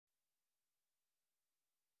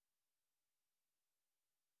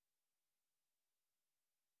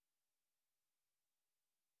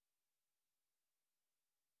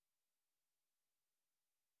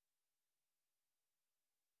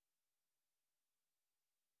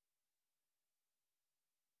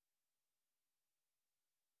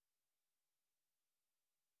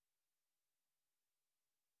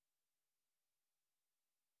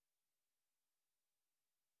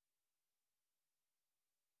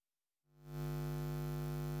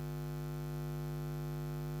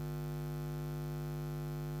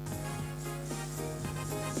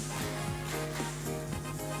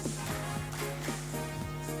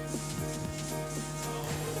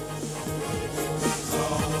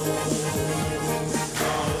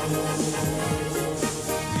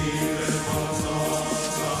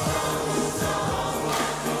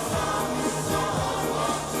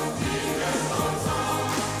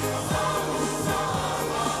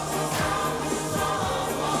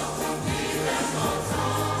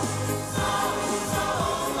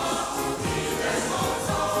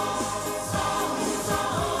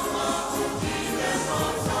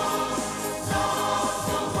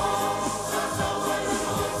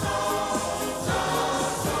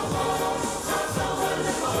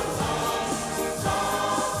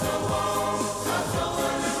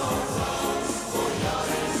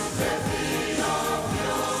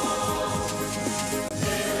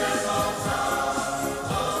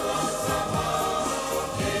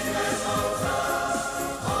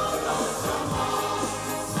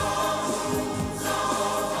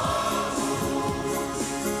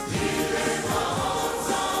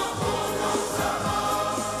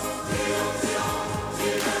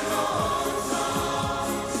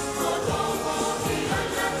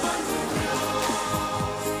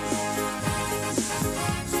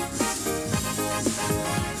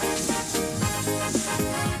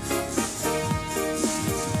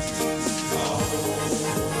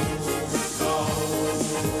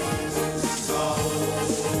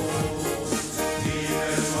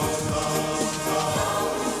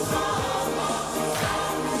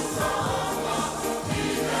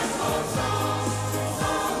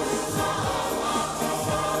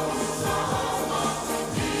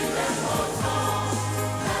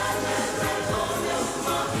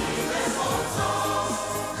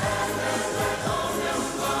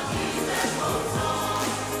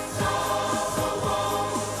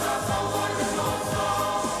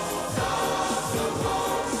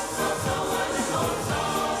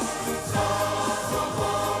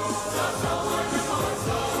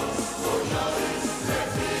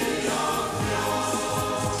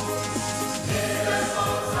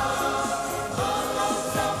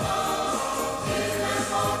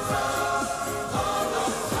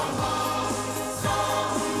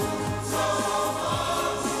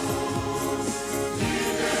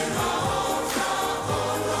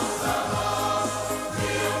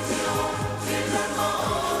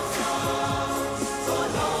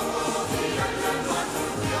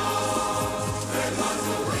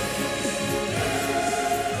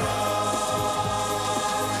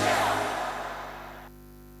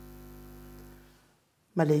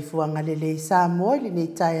Ma le fuanga le Samoa le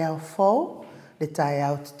nei tai au fau, le tai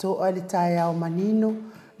au totoa, le tai au manino,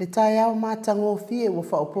 le tai au matango fie wa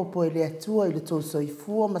whaopopo le atua i le tō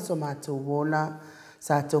soifua ma so mātou wona.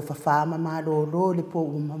 Sa tau whawhama mālolo le po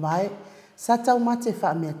umamai. Sa tau mate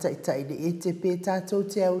wha mea tai le e te pē tātou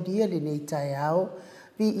te au dia le nei tai au.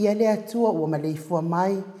 Vi ia le atua ua ma le fua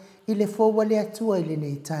mai i le fōua le atua i le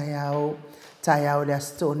nei tai au. Tai au le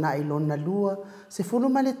asto na i lona lua. Se fulu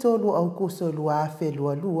ma le tolu au kuso lua afe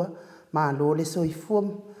lua lua. Ma lo le soifua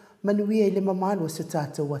manuia i le mamalu se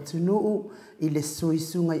tātou atunuu. I le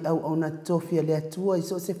suisunga i au na tofia le atua i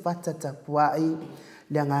so se fata tapuai.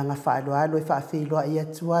 Le nganga whaaloalo e whaafeloa i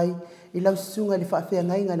atuai. I lau sunga le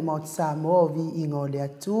whaafeangainga le MAOTA Samoa vi ingo le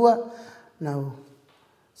atua. Nau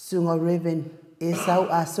sunga Reverend e sau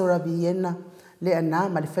a sora viena. Le ana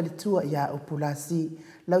ma le whaletua i a upulasi.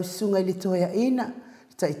 Lau sunga i le toia ina.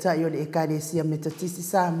 Tai o le ekalesia metatisi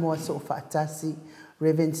Samoa so whaatasi.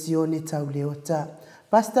 Reverend Sione tau leota.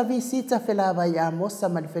 Pasta visita whelawa i a mosa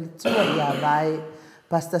ma le whaletua i a vai.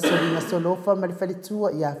 Pasta solina solofa ma le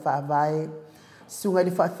whaletua i a whaavai. Sunga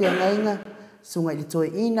le whaafeangainga. Sunga le toi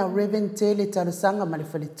ina Reverend Tele tarasanga ma le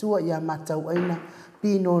whaletua i a matau aina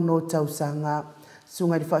pino no tausanga.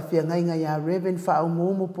 Sunga le whaafeangainga i a Reverend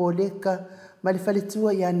whaumumu poleka ma le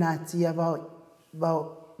whaletua i a natia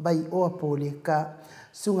bai oa poleka.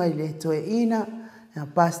 Sunga le toi ina a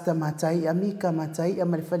pasta matai a mika matai a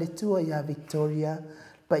ma le whaletua i a Victoria.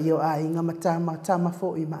 Pa io a inga matama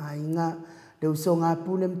fo i ma a inga. Le uso ngā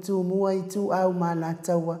pule mtu mua i tu au ma la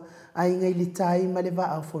taua. A inga i li tai ma le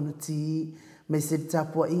va au fonuti. Me se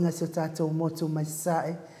tapua inga se tātou motu mai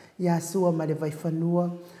sae. Ia sua ma le vai whanua.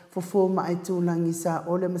 Fofo ma ai tūlangi sa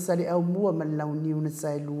ole masale au mua ma lau niu na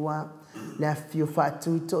sae lua. Le a fio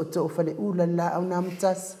whaatu i to whale ula la au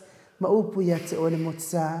namtas. Ma upu ia te ole motu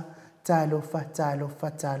sa. Talo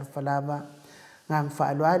whalava. Ngang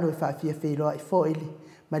whaaloalo e whaafia wheloa i foili.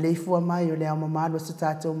 Ma le ifua mai o le au mamalo sa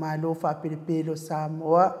tātou malo whaapirepelo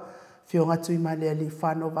Samoa. Fio ngatu i ma le ali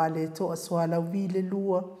whano vale to aswa lau vile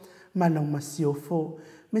lua. Manau masiofo.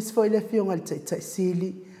 Mis fo ile fio ngal tai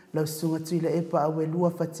sili. Lau sunga tu ile epa awe lua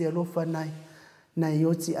fatia lofa nai. Nai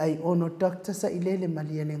oti ai ono dokta sa ilele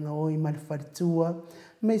malia le ngaoi malwharitua.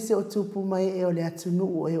 Me se o tupu mai e o le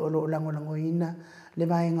atunu e o lo lango ina. Le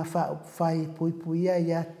vai nga whai puipuia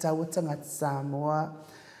ia taua tangata Samoa.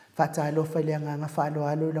 Whata lofa ile nga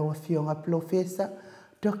whaaloalo lau a fio nga profesa.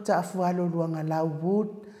 Dr. AFUALO LUAGALAU Wood.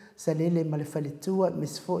 Salele malwharitua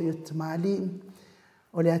mis fo i o tamali.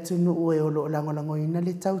 O le atunu e o lo lango ina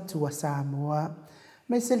le tautua Samoa.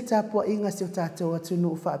 Me se le tapua inga se o tātou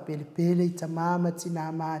atunu whaapelepele i tamama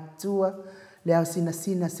tina mātua. Le au sina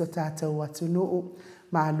se o tātou atunu.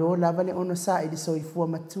 Ma lo lava le ono sa i li soifua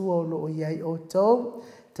matua o lo o iai o tau.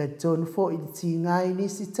 Ta tonu fo i li ti ngai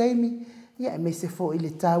nisi taimi. Ia me se fo i li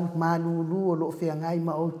tau malulu o lo o fea ngai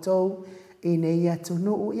ma o tau. E ne ia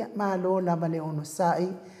atunu ia ma lo lava le ono sa i.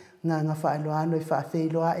 Nga whaaloano i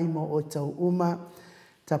whaafeiloa i mo o tau uma.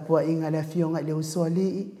 Tapua inga le fionga le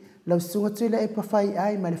usoalii. Lau sunga tuila e pawhai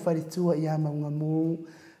ai ma le wharitua i a maungamu.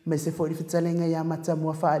 Me se fo i whitalenga i a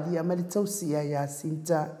matamua whaalia ma le tausia i a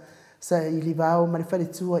sinta. Sa i li vao ma le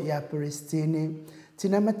wharitua i a Perestene.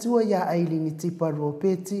 Tina matua i a ailini tipa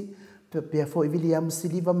ropeti. Pea fo i vili a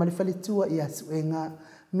musiliva ma le wharitua i a suenga.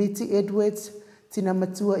 Miti Edwards. Tina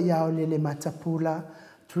matua i a olele matapula.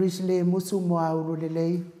 Trish le musu moa uro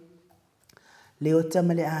lelei. Leota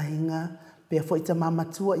ma le ahinga. Pea fo ita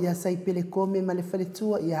mamatua ia saipele kome ma le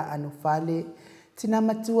whaletua ia anofale. Tina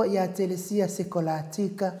matua ia telesia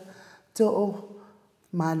sekolatika. To'o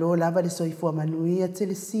malo lava le soifua manuia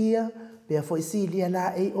telesia. Pea fo isi lia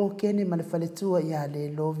la e o kene ma le whaletua ia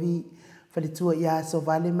le lovi. Whaletua ia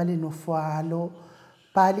sovale ma le nofualo.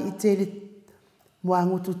 Pali i tele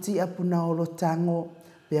muangutu ti apuna o lo tango.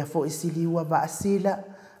 Pea fo isi liwa vaasila.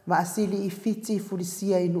 Vaasili i fiti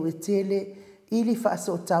fulisia inu e tele. Ili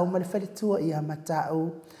whaaso o tau ma le whaletua i a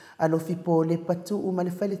matau. Alofi po le patu ma le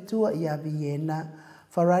whaletua i a Vienna.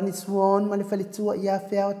 Farani Swan ma le whaletua i a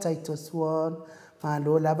Whiao Taito Swan. Ma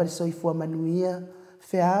lo lava le soifua manuia.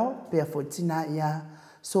 Whiao, pea fotina i a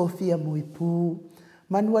Sofia Muipu.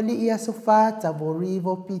 Manuali i a Sofa, tavo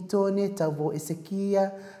Rivo Pitone, tavo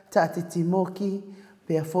Esekia, taate Timoki.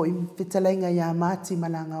 Pea fo i whitalenga i a Mati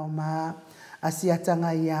malanga o maa.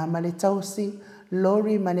 Asiatanga i a male tausi.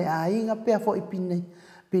 Lori male ainga pea fo i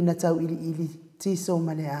pina tau ili tiso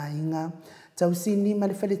male ainga. Tau sini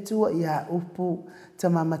male whaletua i a upu.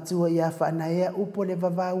 Tamamatua i a whaanaea upo le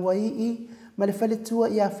vavaua i. Male whaletua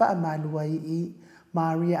i a whaamalua i.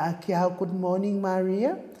 Maria a kiao, good morning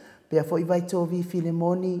Maria. Pea fo i vai tovi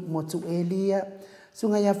Filemoni motu Elia.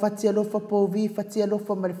 Sunga ia fatia lofa povi, fatia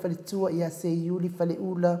lofa ma le faletua ia se iuli fale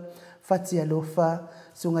ula, fatia lofa.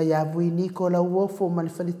 Sunga ia vui niko la uofo ma le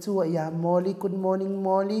faletua ia Molly, good morning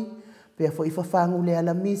Molly. Pea fo ifa fangu le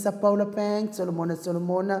alamisa Paula Pang,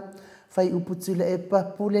 Solomona, fai uputu le epa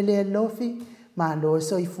pule le alofi, ma lo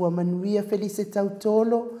so ifua manuia Felice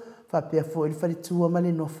Tautolo, fa pea fo il faletua ma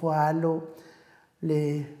le nofualo.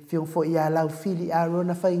 Le fiong fo ia lau fili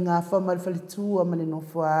arona fai ngafa ma le faletua ma le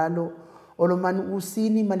nofualo. O lo manu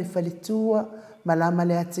usini ma le faletua, ma lama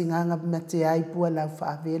le atinganga ma te aipua lau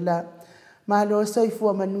faavela. Ma lo so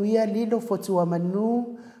ifua manuia lilo fotua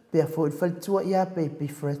manu, pea fo il faletua ia Baby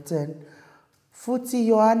Fretten. Futi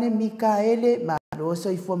Yohane Mikaele, ma lo so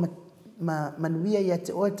ifua manuia ia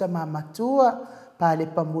te oita ma matua, pa le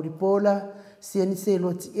pamuripola, siani se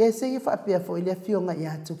loti ese ia faapea fo ilia fionga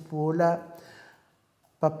ia tupola.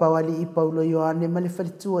 Papa wali i Paulo Yohane ma le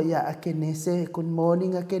faletua ia Akenese, good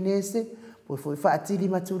morning Akenese, poi foi faatili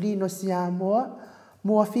matulino Samoa,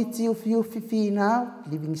 moa fiti ufiu fifina,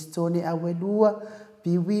 Livingstone awelua,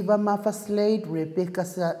 Piwiva ma Faslade, Rebecca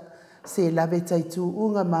se lave taitu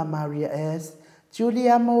unga ma Maria S.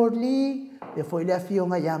 Julia Morley, pe foi le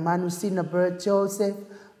fionga ia Manu Sina Bird Joseph,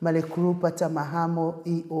 ma le grupa tamahamo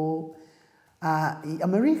i o i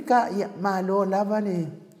Amerika ia malo lava le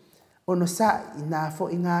ono sa ina fo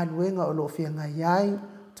inga luenga o lo fianga iai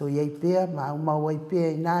to iai pea ma wai pea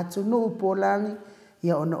ina tunu polangi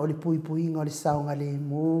ia ona o le pui inga o le saunga le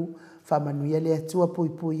mu fa manuia le atua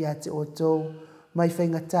pui ia te oto mai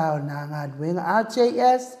whainga tau na ngā luenga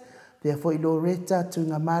RJS pea fo i Loretta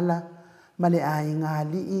tuinga mala ma le a inga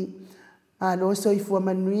lii a lo so i fua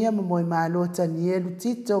manuia ma moi ma lo tanielu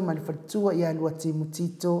tito ma le fatua ia lua timu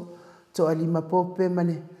tito to alima pope ma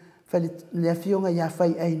le fionga ia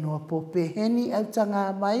fai ai noa pope heni au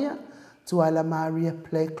tanga maia tu ala Maria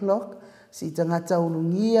Playclock si tangata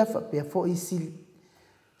ulungia fa pea fo i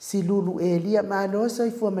silulu elia ma lo so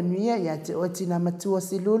i fua manuia ia te otina matua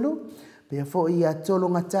silulu pea fo i a tolo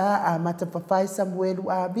ngata a mata papai Samuelu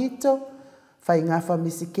a Vito fai ngafa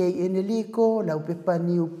misikei eneliko lau pepa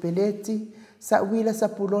niu peleti sa wila sa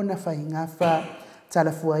pulona fai ngafa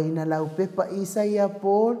talafuaina lau pepa isa ia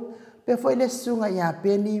Paul pe foi le sunga ia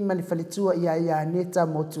peni ma le faletua ia neta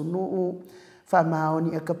motunuu fa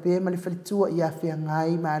maoni akape ma le faletua ia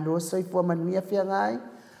fiangai ma lo so i fua manuia fiangai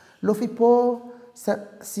lo fipo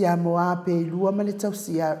Samoa pe lua ma le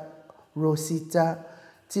tausia Rosita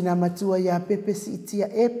tina matua ia pepe si itia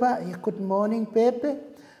epa ia good morning pepe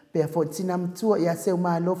pe foi tina matua ia seu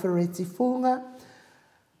ma lo fereti funga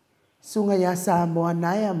sunga ia Samoa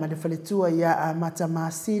naia ma le faletua ia a mata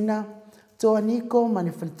masina Toa Niko ma le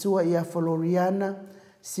faletua ia Floriana,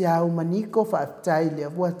 si au maniko whaaftai le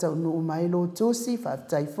avua tau nuu mailo tusi,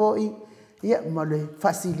 whaaftai foi, ia ma le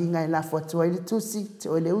fasilinga i lafu atua ile tusi, te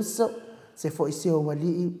oile uso, se foi seo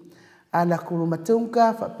walii. Ala kuru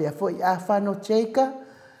matunga, whapea foi a whano cheika,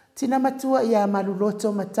 tina matua ia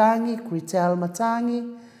maluloto matangi, Critel matangi,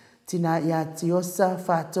 tina ia tiosa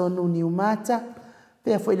whaatonu ni umata,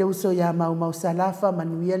 pea foi le uso ia mau salafa,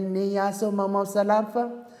 manuel ne ia so mau salafa,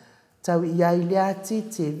 tau ia iliati,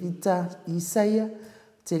 te vita Isaia,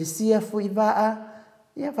 te risia fui vaa,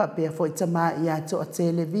 ia whapea fo i tama ia toa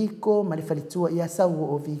tele viko, ma le faletua ia saua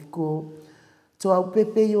o viko. Toa au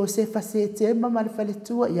pepe Iosefa se tema ma le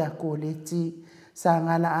faletua ia koleti, sa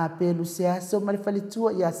ngala a pelu se aso ma le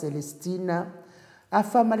faletua ia Celestina,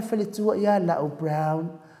 afa ma le faletua ia Lau Brown,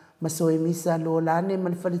 ma soe misa lolane ma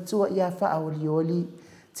le faletua ia fa aolioli,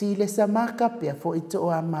 ti le samaka pea fo i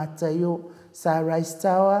toa matayo sa Rice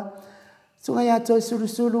Tower, sunga ia toi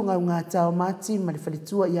sulu ngā tau mati ma le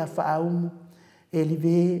faletua ia whaaumu.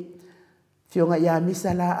 Elive, fionga ia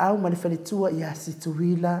misa la au ma le faletua ia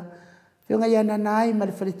Siturila. Fionga ia nanai ma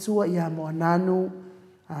le faletua ia Moananu.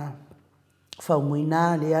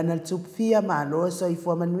 Whaumuina le ana le tupfia ma aloa so i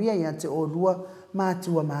fuamanuia ia te olua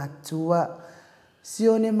mātua.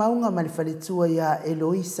 Sione maunga ma le faletua ia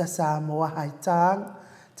Eloisa Samoa Haitang.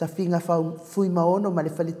 Ta finga fui maono ma le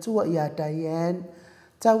faletua ia Diane.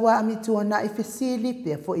 Tawa amitua na ifesili,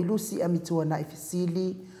 pea fo ilusi amitua na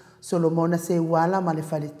ifesili. Solomona se wala ma le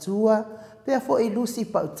faletua, pea fo ilusi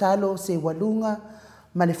pautalo se walunga,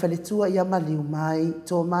 ma le faletua ia maliumai.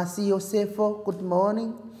 Tomasi Yosefo, good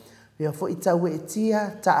morning. Pea fo itawe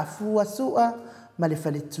etia, ta afua sua, ma le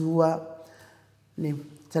faletua.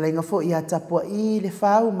 Talainga fo ia tapua i le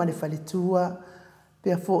fau ma le faletua,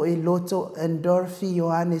 pea fo i loto Endorfi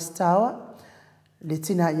Johannes Tower. Le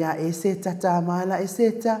tina ia eseta tamala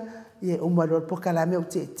eseta ye umalor pokalame o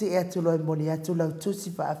te atulo moni atulo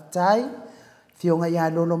tusi fa aftai fionga ia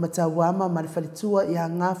lolo matawama ma le faletua ia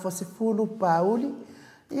ngafo se fulu pauli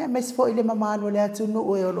Ia mes fo ile mamano le atu no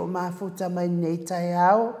o lo mafuta mai nei tai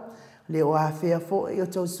au. Le o afea fo i o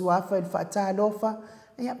tau suafa il fata lofa.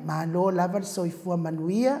 Ia malo lava le soifua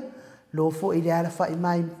manuia. Lo fo ile ala fa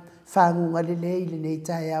mai whangunga le ile nei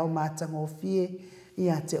tai au matango fie.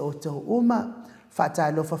 Ia te o tau uma.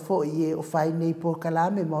 Fata lofa fo i e o fai nei po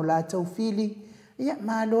kalame mo la tau fili. Ia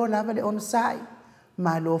malo lava le ono sai.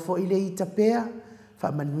 Malo fo ile ita pea.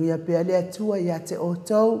 Fa manuia pea le atua ia te o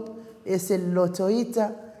tau. E se loto ita,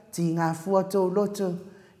 ti ngā fua tau loto,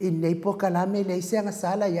 i nei poka lame le iseanga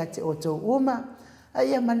sala ia te o tau uma, a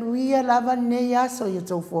ia manuia lava nei aso ia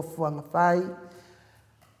tau fuafuanga whai.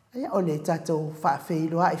 Ia o le tatou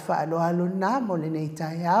whaafeiloa i whaaloa luna mo le nei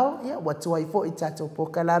tai au, ia watua i fo i tatou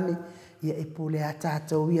poka lame, ia e pule a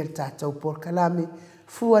tatou ia le tatou poka lame,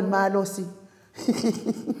 fuan malosi.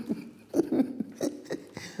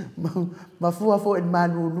 Ma fua fo en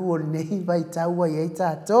manulu o nei vai taua i e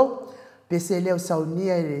tatou, pese leo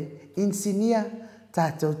saunia e insinia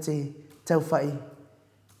tātou te tauwhai.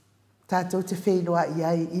 Tātou te whenua i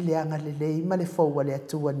ai i le anga le lei, ma le fōua le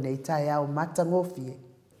atua nei tai au matangofie.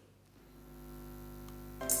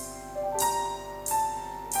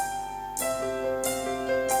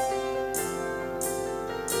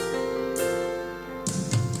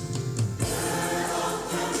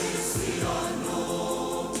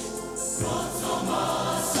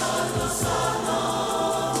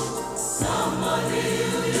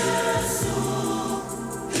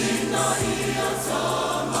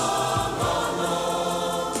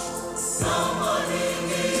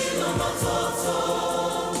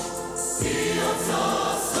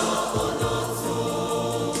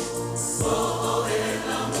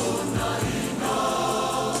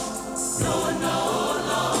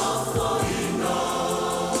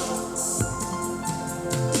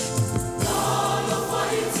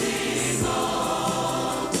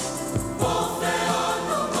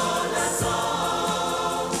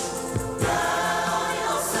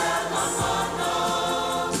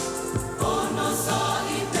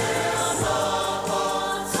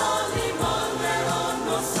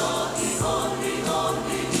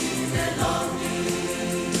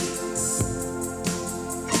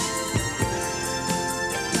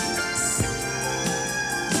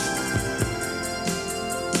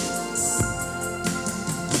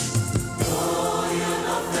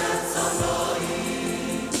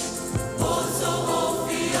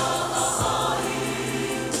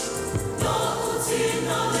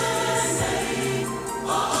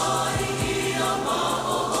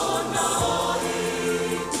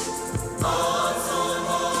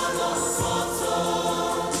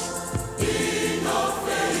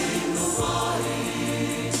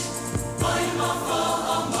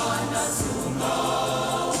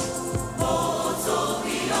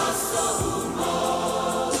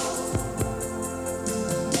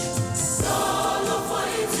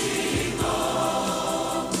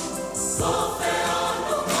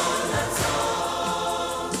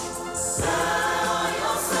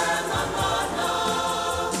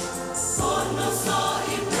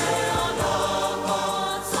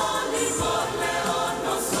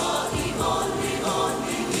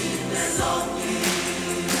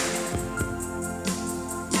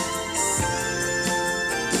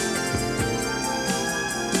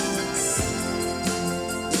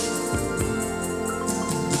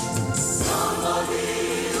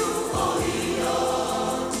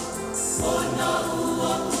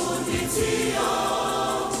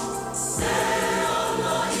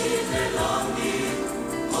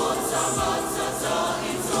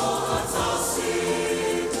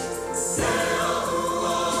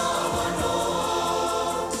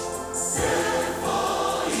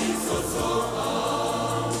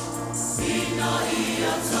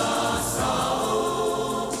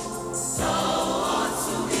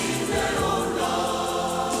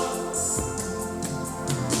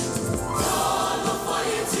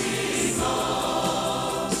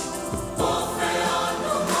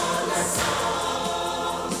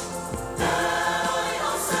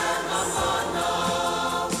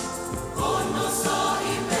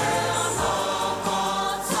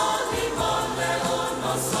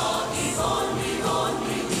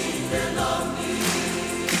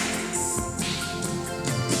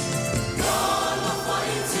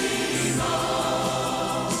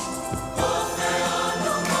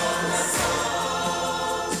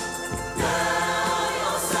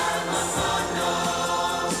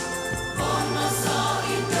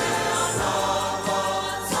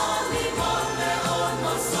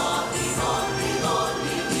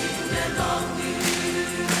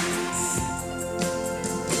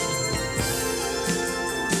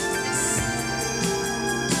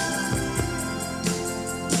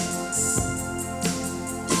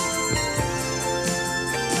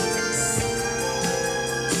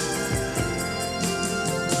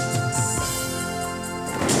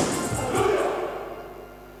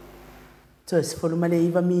 To se folu male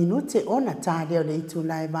iwa minute ona tale o le itu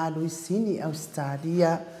nai malu isini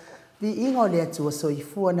Australia. Vi ingo le atua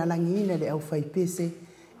soifua na langina le au faipese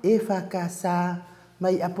e whakasa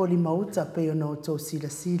mai apoli mauta pe o no tō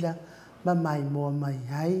sila ma mai moa mai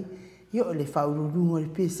hai. Yo le whaururungo le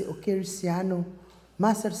pese o Kerisiano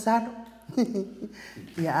Masarsano.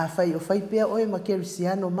 Ia a whai o whaipea oe ma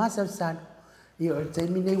Kerisiano Masarsano. Yo le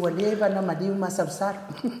taimine wa lewa na madiu Masarsano.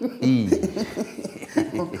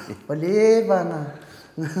 O lewa na.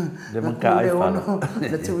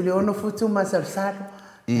 Na tūle ono futu Masarsano.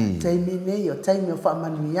 Taimine yo taimi o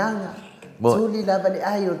whamanuianga. Tūli lava le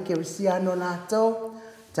ai o Kerisiano na tō.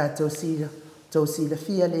 Tātou sila. Tau sila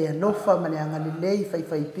fia le alofa ma le anga le lei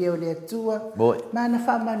whai pia o le atua. Ma na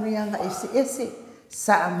whamanuianga ese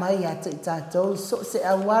sa mai ata i tātou so se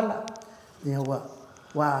awala. Ia wa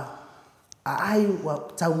a ai wa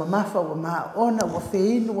tau mamafa wa maa ona wa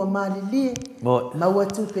feinu wa maa lilie. Ma ua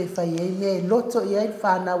tupe whai ei mea loto i ai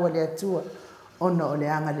whana wa le atua. Ona o le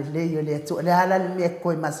anga le lei o le atua. Le hala le mea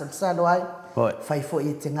koe masalsalo ai. Whai fo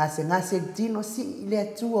i te ngase dino si i le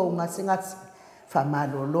atua o ngase.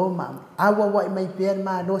 Whamalo lo ma awa wa mai per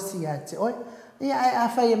ma lo si ate oi ia a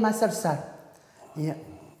fai masarsar ia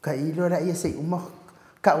ka ilo ra ia sei uma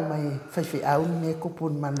ka uma e fai au me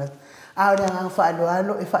kupun mana ora nga fa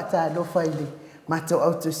lo e fata lo fai le ma to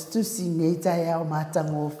autostusi nei tai au mata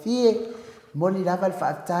mo fie moli lava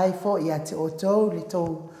fa tai fo ia te oto le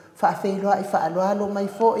to fa fai lo ai fa lo mai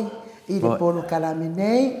fo i le polo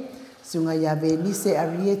kalamene sunga ia venise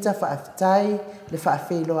arieta fa tai le fa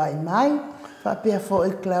fai lo ai mai. Whapea fo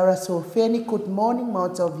e Clara Sofeni, good morning,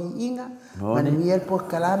 MAOTA o VIIGA. Manuel po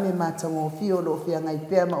kalame matango fio lo fia ngai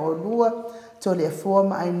pea ma o lua. Tole e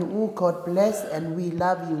forma ai nuu, God bless and we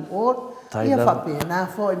love you all. Ia whapea na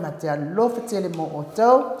fo e matea lofa tele mo o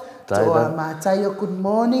tau. Toa mātaio good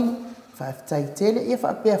morning. Whaftai tele, ia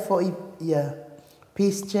whapea fo ia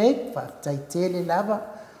peace check. Whaftai tele lava.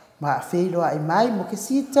 Ma whilo ai mai mo ke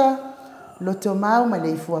sita. Loto mau ma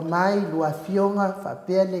leifua mai, lua fionga,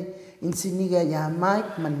 whapea le. Insiniga ya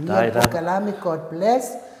Mike, mania po kalame, God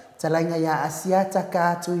bless. Talainga ya asiata ka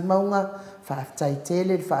atu i maunga, whaftai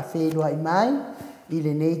tele, whawhelua i mai.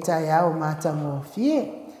 Ile neita ya o matango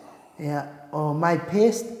fie. O my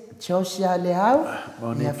pest, Josia le au.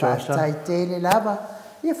 Ia whaftai tele lava.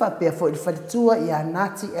 Ia whapea fo il whalitua, ia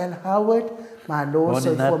Nati L. Howard. Ma lo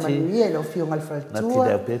so i fua manuia, lo fionga il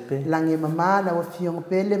whalitua. Lange mamana o fionga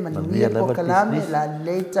pele, manuia po kalame, la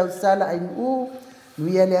leita usala ai nuu.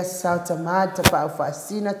 Nuia le asau tamata pa au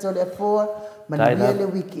whaasina to le apoa. Manuia le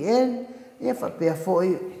weekend. Ia whapea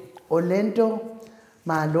foi Orlando.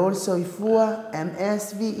 Ma lor so i fua.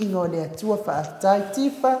 MSV ingo le atua whaatai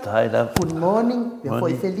tifa. Good morning. Ia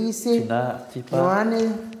foi Felice.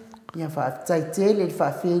 Ioane. Ia whaatai tele. Ia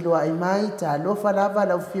whaafeilua ai mai. Ta lofa lava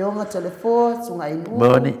lau fionga to le foa. Sunga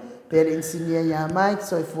inu. Pere insinia ia mai.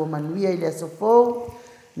 So i fua manuia i le asofo.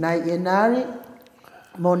 Nai enari.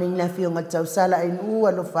 Morning la fionga tau sala inu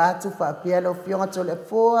alo fatu fa pia lo fionga tole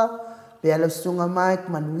foa pia lo sunga Mike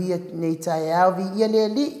manuia nei tai au vi ia le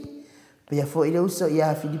li pia fo ile uso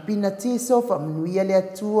ia Filipina tiso fa manuia le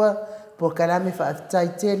atua por kalame fa tai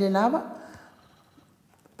tele lava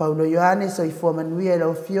Paulo Ioane so i fo manuia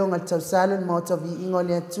lo fionga tau sala MAOTA vi ingo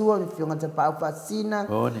le atua vi fionga ta pau fasina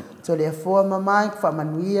tole foa ma Mike fa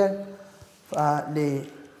manuia fa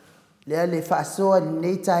le whaasoa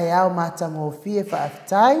nei tai au matango fie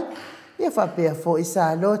whaaftai. Ia whapea fo i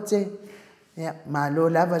Salote. Ma lo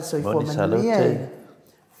lava so i fo manuia.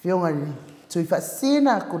 Fionga tui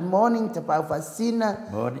whaasina. Good morning. Te pau whaasina.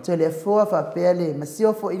 Tui le fua whapea le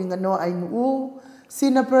masio fo ilinga noa ainu u.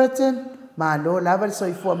 Sina Burton. Ma lo lava so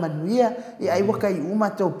i fo manuia. Ia ai waka i uma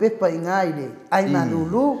tau pepa i ngai le. Ai ma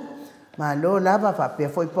lulu. Ma lo lava whapea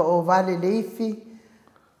fo i pa o vale leifi.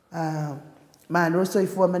 Ma no so i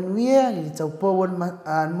fua manuia, ni tau power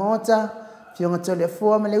MAOTA, fionga tole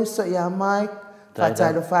fua ma le uso i a Mike,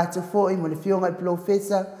 whatai lo whatu fo i mo le fionga i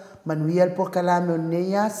profesa, manuia le pokalame o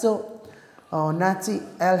nei aso, o Nati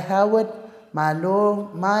L. Howard, ma lo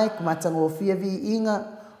Mike, matango fia VIIGA,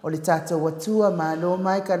 o le tatou watua, ma lo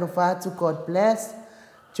Mike alo whatu, God bless,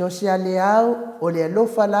 Josia Leau, o le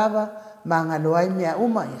alofa lava, ma ngalo ai mea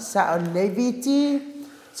uma, sa o le viti,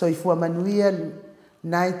 so i fua manuia,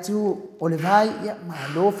 nai tu o le vai ia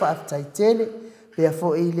mahalofa aftai tele pea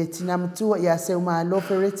fo i le tinamatua ia seu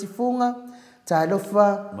mahalofa retifunga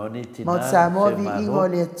talofa MAOTA Samoa VIIGA o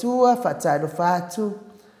le atua faatalofa atu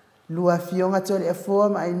lua fionga to le afoa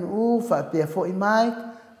ma inu faapea fo i mai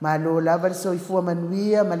malo lava le soifua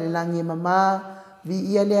manuia ma le langi mama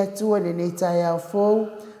viia le atua le nei tai au fou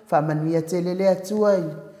faamanuia tele le atua i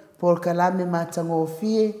por kalame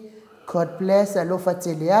matangofie God bless alofa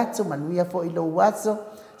tele atu manuia fo ilo waso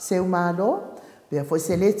seu malo pe fo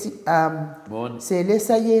seleti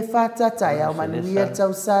selesa ye fata ta ya manuia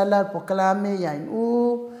tau sala poklame ya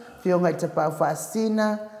u fionga tapa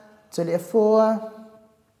fasina tole foa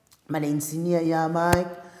male insinia ya mai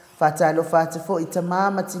fata alofa fo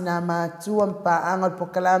itamama tina matua mpa angal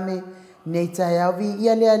poklame neita ya vi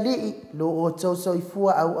ia le ali lo o so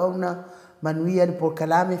ifua au na manuia le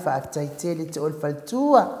poklame fa taitele te ol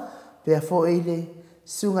faltua pe fo ile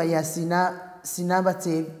sunga ya sinaba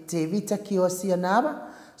te vita ki o naba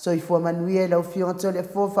so ifua manuia la fionga tole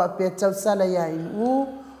fo fa pe tau sala ya inu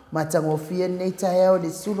matango fia neita ya le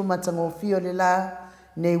sulu matango fio le la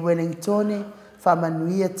nei Wellington fa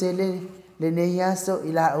manuia tele le nei yaso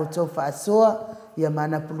ila auto fa soa ia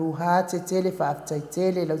mana puluha te tele fa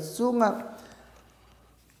taitele la sunga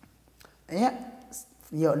ya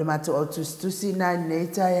yo le mato auto stusi na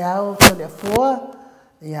neita ya o tole fo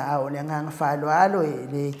ia au le nganga whaaloalo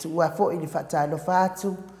le tua fo i le whatalo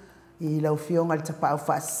whatu i lau fionga le tapau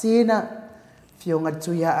whasina fionga le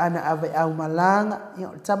tuia ana ave au malanga i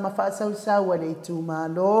o le tama whasau le tu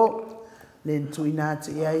malo le ntui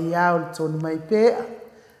natu ia iau le tonu mai pea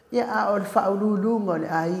ia a o le whaululunga le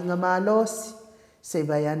a inga malosi se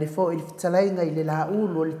vai ane fo i le whtalainga i le la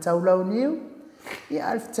ulu o le taulau niu ia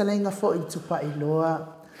a le whtalainga fo i le tupa i loa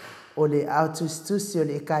o le autostusi o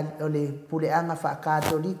le puleanga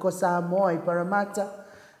whaakatoliko Samoa i Paramata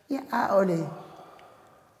ia a o le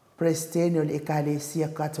presidente o le ekalesia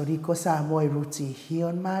katoliko Samoa i ruti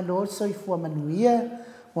hion malo so i fua manuia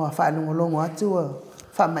mo whaanongolongo atu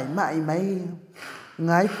wha mai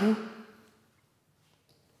ngai pu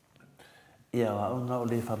ia wa ona o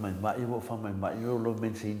le wha mai o lo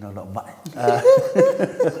mensina lo mai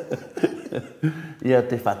ia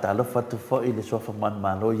te whatalo whatu fo i le sofa man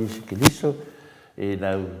malo Yesu Kiliso e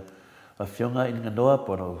nau a fionga i nganoa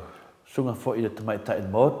pono sunga fo i le tamaita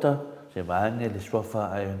in MAOTA se vaange le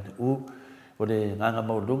sofa ai o le nganga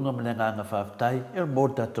maulunga ma le nganga whaftai e mo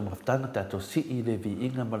tato maftanga tato si i le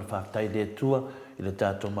VIIGA ma le whaftai le atua i le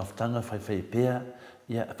tato maftanga whai pea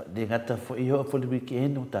ia le ngata fo i ho fo le wiki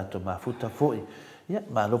enu tato mafuta fo i ia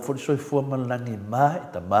malo fo le soifua malangi ma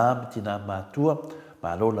i ta ma tina matua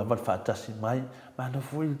malo la mat fatasi mai malo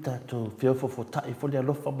foi tato fio fo tai fo le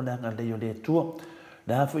alofa malanga le yo le tua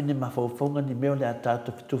na fo ni mafofonga ni meo le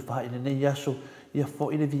tato fitu fa ine ne yaso ia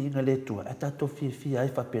fo ine VIIGA le tua tato fi ai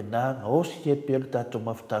fa pena o si e pe tato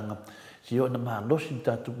maftanga si o na malo si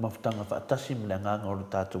tato maftanga fatasi malanga o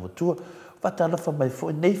tato tua fatala fa mai fo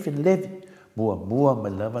nei fin levi mua ma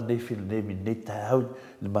lava nei fin levi nei tau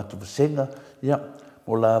le matu senga ia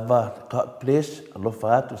o lava God bless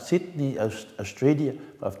alofa atu Sydney Australia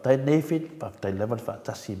whaftai nefit whaftai lava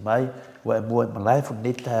whatasi mai wa mua malai fu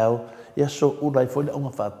nei tau ia so ulai fu le onga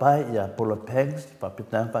whapai ia Polo Pangs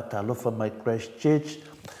whapitang whatalofa mai Christchurch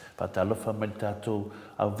whatalofa mai tatu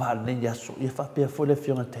a wha nei ia so ia whapea fu le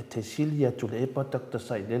fionga te sili atu le epa takta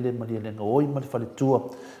sai lele mali le ngoi mali whalitua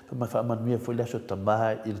ma whamanuia fu le aso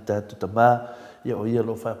tamaha i le tatu tamaha ia o ia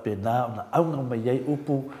lo whapea na o na aunga mai iei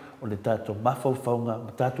upu o le tato mafaufaunga,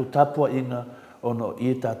 ma tato tapua inga, o no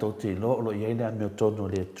i tato te lo, o lo i aina me o tono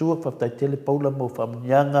le tua, whaftai tele paula mo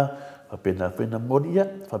whamunianga, whapena whena moria,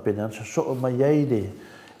 whapena ansa soo mai ai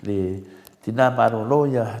le tina maro lo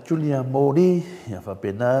ia Julia Mori, ia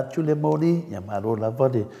whapena Julia Mori, ia maro lava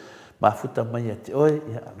le mafuta mai a te oe,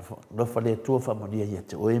 ia nofa le tua whamunia ia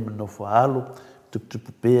te oe, ma nofa alo,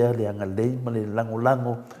 tuputupu pea, le anga leima, le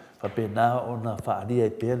lango, whapena o na whaaria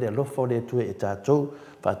i pea, le alofa le tua e tātou,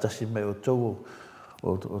 whaatasi mai o tau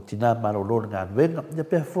o tina marolo ngā nuenga. Ia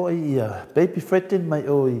pēr fōi ia baby threaten mai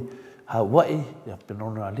o i Hawaii. Ia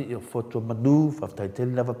penona ali o foto manu, whaftai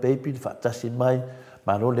tele lava baby, whaatasi mai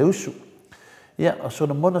maro le usu. Ia o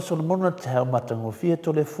sona mona te hao matango fia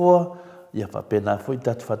to le fōa. Ia whapena fōi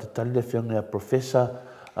tatu whatatali le whianga a professor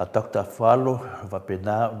Dr. AFUALO,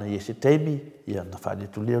 whapena o na Yesi Teimi. Ia na whaani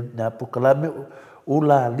tu leo na pukalame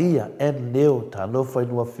ula lia en leo ta lofa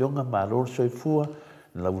inua whianga maro soifua.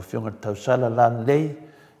 La wufionga tausala la lei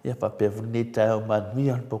ia papevuni tau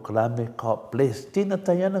manmia poklame God bless tina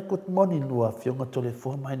tayana good morning lua fionga tole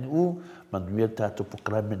fo mai u manmia tatu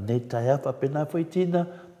poklame nei taya papena foi tina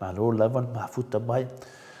malo lavan mafuta mai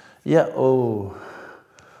ia o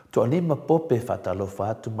to anima pope fatalo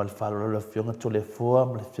fatu mal falo la fionga tole fo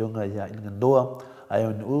mal fionga ia ingandoa ai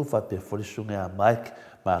on u fa pe folisunga mike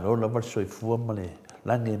malo lavan soifua male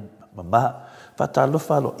lange mama fatalo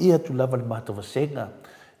falo ia tu lava le mato vasenga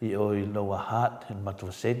i o i loa hat en mato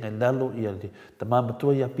vasenga i lalo ia le tamama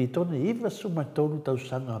tua ia pitona iwa suma tonu tau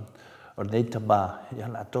sanga o nei tama ia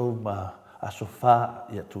la tau ma asofa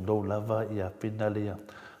ia tu lo lava ia pina le ia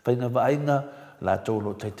whainga vainga la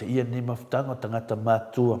tolo te ia ni maftanga tangata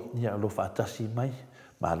matua ia lo fatasi mai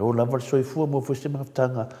ma lo la vol soifua mo fo se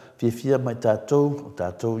maftanga fia mai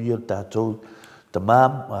tatou ia tatou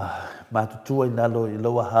tamam matutua ina lo i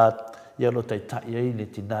loa hat ia lo tai ai le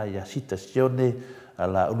tina ia citazione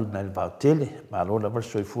ala uluna il vautele ma lo la vol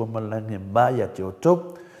soifua malange mai te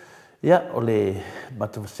otop ia ole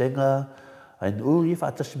matasenga ai i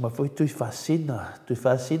fatasi ma foi tu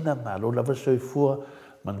fasina ma lo la vol soifua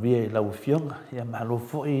man via la ufionga ia malo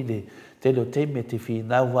foi le telo teme te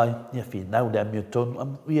fina vai ia fina le amiotonu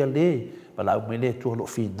am ia le pala o mele tu lo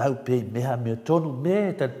fina pe me amiotonu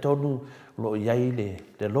me ta tonu lo ia le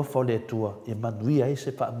lo fo le tua e man via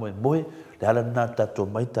ese pa mo le ala na ta to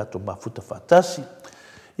mai ta to mafuta fatasi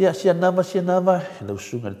ia sia nava le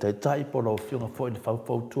usunga le tai po lo fionga foi le fau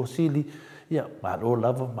tu sili ia malo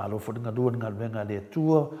lava malo fo nga lua nga venga le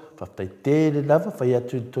tua fa tai tele lava fa ia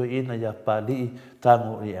tu ina ia pali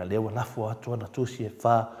tango ia le wala fo atu na tu si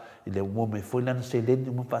fa ile mo me fo na se le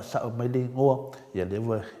mo pa sa mai le ngo ia le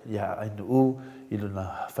wa ia ai ile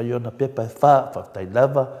na fa yo na pepa fa tai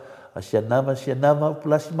lava asia nava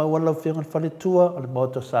plus ma wala fenga fa le tua le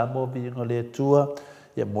moto Samoa vi nga le tua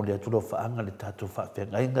ia mo le tu lo fa anga le tatu fa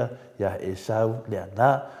fenga ia e sau le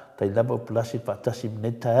ana tai lava plus fa tasi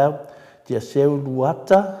meneta tia seu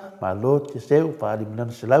luata malo tia seu fa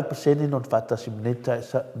eliminan selau pesene non fata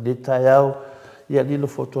simneta yao ia lilo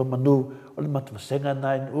foto manu ole matu senga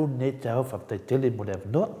nine neta yao fa tele mo le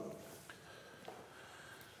no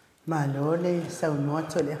malo le sau no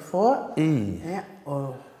to le fo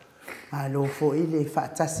o malo fo ile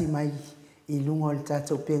fata simai i lungo le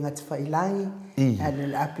tato penga te failangi ana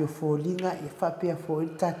le apio fo linga e fa pia fo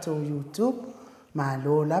il tato YouTube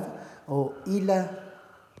malo lava o ila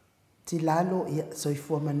tilalo ia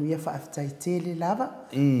soifua manuia faafetaitele lava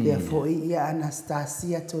lea foʻi ia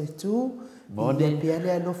Anastasia toetu ia pea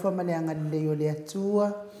le alofa ma le agalelei o le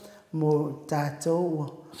atua mo tatou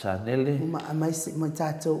Salele ma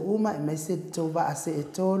tatou uma e mai se tou vaase e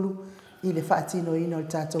tolu i le faatinoina o le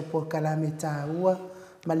tatou pokalame tāua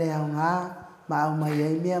ma le aogā ma au mai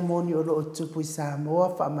ai mea moni o loo tupu i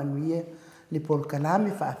Samoa faamanuia le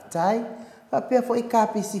pokalame faafetai faapea foʻi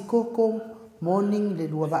kapisi koko morning le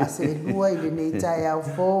lua vaase e lua i le nei tae au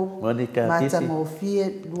fou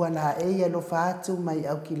matagofie lua laeia lofa atu mai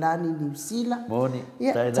aukilani niusila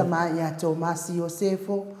ia tama ia tomasi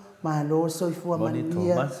iosefo malo soifua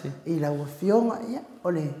manuia i lauafioga ia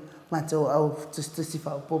o le matou au tusitusi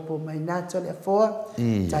faaupoopo mai nato le afoa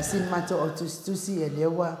tasini matou au tusitusi e le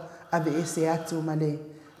ua ave ese atu ma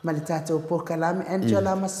le tatou pokalame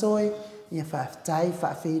Angela Masoe ia faafetai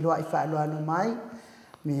faafeiloaʻi faaloalo mai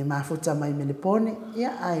me mafuta mai me le pone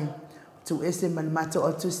ia ai tu ese mal mato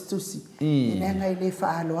o tusi ina ngai le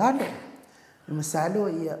faaloalo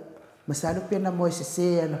masalo pena mo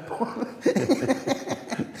se ana po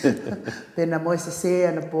pena mo se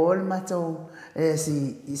ana po mato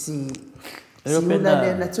si una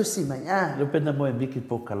le na tusi mai lo pena mo miki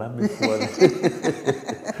po kalame fuera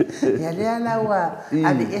ia le ala wa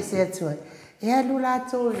ali ese atu e alu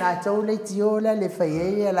latou le tiola le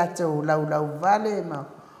faiei latou lau vale ma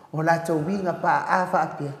o latou winga pa a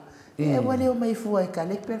faapea e ua leo mai fua e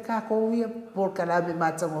kale pe kakou ia polkalame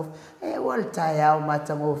matagofi e ua le taeao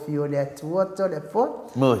matagofi o le atua to le fo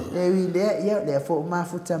le ui lea ia lea foʻu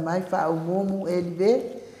mafuta mai faaumumu elive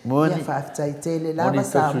ia faafetaitele lava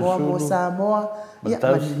Samoa mo Samoa ia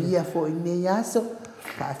manuia foʻi nei aso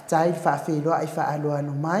faafetai faafeiloaʻi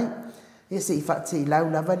faaloalo mai ia seʻi faateilau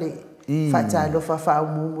lava le faatalofa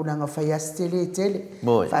faaumumulaga fai asi teletele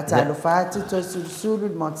faatalofa atu toe sulusulu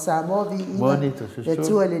le maota Samoa viiga le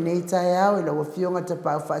atua lenei taeao i lauafioga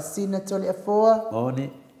tapau faasina tole afoa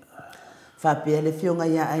faapea le fioga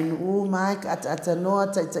iā ainuu mai ka ataatanoa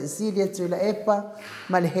taʻitaʻisili atu i la epa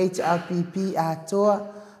ma le HRPP atoa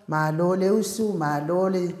malo le usu malo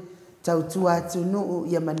le tautua atunuu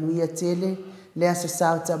ia manuia tele le aso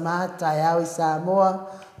sao tamā taeao i Samoa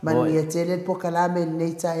manuia tele le pokalame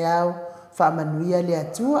lenei taeao faamanuia le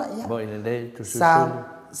atua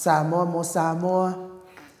Samoa mo Samoa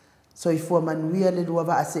soifua manuia le lua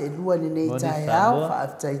vaaseʻelua lenei taeao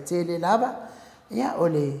faafetaitele lava ia o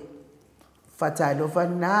le faatalofa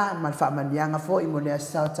na ma le faamanuiaga foʻi mo le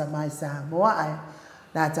aso sao tamā i Samoa ae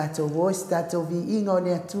na tatou voice tatou viiga o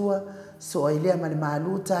le atua so ai lea ma le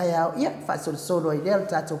mālū taeao ia faasolosolo ai lea o le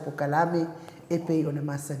tatou pokalame e pei ona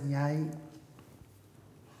masani ai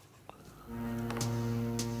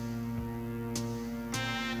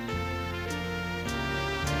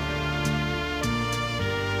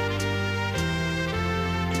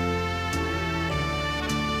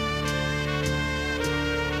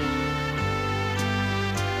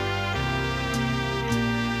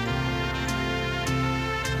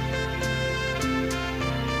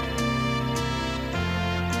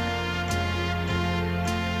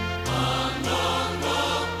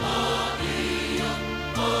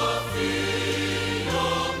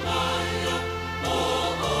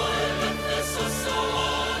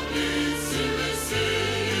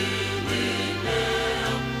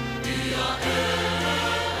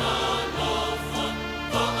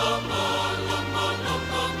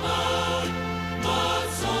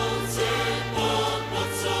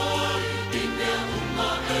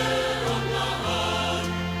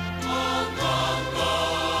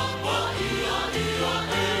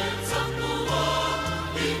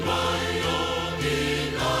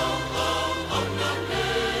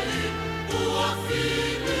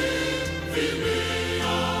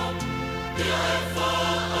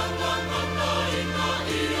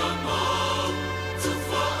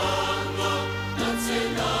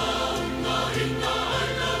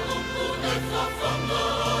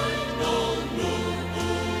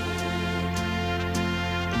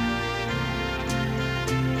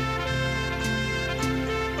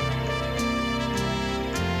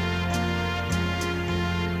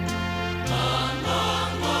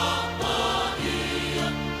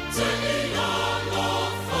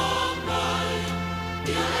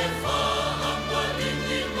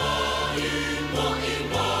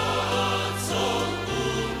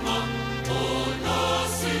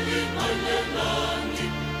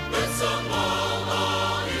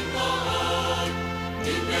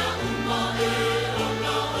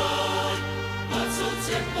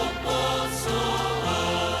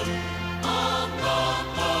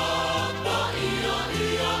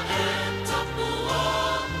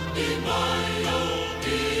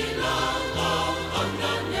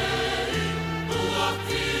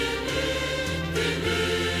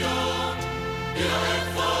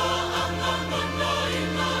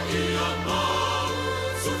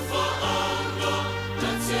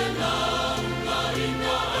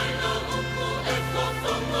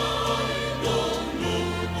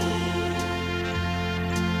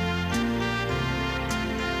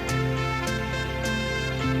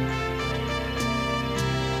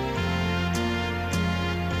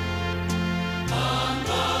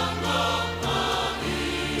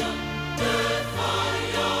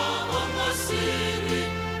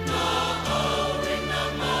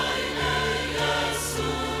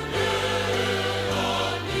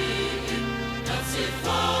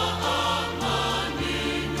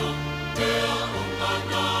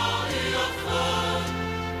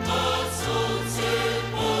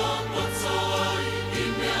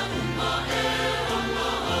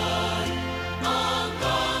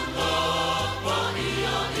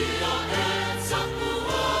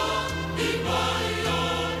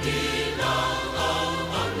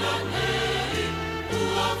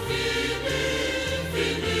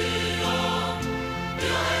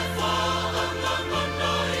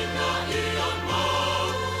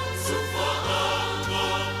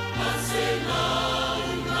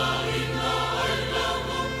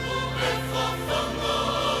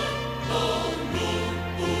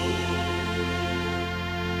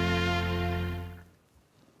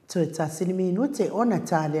Tue tasini minute ona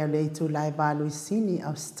tale le tu lai balu sini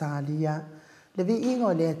Australia. Le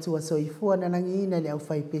VIIGA le atua soifua na langina le au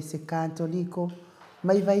fai pese katoliko.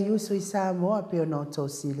 Mai vai uso i Samoa pe ona o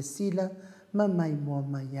sila sila ma mai mua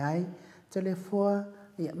mai ai. Telefua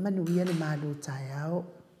ia manuia le malu tai au.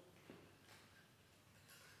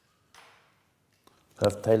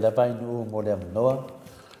 Kaftai lava inu mo le amanoa.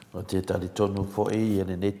 O te talitonu fo'i e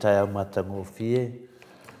ne tai au matango fie.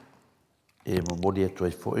 E mo moli atu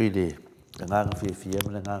ai fo'i le nganga fie mo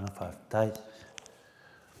le nganga whaftai.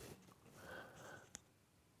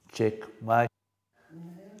 Check mai.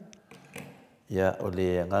 Ia o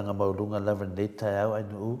le nganga maulunga lava nei tai au ai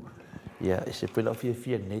nuu. Ia e se pila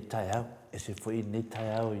fie nei tai au. E se fo'i nei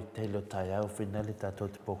tai au i teilo tai au finale tatou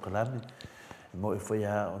te pokalami. Mo e fo'i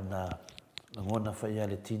a o na ngona fo'i a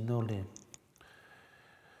le tino le.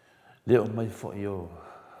 Le o mai fo'i o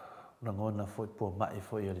na ngona fo'i po mai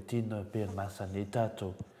fo'i o le tino e pia masa nei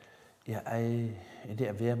tatou. Ia ai e le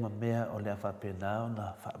avea ma mea o le awhapena o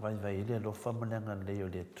na whawaiwai le alofa mananga le o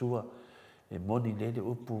le atua. E moni le le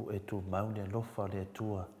upu e tu mau le alofa o le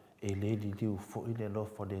atua. E le li liu fo'i le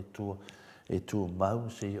alofa o le atua. E tu mau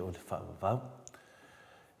se o le whawavau.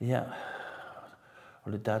 Ia o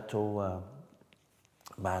le tatou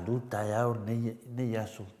malu tai au nei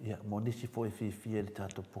aso. Ia moni si fo'i fia le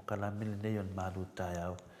tatou pokalami le nei o le malu tai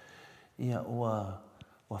au. Ia ua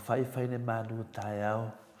whai le malu tai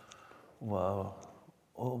au. Ua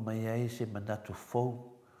o mai ai se manatu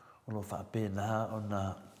fou. O lo whapena o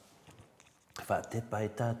na whatepa i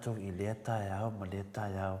tātou i lea tai au ma lea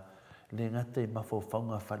tai au. Le ngata i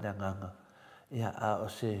mawhauwhaunga whaneanganga. Ia a o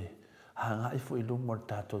se hanga i fu i lumo le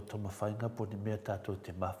tātou toma whainga po ni mea tātou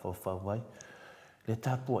te mawhauwhauai. Le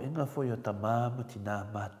tāpua inga fu i o ta māma tina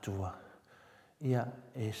mātua. Ia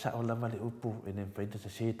e sao lama le upu e ne whaina se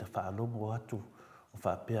se ta whaalongo atu. O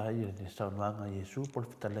whapea i ne saunuanga Yesu, pole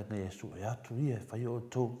whatalenga Yesu e atu ia e whai o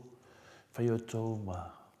tau. Whai o tau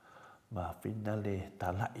ma whina le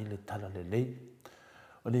talai le tala le lei.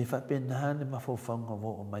 O le whapena ne mawhauwhaunga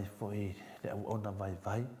wo o mai fwoi le au ona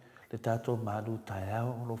vai. Le tātou malu tai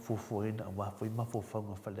au o lo fufuina o wafui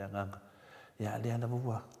mawhauwhaunga whaleanganga. Ia le ana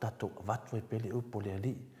mua tātou watu e pele upo le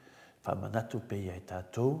ali. Whamanatu pe ia i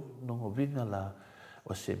tātou nongo winga la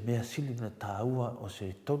o se mea silina tāua o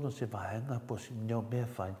se tono se vahenga po si nio mea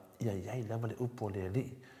whai. Ia iai lama le upo le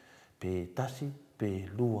ali. Pe tasi, pe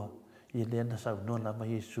lua. Ia le ana sau noa lama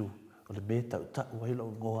Yesu. O le mea tau tau ai lo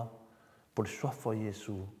ngoa. Po le swafo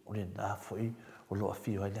Yesu. O le nāfoi. O lo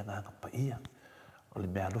afio ai le nganga pa ia. O le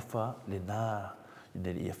mea lufa le nā.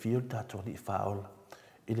 Ine le ia fio tātou li whaola.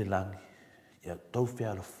 I le langi. Ia tau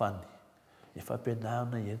whea lo whani. Ia whapena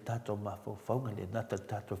ana i e tātou mawhau whaunga le nata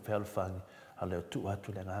tātou whea lo whani. A leo tu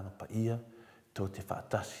atu le nganga pa ia. Tau te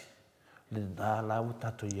whaatasi. Le nā lau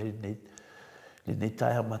tātou i eri nei. Le nei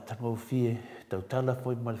tai a matango fie. Tau tala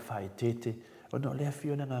foi ma le whae tete. O no lea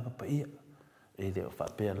fio le nganga pa ia. E leo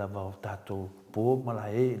whapea lama o tātou po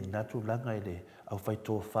mala e. Le natu langa e le au whai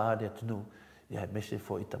tō whaa le atunu. Ia mese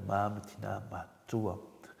fo i ta māma tina mātua.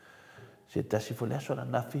 Se tasi fo lea soana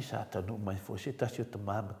nafi sa tanu mai fo. Se tasi o ta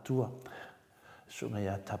māma tua. Sunga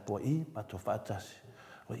ia tapua i mato whaatasi.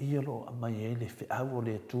 O ia lo amai e le whiau o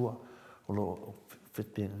le tua. O lo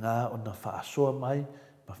white ngā o na whaasoa mai.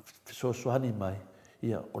 Ma whisosoani mai.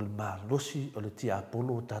 Ia o le mālosi o le tia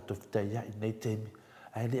apolo o tātou whitai ia i nei teimi.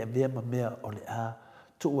 Ai le avea ma mea o le a.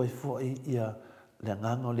 Tu ai fwoi ia le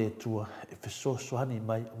nganga o le tua. E whisosoani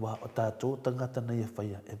mai wa o tātou tangata na ia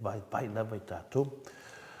whaia. E vai lava i tātou.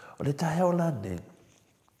 O le tae o lane.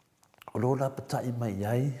 O lo la patai mai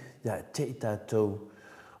iai. Ia e te i tātou.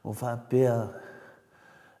 O whapea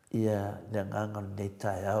ia le nganga nei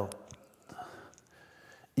tae au.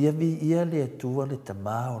 Ia vi ia le atua le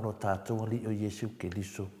tamā o lo tātou ali o Yesu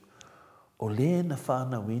Keliso. O le na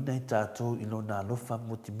whana wina i tātou i lo nā lofa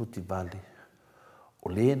muti vale. O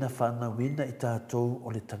le na whana wina i tātou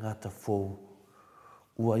o le tangata fōu.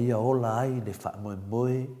 Ua ia ola ai le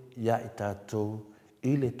whaamoe ia i tātou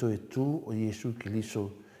i le toe tū o Yesu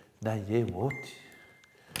Keliso na ie woti.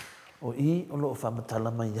 O i o lo whamatala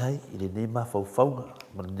mai ai i le ne mawhauwhaunga.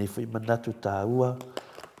 Ma le ne whi manatu tāua.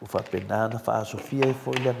 O whapenana whaasofia e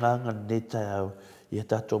fo i le nganga ne tai au. Ia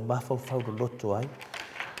tātou mawhauwhau loto ai.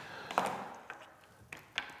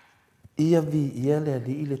 Ia vi ia le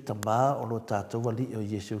ali i le tamā o lo tātou ali o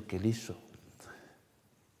Yesu Keliso.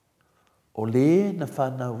 O le na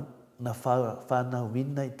whanau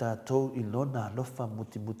wina i tātou i lona alofa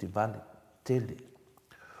muti vale. Tele.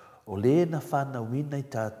 O le na whanau wina i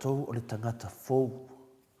tātou o le tangata fōu.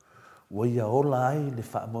 Ua ia ola ai le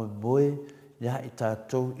whaamoe ia i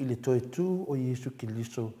tātou i le toe tū o Yesu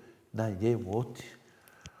Keliso na ie woti.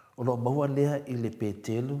 O lo maua lea I le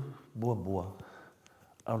petelu mua.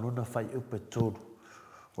 Au lona fai upe tolu.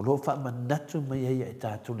 O lo wha manatu mai ai e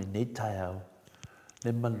tātou ni nei tai au.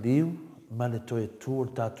 Le maliu ma le toe tu o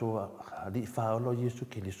tātou a li whaolo Yesu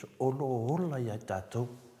Kiliso. O lo ola ia tātou.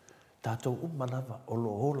 Tātou umalawa o lo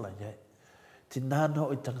ola ia. Tinana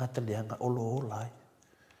o I tangata leanga o lo ola ai.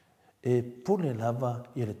 E pune lava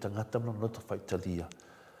I le tangata ma nota whaitalia.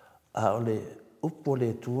 A o le upo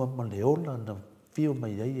le tua ma le ola na fio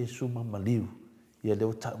mai ai e suma maliu. Ia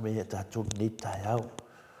leo ta mei e tātou nei tai au.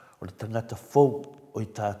 O le tangata fou, o I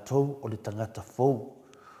tātou o le tangata fou.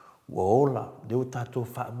 Ua ola, leo tātou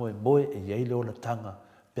wha moe moe e iei leo la tanga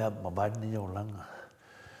pia mawani o langa.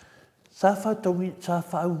 Sa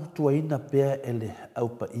whau tuaina pia e le au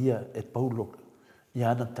pa ia e paulo I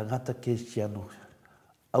ana tangata ke siano.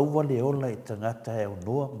 Au wale ola I tangata e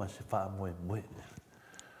unoa ma se wha moe moe.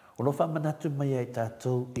 O lo wha manatu mai ai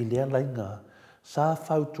tātou I lea lainga sa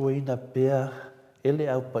whau tuaina pia e le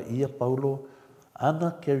au pa ia paulo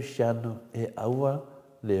ana kerisiano e aua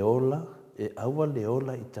leola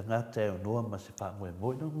I tangata e unoa ma se wha moe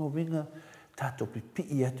moe. No ngovinga tātou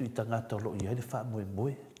pipi atu I tangata lo I le wha moe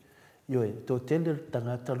moe. Ioe, tō tele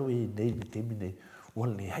tangata lo I nei ni temi nei,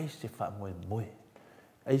 wale hai se wha moe moe.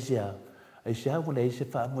 Aisea wale hai se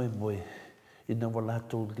wha moe moe. Ina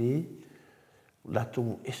walatou le,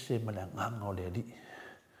 latou ese ma le anganga o le ali.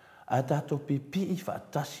 A tātou pipi I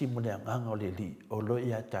whaatasi ma le anganga o le ali. O lo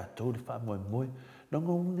I a tātou le wha moe moe.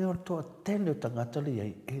 Nongo unge o toa tele o tangata le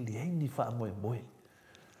ai, e le ai ni wha moe moe.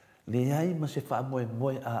 Le ai ma se wha moe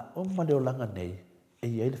moe a o ma leo langa nei, e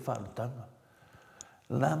iai le wha alutanga.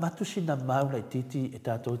 La matusi na maula I titi e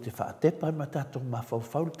tātou te whaatepa ma tātou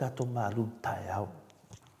mawhauwhau tātou maalu tai au.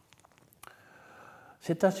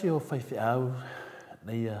 Se tasi o whaiwhi au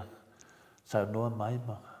na ia saunoa mai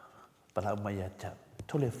ma parau mai a tau.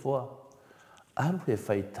 Tole fua, alu e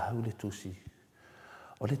whaitau le tusi.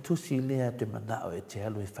 O le tusi lea te manao e te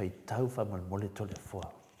alu e whaitau whamalmole tole fua.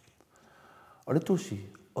 O le tusi,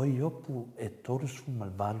 o I opu e torusu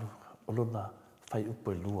malvalu o lona whai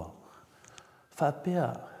upo e lua. Whapea,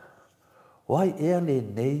 wai ea le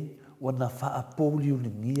nei wana whaapoli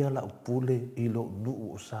ulingia la upule I lo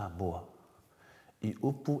nuu o Samoa. I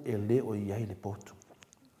upu e leo I ai le potu.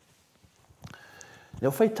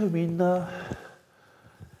 Leo whaitau mina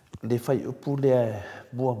le whai upu le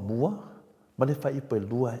mua, ma le whai upu e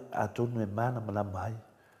lua a tonu e mana malama ai.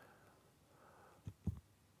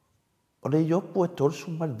 O le iopu e torsu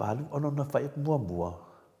malvalu ono na whai upu mua,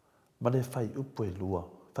 ma le whai upu e lua.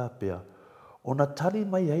 Whapea, ona tali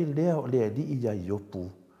mai ai lea o lea li I ai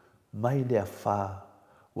iopu, mai lea wha,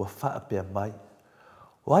 ua whaapea mai.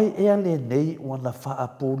 Wai ea le nei wana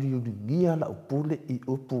whaapoli uningia la upule I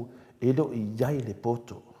upu e lo I ai le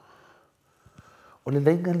poto. O le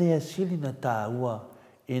lenga lea sili na tā ua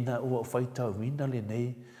e na ua whaitau wina le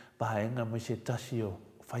nei pahaenga mai se tasi o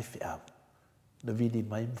whaiwhi au. Na vidi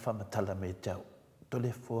mai mwhamatala me tau.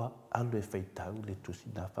 Tole fua alu e whaitau le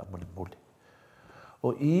tusi nā whamole mole.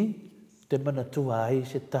 O I te mana tua ai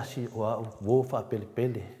se tasi o au wō whapele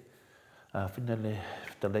pele. Whina le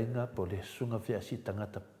talenga po le sunga whia si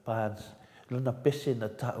tangata pāns. Lana pese na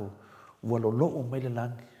tau walolo mai le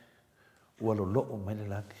langi. Walolo mai le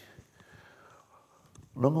langi.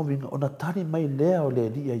 Longa winga ona tari mai lea o le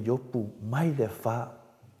lia iopu mai le wha.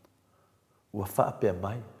 Ua wha pia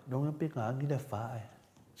mai. Longa pinga angi le wha e.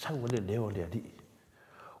 Sau le leo le ali.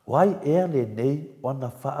 Wai ea le nei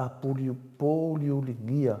wana wha poliu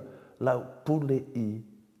lingia lau pule I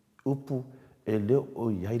upu e leo o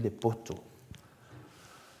iai le poto.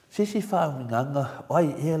 Sisi wha nganga,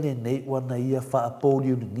 wai ea le nei wana ia wha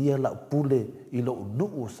poliu lingia lau pule I lo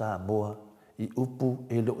nuu Samoa I upu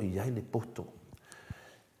e leo o iai le poto.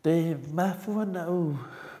 Te mafua na u,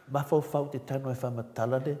 mafau fau te tano e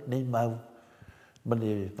whamatala le, nei mau, ma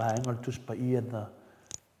le vaenga le tuspa ia na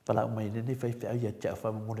palau mai nene whaiwhi au ia tia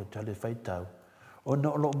whamamole tale whaitau. O na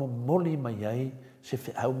olo mo moli mai ai, se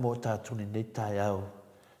whi au mo tātou ni nei tai au.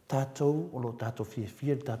 Tātou, o lo tātou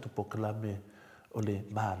fia tātou pokalame o le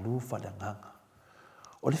malu whalanganga.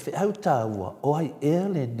 O le whi au tāua, o ai ea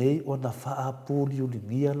le nei o na wha pūli uli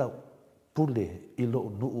ngia lau pule I lo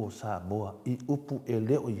nuu o Samoa, I upu e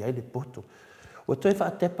leo I ai le poto. O toi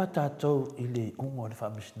wha tepa tātou I le ungo le wha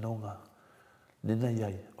misinonga. Nena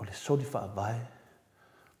iai, o le soli wha vai,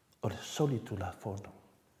 o le soli tu la fono.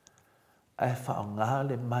 Ai wha o ngā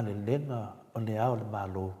le male lenga o le au le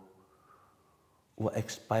malo. Ua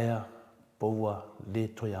expire poua le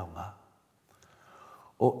toi au ngā.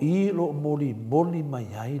 O I lo moli mai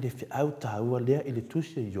ai le whi au tāua lea I le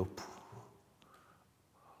tusi I opu.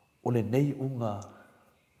 O le nei unga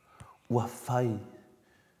ua whai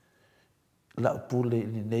la pule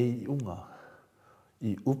ni nei unga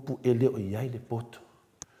I upu e leo I ai le poto.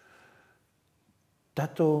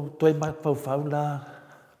 Tato toi mai pau la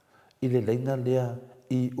I le leina lea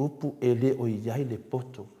I upu e leo I ai le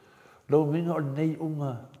poto. Lo minga o nei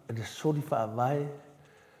unga e le soli wha vai,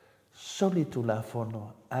 soli tu la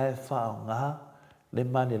fono, ai wha o ngā, le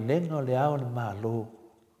mane lenga o le ao le malo,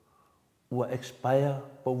 ua expire,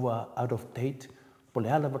 po ua out of date, po le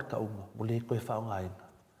ala marka unga, mo le koe wha o ngā inga.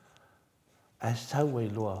 Ai sau e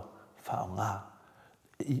loa wha o ngā.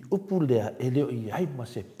 I upu lea e leo I ai ma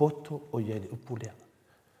se poto o iai le upu lea.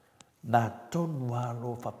 Nā tonu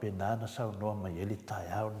alo whapenana sau noa mai e le tai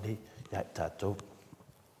au nei iai tātou.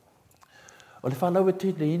 O le whanau e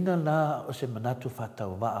tēne ina la o se manatu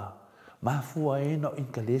whatau waa. Mafua e no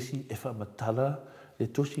inkalesi e whamatala le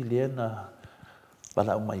tosi lea na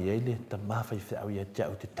wala o mai eile ta mawhai whiau ia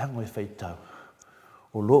tiau te tango e whaitau.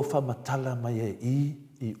 O lo whamatala mai e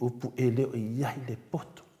I upu e leo I iai le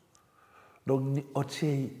poto. O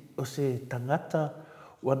se tangata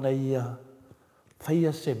wana ia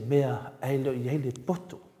whaia se mea e leo I ai le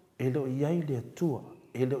poto, e leo I ai le atua,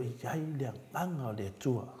 e leo I ai le nganga le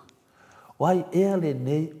atua. Wai ea le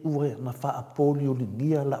nei ue na wha poli o li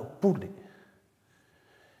nia la upule.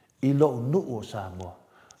 I lo nuu o Samoa.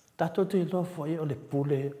 Tato te lo fwoi o le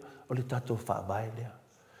pule o le tato wha vai lea.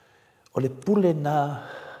 O le pule na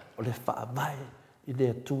o le wha vai I le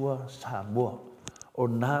atua Samoa. O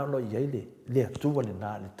nā lo I ai le atua le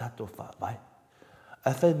nā le tato wha vai.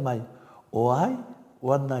 A whai mai, o ai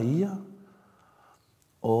wana ia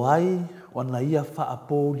wha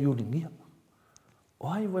poli o li nia. O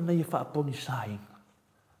ai wana ia whaaponi sāinga.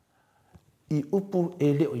 I upu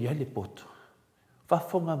e leo I ai le poto.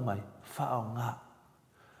 Whafonga mai, whaao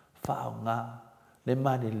ngā, le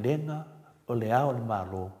mani lenga o le ao le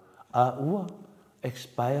malo. A ua,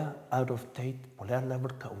 expire, out of date, o le ala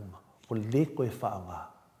marka unga. O le koe whaao ngā.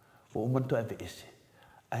 O umanto e ese.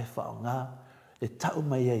 Ai whaao ngā, le tau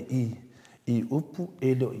mai ai I upu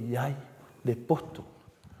e leo I ai le poto.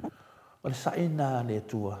 O le saina le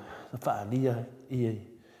tua, na whaalia I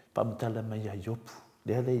pamatala mai ai opu.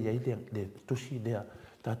 Lea le iai le tusi lea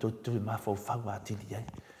tato tui mawhau atili ai.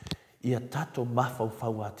 Ia tato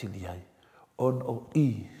mawhau atili ai. On o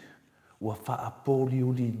ua whaapoli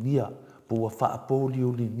uli nia, po ua whaapoli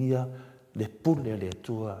uli nia le pule le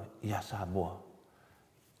tua ia Samoa.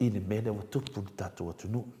 I le mele wa tupu le tato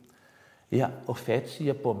atunu. Ia o fetsi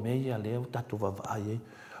ia po mea leo tato wawai ai.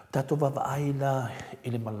 Tato wawai la I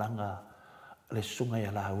le malanga le sunga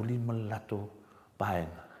ia la uli malato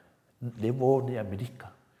paenga. Le wo ne Amerika.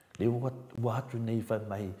 Le wo atu nei whai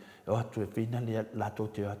mai. O atu e whina le lato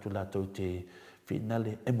te whina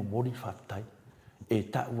le emomori whatai. E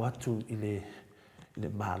ta watu I le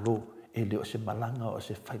malo. E le o se malanga o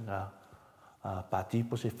se whainga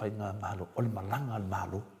patipo se whainga malo. O le malanga al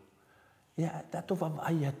malo. Ia tato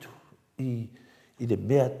wawai atu. I le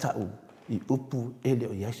mea tau. I upu e le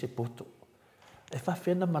o iai se poto. E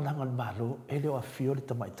whawhena malanga al malo. E le o a fio le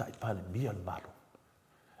tamaitai pale mia al malo.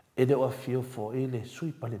 E le o a fio fo e le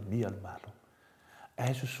sui pale mia al malo.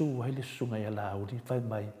 E susu wai le sunga ia la uri whai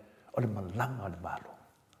mai o le malanga al malo.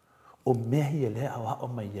 O mehi e le au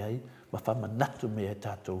mai iai ma whamanatu mea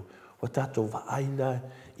tātou. O tātou waaila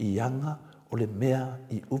I anga o le mea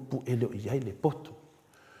I upu e leo iai le poto.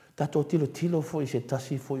 Tātou tilo fo I se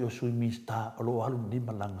tasi fo I o sui mista o lo alu ni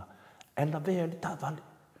malanga. E la vea le tā vale.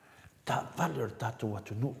 Tā vale o le tātou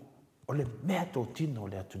atunu. O le mea tō tino o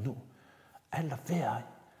le atunu. E la vea ai.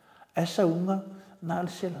 E saunga na le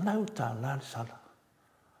se lau tā la le sala.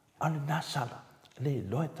 Ale nā sala. Le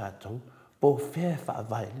loe tātou. Po fea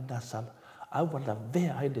whaavai le nā sala. Awa la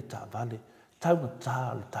vea ai le tā vale. Taunga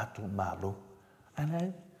tā le tātou mālo.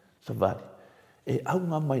 Anei, sa vale. E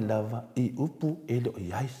aunga mai lava I upu e leo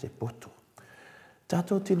iai se poto.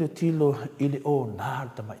 Tātou tilo I le o nā le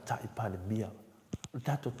tamaitai pale mia. Le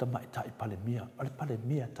tātou tamaitai pale mia. O le pale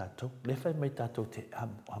mia tātou. Le whai mai tātou te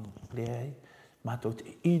amu. Le ai. Mātou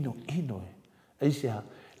te ino e. Eisea,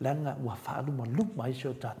 langa ua whaaluma luma ise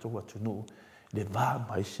o tātou atunu. Le vā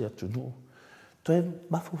mai ise atunu. Toi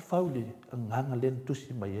mafu fauli nganga len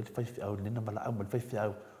tusi mai le fai au nena mala au le fai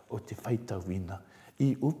au o te faita wina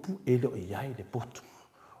I upu e lo iai le poto.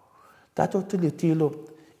 Tato tilo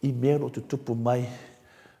I mero tu tupu mai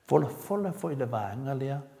fola fo I le vaanga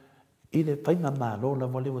lea I le whainga malo la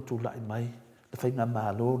wale watu lai mai le whainga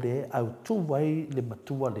malo le au tu wai le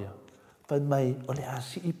matua lea whai mai o le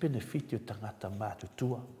asi I benefiti o tangata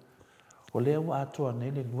mātutua. O lea wa atua nei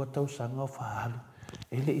le lua tau sanga o whahalu.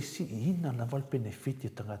 E le isi ina na wal benefiti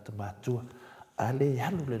tangata mātua. A le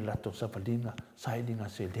alu le lato sa walina sa ilinga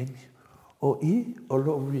se lengi. O I o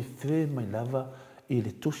lo refer mai lava i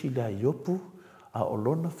le tusi le ai opu, a o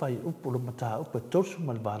lona whai upu lo mata upu e torsu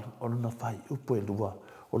malvalu, o lona whai upu e lua,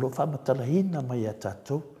 o lo whamatala hina mai a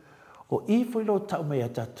tātou, o i fwoi lo tau mai a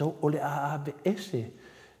tātou, o le aabe ese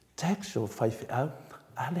tax o whai whiau,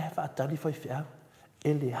 a le hawa atali whai whiau,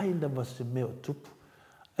 e le haina ma se meo tupu.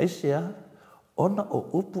 Aisea, ona o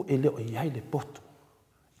upu e leo i ai le poto,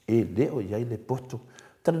 e leo i ai le poto,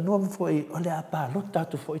 tana nua mwhoi o le apa lo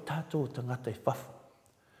tātou fwoi tātou tangata i whafu.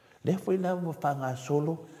 Le fwoi lau mo whanga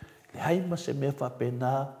solo, le haima se mea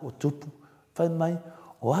whapena o tupu, whai mai,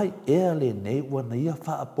 o hai ea le nei wana ia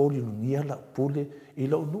wha apoli nungia la upule i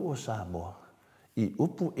lau nu o Samoa. I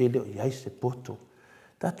upu e leo i ai se poto.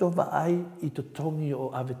 Tato wa ai i to tongi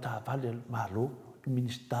o ave tā vale malo, i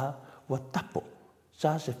minister, wa tapo,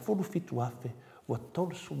 sa se fulu fitu afe, wa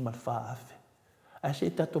tolu sumal wha afe. A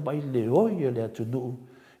se tato mai le oi o le atu nuu,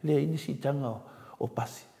 le inisi tanga o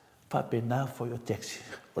pasi, whapena foi o taxi.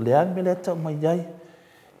 O le ame le tau mai iai,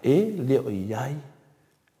 e leo i ai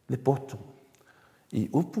le poto. I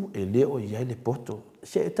upu e leo i ai le poto.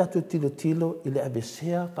 Se e tatu tilo i le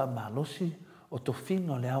avesea pa malosi o to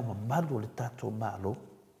finga o le au mamalu o le tatu malo.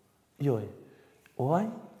 Ioe, o ai,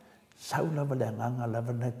 sau lava le anganga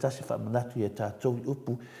lava na tasi wha manatu i e tatu i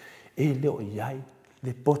upu e leo i ai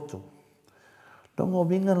le poto. Nongo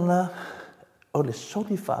winga la o le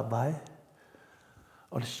soli wha vai,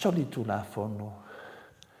 o le soli tu la fono,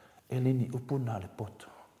 e lini upu na le poto.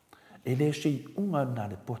 E le si unga na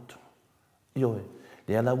le poto. Ioe,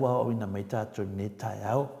 le alawa o ina mai tātou ne tai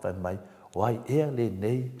au, whai mai, o ai ea le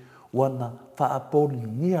nei, wana wha apoli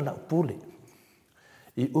ngia la upule.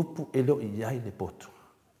 I upu e leo i ai le poto.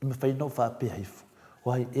 I me whai no wha apea hifu.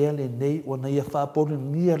 O ai ea le nei, wana ia wha apoli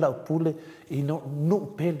ngia la upule, i no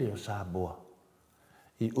pele o Samoa.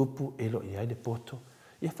 I upu e leo i ai le poto.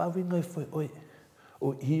 Ia wha winga i whai oi,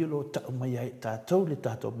 o i lo tau mai ai tātou le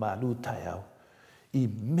tātou malu tai au. I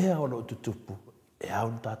mea o lo tutupu, e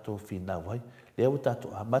au tātou whina wai. Le au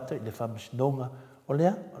tātou amata i le whamasnonga o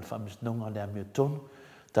lea, o le whamasnonga o lea mea tonu.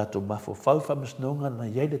 Tātou mafo whau whamasnonga na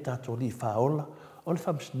iei le tātou li whaola, o le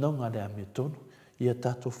whamasnonga lea mea tonu. Ia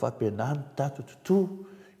tātou whapenan, tātou tutu,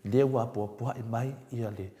 lea wapua i mai,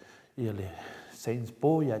 ia le Saints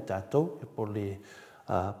Paul ia tātou, e po le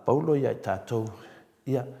Paulo ia tātou,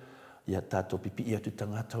 ia tātou pipi ia tu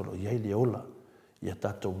tangata o lo iei le ola. Ia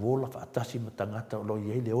tātou wola whaatasi ma tangata o lo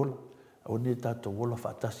iei le ola. O ne tātou wola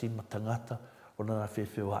whaatasi ma tangata o na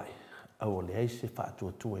whewhewai. Au o le eise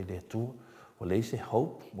whaatuatua i le atua. O le eise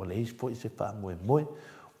hope, o le eise po i se whaamoe moe.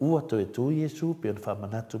 Ua to e tu Iesu, pe on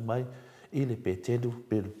whamanatu mai, i le petelu,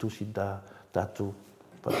 pe on tusi tātou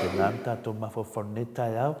patenan, tātou mawhawhau ne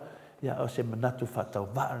tai au. Ia o se manatu whaatau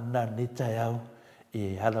waana ne tai au.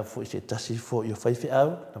 I hala fo i se tasi fo i o whaiwhi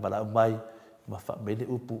au, na wala mai, ma whaamele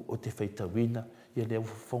upu o te whaitawina. Ia leo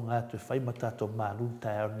whonga atu e whai ma tātou malu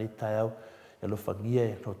tai au, ne tai au. Ia lo whangia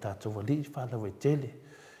e no tātou wali i whaalawe tele.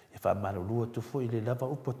 E whaamalulua tu fo i le lava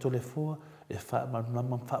upo tole fua. E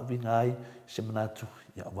whaamalunama whaawinga ai, se manatu.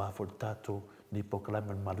 Ia wafo le tātou ni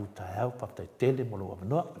pokalama malu tai au, whaftai tele mo lo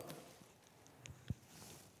amanoa.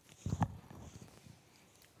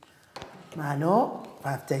 Mano,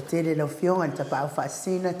 whaftai tele lau fionga ni tapa au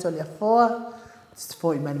whaasina tole a foa.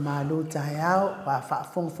 Fo i mani malu tai au,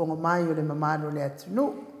 whaafonga mai o le mamalo le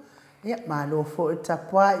atunu. Ia, malo fo i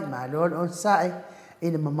tapua, i malo le onsai, i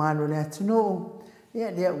le mamalo le atunu.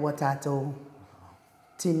 Ia, lea ua tātou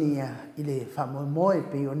tinia i le whamoemoe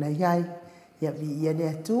pe o nei ai. Ia, vi ia le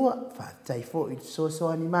atua, whaatai fo i soso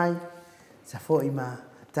ani mai. Sa fo i ma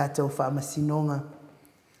tātou whaamasinonga.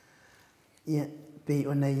 Ia, pe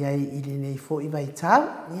o nei ai i le nei fo i vai tau.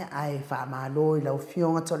 Ia, ai whaamalo i lau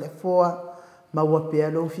fionga tole foa. Maua pea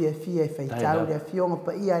lo fia i whaitau le fionga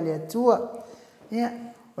pa ia le atua. Ia,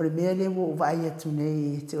 o le mea le wo vai atu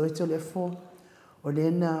nei te oito le fo. O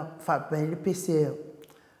le na whaapei le pese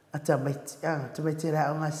a tamaiti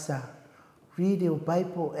rao ngasa. Read your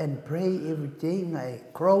Bible and pray every day.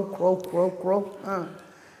 Ngai crow.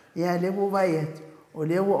 Ia le wo vai atu. O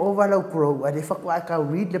le wo overlow crow. A le whakwa ka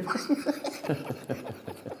read le pai.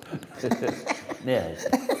 Nea,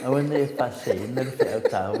 awa ne whase, ina le whiau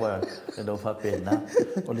tāua e lau whapena.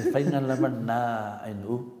 O le whainga lama nā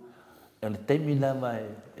ainu. E le teimi lama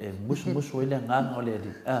e musu ele ngang o le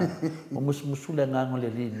ali. O musu le ngang o le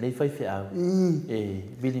ali, nei whai whiau. E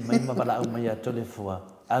bini mai mawala au mai a tole fua.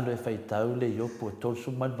 Alo e whai tau le iopu e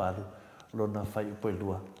tolsu malvalu. Lona whai upo e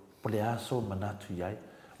lua. Po le aso manatu iai.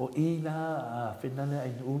 O ina a whenane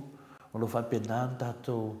ainu. O lo whapena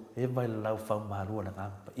tātou e vai lau whau marua le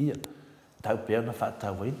ngang pa ia. Tau pea na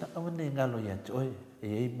whaatau ina, awa ne ngalo i atu oi,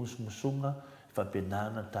 e musunga,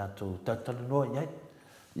 whapenana tātou tautala noa iai.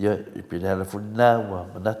 ia i pele ala funina ua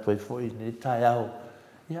manatu ai foʻi ni taeao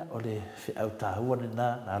ia o le feʻau tāua lenā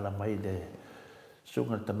na ala mai le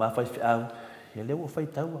suga le tamā faifeʻau ia lea ua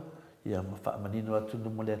faitaua ia ma faamanino atunu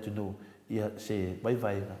mo le atunu ia se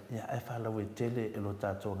vaivaiga ia ae falau e tele e lo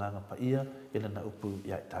tatou agaga paia ia lana upu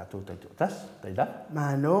ia e tatou taitoʻatasi taila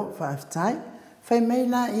Malo, faafetai. Fai mai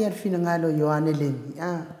la ia le finagalo Ioane leni.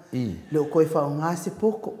 Le o koe whaonga se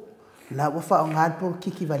poko. La ua whaonga le poko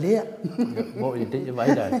kiki valea. mo i te ia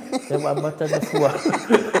mai la te wa mata na fua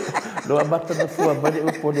lo amata na fua mani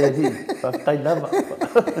upo le ri faafetai lava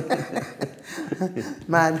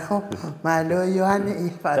Malo Ioane i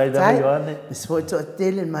taila faafetai. Ioane Sfoi to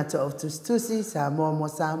tele mata of tustusi Samoa mo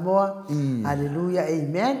Samoa. Hallelujah,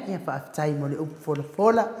 amen. Ia faafetai mo le upu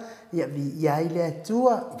fola. Ia vi ia ile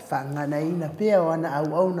atua i whangana ina pia o ana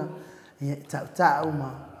au auna. Ia tau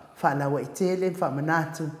ma whalawa i tele,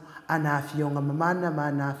 whamanatu. Ana afionga mamana, ma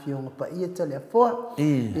ana afionga pa ia tole a foa.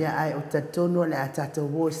 Ia ai o tatono le a tatou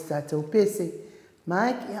wos, tatou pese.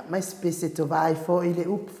 Mai mai spese to vai fo ile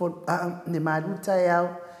upo ne maluta e au.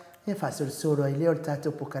 Ia whasoro ai leo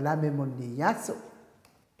tatou pokalame mo ni yaso.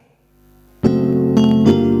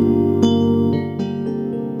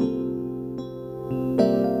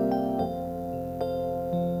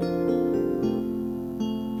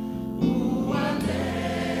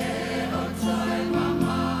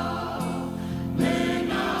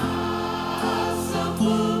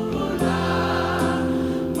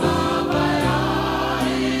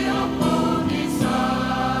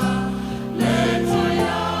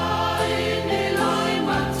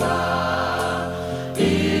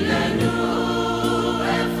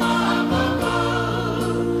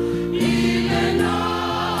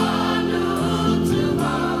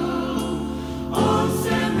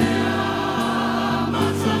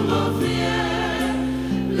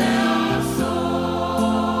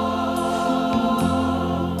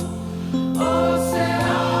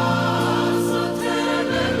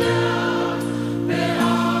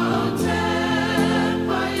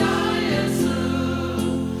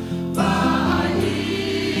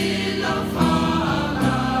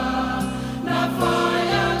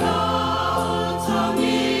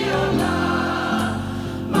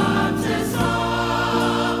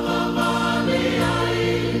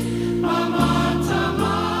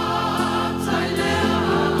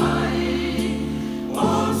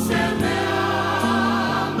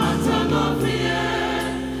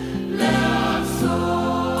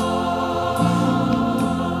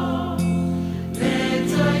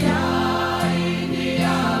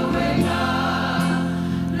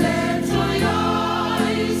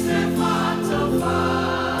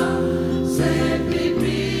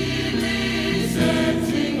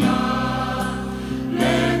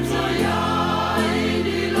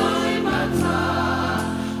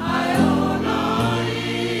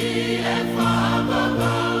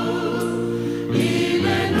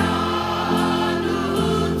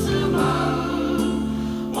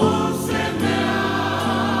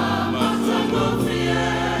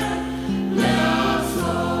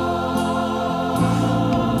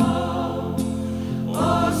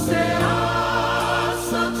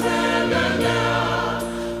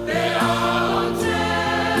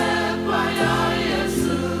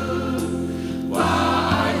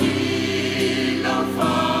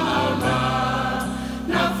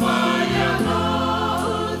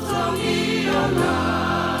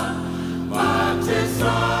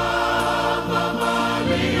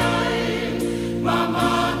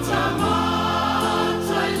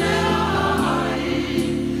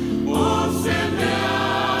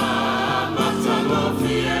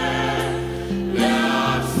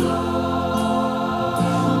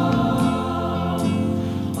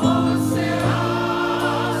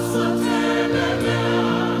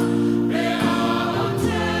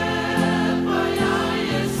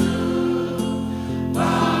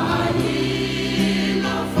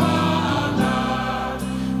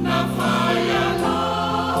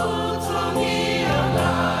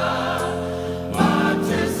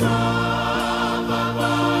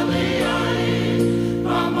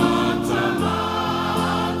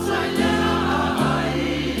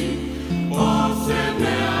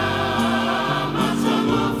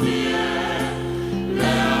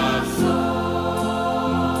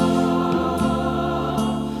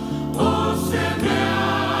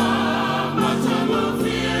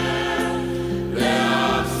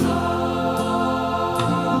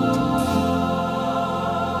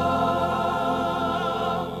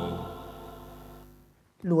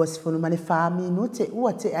 Lua sifunu mane whāminu te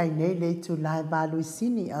ua te ai nei le tu lai balu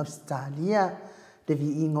sini Australia. Le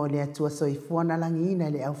vi ingo le atua soifua na langina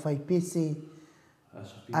le au whaipese.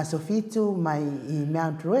 aso fitu mai I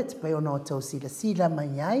Mount Druitt pe ona o tau sila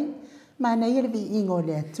mai ai mana ia le viiga o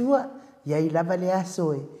le atua iai lava le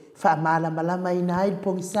aso e faamalamalama ina ai le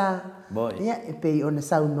pogisa ia e pei ona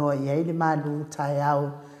saunoa I ai le malu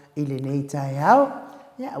taeao I lenei taeao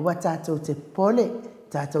ia ua tatou te pole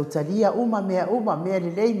tatou talia uma mea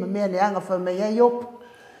lelei ma mea leaga faamai ai opu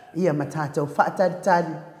ia ma tatou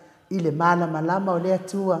faatalitali I le malamalama o le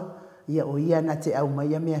atua ia o ia na te au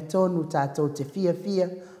mai mea tonu tatou te fia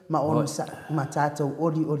ma ono ma tatou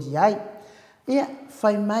oli ai ia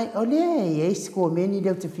fai mai o le ia isko meni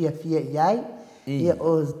leo te fia iai ia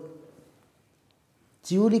o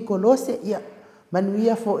tiuli kolose ia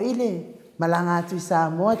manuia fo ile malanga atu I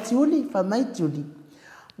Samoa tiuli fa mai tiuli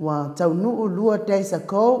wa taunu lua taisa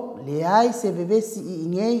ko le ai se vevesi I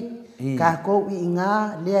ngei ka ko I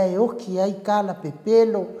nga le ai oki ai kala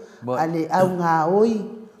pepelo ale au nga oi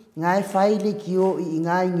ngai faile ki o I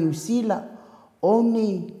ngai New Zealand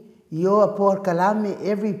only yo por kalame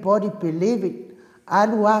everybody believe it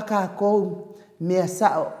alu aka ko me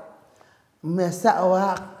sao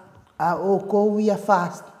a o ko ia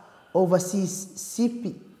fast overseas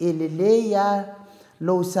sipi elele ya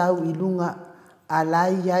lo sau ilunga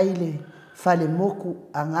alai aile fale moku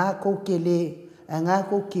anga ko kele anga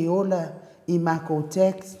ko ke ola I mako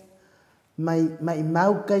tax mai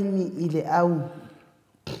mau kaimi ile au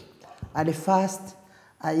ale fast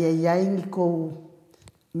ai ai ko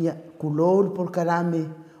nia kulol por karame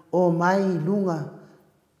o mai lunga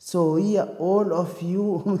so ia all of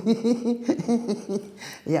you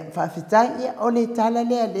ia fafitai ia ole tala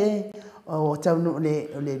le o tau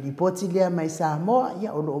le ripoti le mai Samoa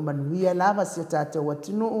ia o manuia lava se tatou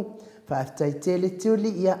watunu fafitai tele tuli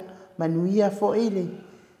ia manuia fo ile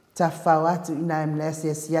tafau atu ina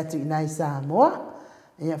mlese siatu ina Samoa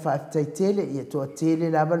ia fafitai tele ia to tele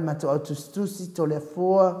lava ma to tustusi to le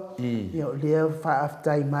foa ia le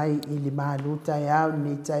fafitai mai ile maluta yao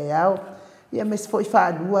ni tayao ia mes foi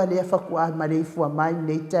fa lua le fa kwa mare fu mai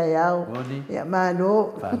nei tayao ia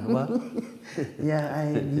mano ia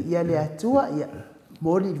ai ia le atua ia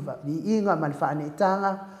moli vi inga mal fa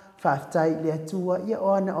netanga fafitai le atua ia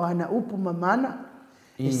ona upu mamana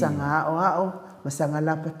isanga o masanga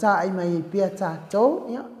la pata ai mai pia tato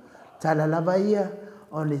ia tala lava ia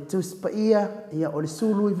o le tuspa ia o le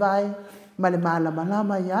sulu I vai ma le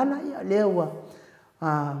malama iana ia leua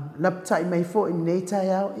laptai mai fo I nei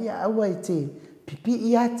tayao ia aua I te pipi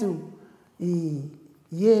I atu I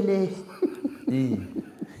iele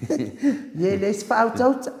iele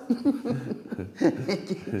sfautauta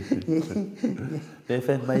e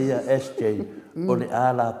fen mai ia SJ o le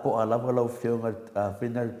ala po ala lau fionga a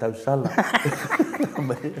final tausala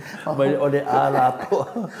mai o le ala po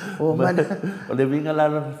o le vinga la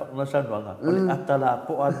no sanuanga o le atala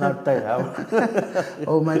po ana tayao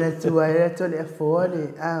o mana tua era to le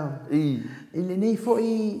fole ile nei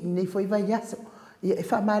foi vai yaso e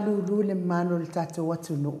fa malu le mano le tato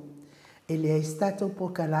watuno ele è stato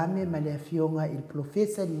proclame ma le fionga il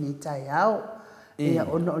professor ni tayao e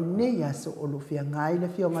ono ne yaso o lo fianga ile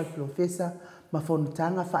fionga il professor ma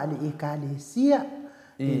fontanga fa le ekalesia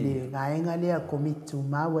ele ngaenga le komitu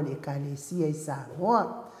mawa le ekalesia I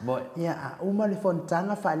Samoa ia uma le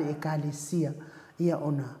fontanga fa le ekalesia ia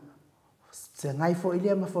ona se ngai fo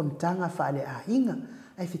ile ma fontanga fa le ainga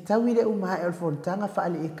ai fitau ile uma el fontanga fa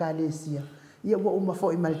le ekalesia ia wa uma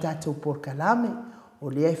fo I maltato por kalame o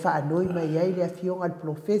le ai fa noi mai ai le fionga al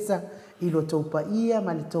professor I lo topa ia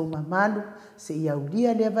ma le tau mamalu se ia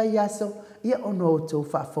ulia le vai yaso ia ono to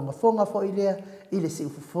fa fonga fo ile se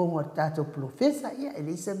fonga tato professor ia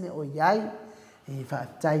elisa me o iai e fa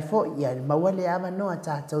tai fo ia le mawale ama no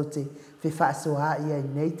tato te fe fa so a ia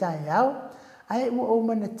nei tai au ai o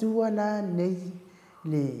mana tua la nei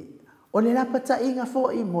le o le lapata inga fo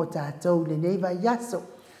I mo tato le nei vai yaso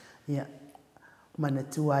ia mana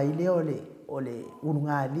tua ile o le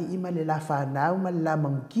ungali ima le la fa na ma la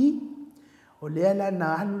manki o le ala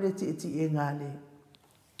na anu le ti ngale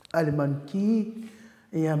ale manki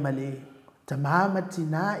ia male tamama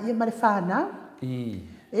tina ia male fana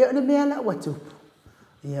e o le mela watu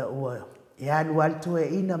ia o ia lualto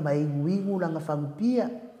e ina mai wingu langa fampia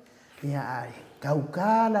ia ai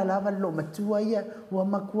kaukala lava lo matua ia wa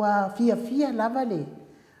makua fia lava le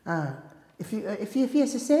fia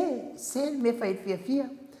se me fai fia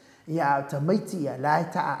ia tamaiti ia la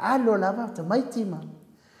ta alo lava tamaiti ma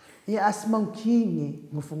ia asmang kingi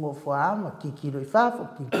ngofo ama kikilo ifafo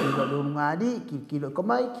kikilo lo ngadi kikilo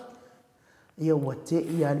komaiki ia wate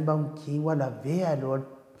ia bang ki wala vea lo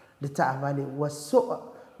le ta vale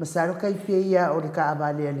waso masalo kai pe ia o le ka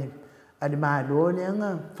vale ale malo le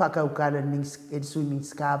nga faka ukala ning swimming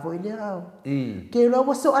scavo ile au ke lo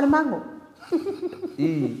waso al mango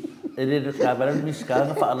Ele trabalha no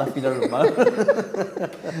miscano fala filha do mal.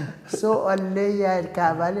 So olha el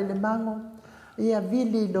cavalo le mango. Ia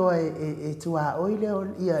vili lo e tua oile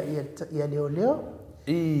ia leo.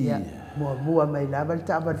 Ia mua mai lava le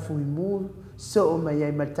taba fui mu. So mai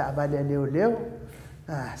ai mai taba le leo.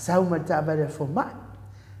 Ah, sau mai taba le foma.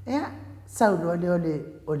 Ia sau lo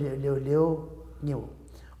leo nyo.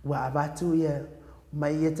 Wa abatu ia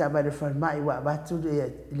mai ia taba le foma wa abatu ia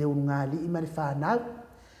leo ngali mai fa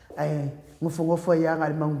ai ngofo ia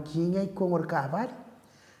ngal mangkinga ko ngor kabal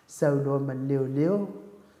sau lo man leo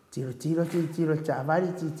tiro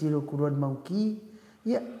chavali tiro kuron mangki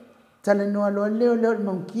ya tala no lo leo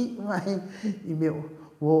mangki mai I meu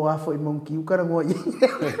wo afo mangki u kara ngoi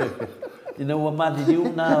ina wa ma di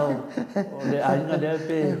u na o le ainga de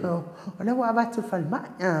pe ona wa batu falma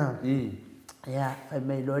ya ai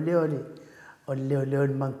mai lo leo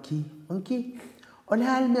mangki ona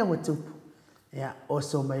hal me watu ya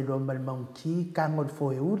oso mai lo mal monkey kangol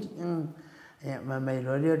foi uri ya mai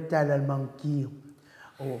lo tala monkey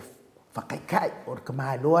o fakai o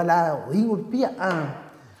kama lo la o ingul pia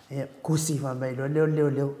ya kusi mai lo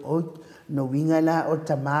o no winga la o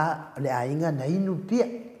tama le ainga na inu pia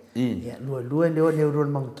ya lo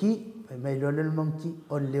monkey mai lo monkey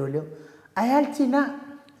o leo ai altina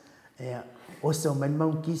ya oso mai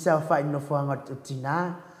monkey sa fa no fo anga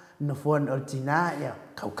tina no fon altina ya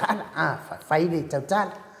kaukana fai le tautal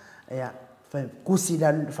ya fa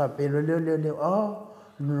kusila fa pelo le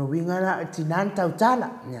no winga la tinan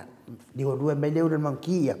tautala ya digo due mai le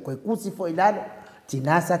monkey ya ko kusi foi la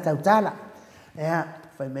tinasa tautala ya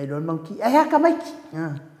fa mai le monkey ya kamaiki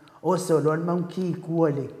oso le monkey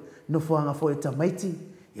kuole no foanga foi tamaiti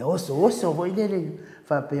ya oso foi le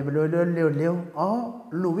fa pelo le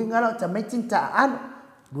no winga la tamaiti ta an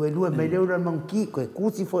due mai le monkey ko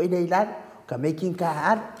kusi foi le la ka making ka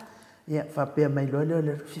ar ya fa pe mai lo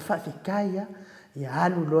fa fikaya ya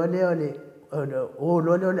halu lo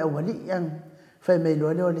le wali yang fa mai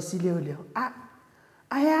lo si le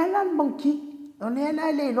ayala monkey on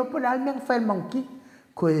ela le lo pola me fa monkey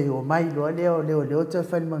ko o mai lo to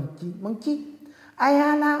fa monkey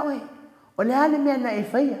ayala oi o le ale me na e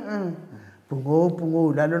fa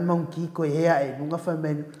pungo la lo monkey ko ya e lunga fa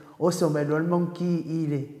mai o so mai lo monkey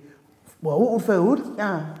ile wa u fa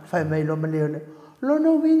fa mai lo male lo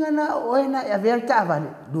no winga na oena ya verta vale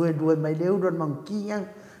due mai le do monkey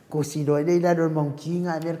ko si do le la do monkey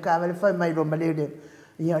nga merka vale fa mai lo male de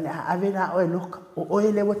ya la avena o lo o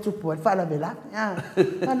le watu po fa la vela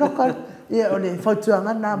ma no ko ya o le fa tu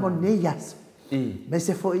nga na mon ne yas me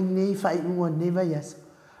se fo ni fa un ne va yas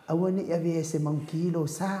awoni ya ve se monkey lo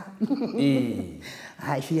sa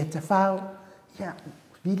ai fi ta fa ya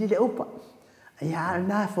vili le opa ya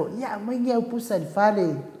na fo ya mai ngeu pusa di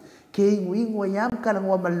fale ke ingo yam kala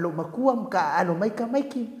ngwa malo makuam ka alo mai ka mai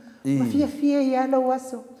ki mafia ya lo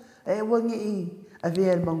waso e wangi a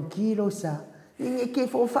ver monkey lo sa inge ke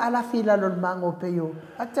fo fa la fila lo mango peyo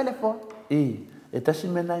a telefon e tasi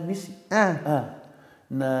mena misi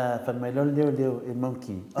na fa mai lo leo e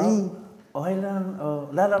monkey o hailan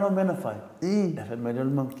la no mena fai e fa mai lo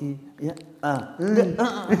monkey ya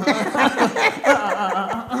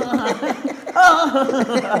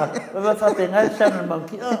va fa pengar sana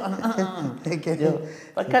monkey yo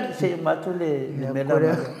pakat se matule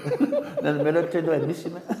melo te do emisi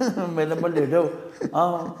melo mole do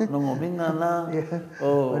no ngominga na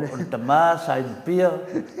o tama sa impia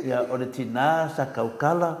ya o tina sa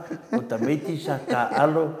kaukala o tameti sa ka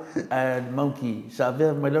alo monkey sa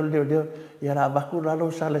ver melo do ya ra bakula lo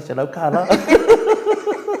sale se la kala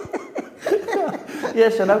ya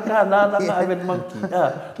sana ka na aven monkey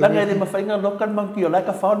la ngai ma fainga local monkey la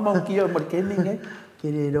ka found monkey o marketing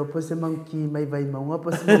kere lo pose monkey mai vai maunga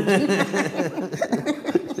pose monkey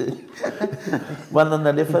wana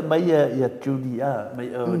na le fa mai ya Julia mai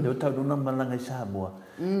do tau no malanga Samoa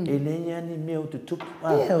ele ya ni meu tu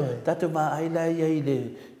tatu ma ai la ya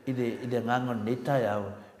ile ngangon neta ya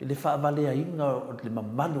ile fa vale ya inga o le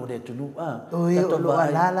mamalu le tunu lo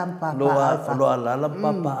alalam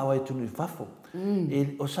papa awai tunu fafo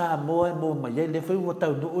o Samoa mo mai le foi o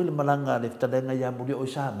tau no le malanga le talenga ya muri o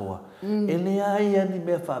Samoa ele ai ani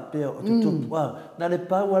me fa pe o tupu na le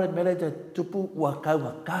pa wa me le tupu wa ka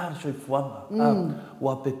so fuanga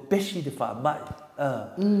wa pe pesi de fa mai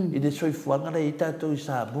i de so fuanga le ita to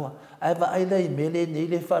Samoa ai va ai nei mele nei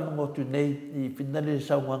le fa no tu nei i finale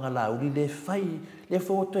sa nga la uli le fai le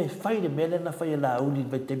foto e fai le mele na fai la uli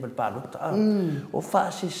vai te mal palo ta o fa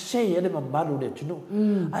se ele mamalu le tunu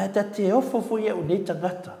ai ta te ofo fo ia o nei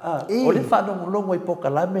tangata o le fa no longo i poka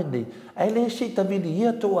la me nei ai le se ta vini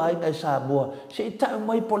ia to ai ngai Samoa se ta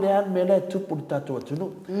mai polean mele tu pu ta to tunu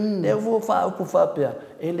le vo fa o ku fa pe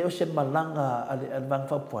ele o se malanga ale bang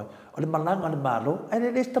fa poi o le malanga le malo ai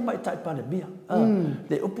le sta mai tai pa le mia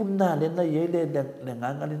le upuna le na ye le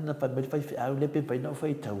nganga le na pa me fai au le pe na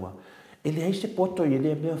fai taua ele ai se poto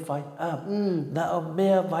ele me fai na o me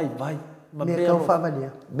vai ma me ka fa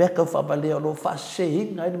valia me ka fa valia lo fa se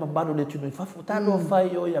inga ni mambalo le tunu fa futa lo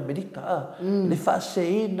fai o Amerika le fa se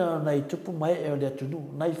ina na i tupu mai e le tunu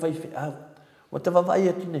nai fai au o te vavai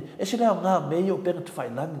e tine e se leo ngā me i o pena te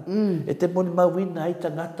whailangi e te moni mawina ai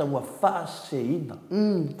tangata ua whaaseina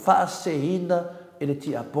whaaseina e le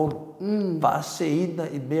ti apolo whaaseina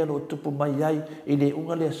i mea lo tupu mai ai i le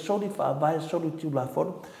unga lea soli whaamai soli tiu la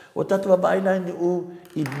fono o tatu vavai nai ni u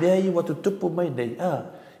i mea i watu tupu mai nei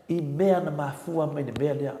i mea na mafua mai ne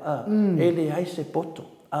mea lea e le ai se poto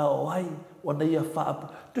a o ai o na ia whaapo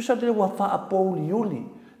tu sa le ua whaapo uli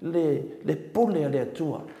le pole le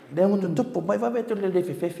atua le mo tupu mai va veto le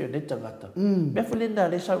fefefe ne tangata me fole na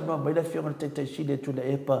le sa no mai le fiona te sile tu le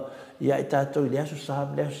epa ia ita to le aso sa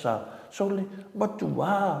so le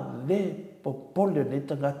matua le popole ne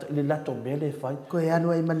tangata le lato mele fai ko e anu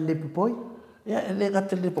ai man le popoi ia le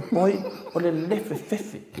gata le popoi o le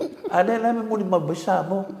fefefe ale la me moni ma sa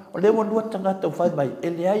mo o le mo lua tangata fai mai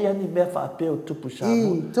ele ai ani me fa apeo tupu sa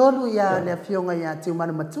mo tolu ia le fiona ia tiu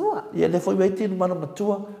mana matua ia le foi mai tinu mana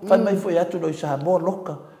matua fai mai foi atu no sa mo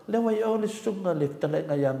loka le wai o le sunga le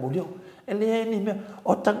talenga ia mulio ele ai ni me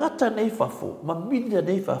o tangata nei fafo ma milia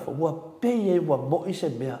nei fafo wa pei e wa mo ise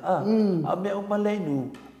mea a me o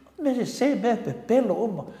malenu me se me pe pelo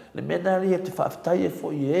uma le menari te fa aftai e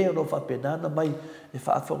fo ie o no fa penana mai e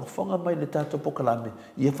fa fonga mai le tato pokalame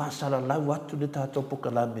ie fa sala la watu le tato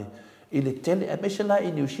pokalame ile tele e mese la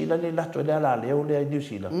i New Zealand le lato le ala leo le New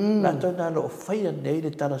Zealand lato na lo faia nei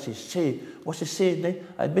le tala se o se nei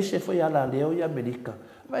ai mese foi ala leo i Amerika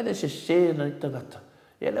mai le se na tangata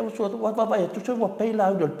e le so wa vai tu so wa pei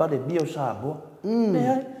la o pale mio Samoa ne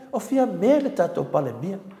ai o fia me le tato pale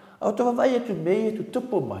mia o to vai tu me tu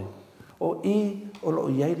tupu mai o i o lo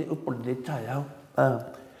iai le upo le tai au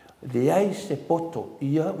le ai se poto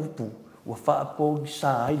ia upu wa fa po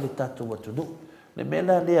sa ai le tato wa tu le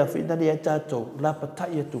mela le a fina le tato la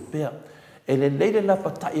patai tu pea e le la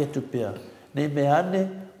patai tu pea ne me ane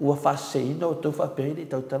ua fa seina o tau fa pe ni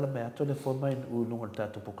tau tala me ato le forma in u no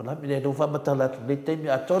tato pokola me le fa matala le te mi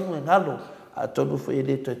ato no ngalo ato no foi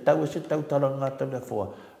le tau se tau tala ngata le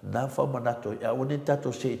fo na fa manato ya o ne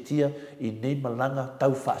tato se tia i nei malanga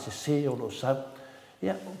tau fa se o lo sa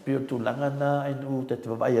ya pio tu langa na in u te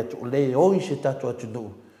vai atu le o se tato atu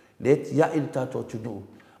no le ya il tato atu no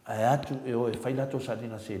ai atu e o e fai lato sa ni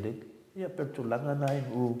na se le ya per tu langa na in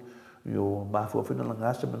u yo mafu fina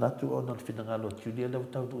langa se manatu o na fina ngalo tulia le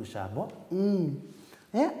tau tu Samoa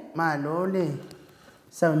ma no le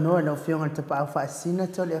sa no no fiona te pa fa sina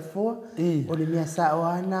to le fo o le mia sa o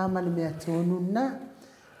ana ma le mia tonu na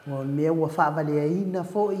o me wa fa vale ina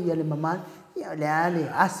fo i le mama ya le ale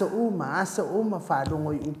aso uma fa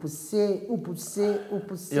dongo upuse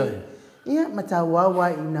ia mata wa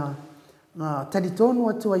ina tadi tonu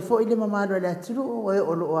atu ai fo i le mama le atu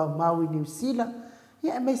o lo mau New Zealand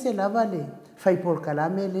ia me se lava le fai por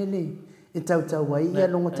kalame le e tau wai ia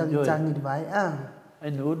longo tangi vai ai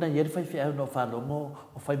no na yer fai fia no fa longo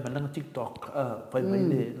o fai manang TikTok fai mai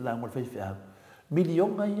le la mo fai fia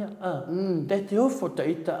milionga ia te ofo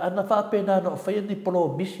taita ana fa pena no fai ni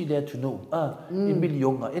polo misi le tu no i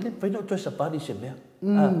milionga ele fai no to sa pari se me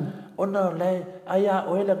ona le aya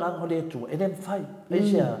o ele ngang le tu ele fai ai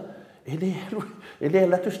sia ele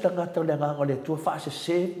la tu stanga to le ngang le tu fa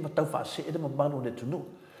se ma tau fa se ele mano le tu no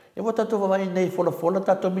e wata to vai nei fola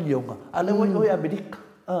tato milionga ale wo i Amerika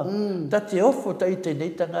te ofo taita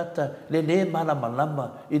nei tangata le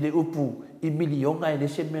malama i le upu i milionga e le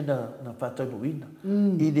se mena na whatanuina.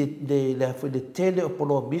 I le tele o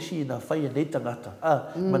polo misi na whai nei tangata.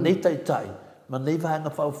 Ma nei tai, ma nei vahanga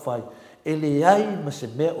whauwhai. E le ai ma se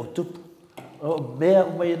mea o tupu. O mea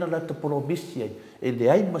o mai ena lata polo misi ai. E le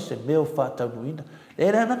ai ma se mea o whatanuina.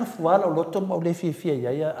 E rea nanga fuala o loto ma o le fia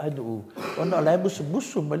iai anu u. Ona o lai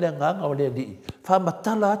musu ma le nganga o le li.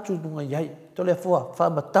 Whamatala atu nunga iai. To le fua,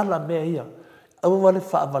 whamatala mea ia. Au wale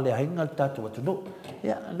whaavale hainga tatu watu no.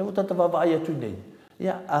 Ia, leo tata wawai atu nei.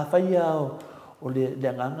 Ia, a whai o le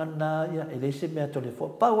nganga na, ia, e leise mea to le fua.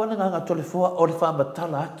 Pau wana nganga to le fua o le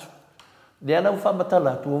whaamatala atu. Le ala ufa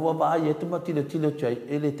matala tu wa va ye tu matile tile chai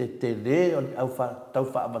ele te tele au fa tau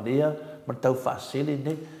fa malea ma tau fa sele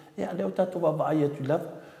ne ya le ta tu wa va ye tu la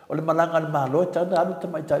o le malanga le malo ta na alu te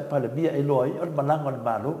mai tai pale mia e loi o le malanga le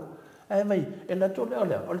malo ai mai e la to le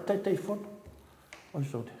o le tai fon o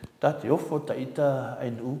so ta te ofo ta ita ai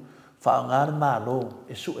nu fa ngar malo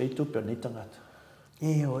e su e tu pe ni tangata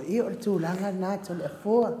e o le tu langa na to le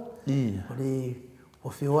fo o le o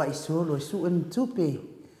fewa i solo su en tupe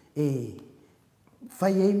e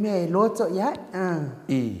fai e me loto ya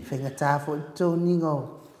fenga ta fo to ningo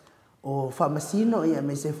o fa masino ia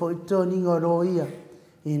me se fo to ningo ro ia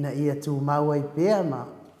ina ia tu mau ai pe ma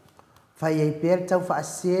fai e per tau fa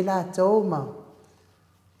sela to ma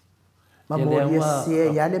mo ia se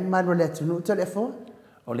ya le mano le tu no telefone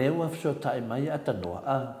o le ua fso tai mai ata noa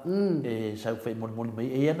e sau fai mon mai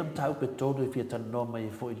e anam tau pe todo e fia tan noa mai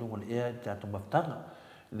fo i lungo le ea te ato maftanga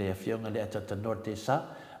le fionga le ata tan noa te sa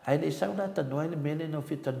ai le sau na tan noa le mele no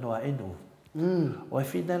fia tan noa e no o e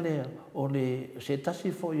fina le o le se tasi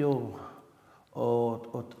fo yo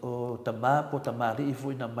o tama po tamari i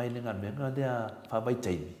fo ina mai le ngā menga le a whawai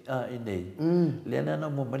teimi e nei le ana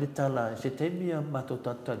mo mali tala se teimi a mato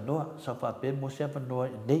tata noa sa whape mo se apa noa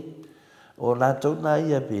e nei o la tau na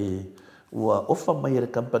ia be ua ofa mai le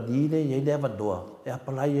company le ia le avanoa e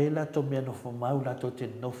apalai ai la tau mea nofo mau la tau te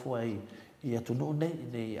nofo ai ia tunu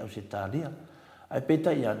nei au se talia ai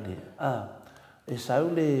peta i ane e sau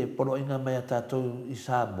le polo inga mai a tatou i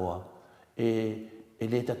Samoa e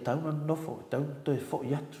le tatau na nofo tau to e fo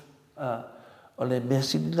i atu o le mea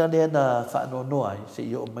sinila lea na whaano noa ai se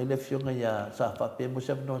i o mai le fionga ia sa whape mo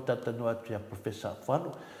se avanoa tatanoa atu ia Professor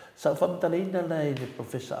AFUALO sa whamtaleina lai le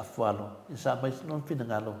Professor AFUALO i sa mai sinon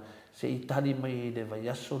finangalo se i tali mai le vai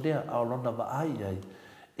aso lea a olona wa ai ai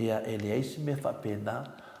ia e le aisi me whapena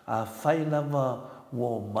a whai lava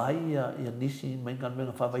wo mai ia nisi mai ngan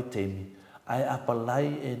menga whawai teimi ai apalai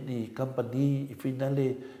e ni company i finale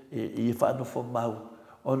i whanofo mau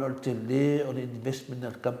ono te le o le investment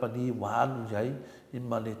company wahalu jai i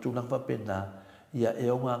ma le tulang whapena ia e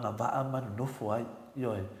onga ngā waa manu nofo ai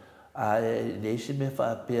ioe a le isi me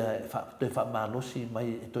te whamalosi mai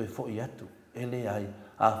e toi fo i atu ele ai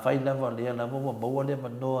a whai lava lea lava wa maua lea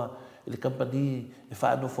manoa i le company e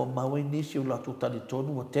whanofo mau ai nisi o lato tali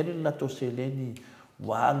tonu o tele lato se leni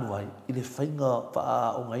wahalu ai i le whainga wha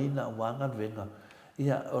o ngaina wanga venga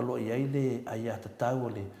ia olo i aile ai a tatau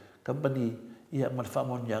le company ia ma le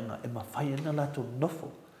whamonyanga e ma whai ana lato nofo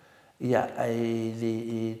ia ai le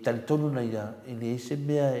talitonu na ia i le ise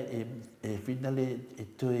mea e finale e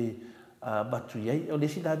toi batu iai o le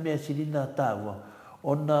sina mea silina tāua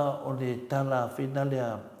ona o le tala finale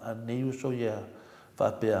a neiuso ia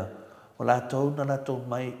whapea o lātou na lātou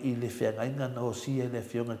mai i le whiangainga na o sia le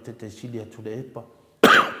whionga te sili atu le epa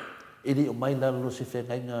i li o mai lalo se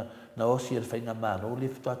whiangainga na o sia le whainga mālo le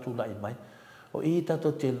whitu atu lai mai o i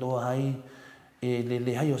tato te loa hai e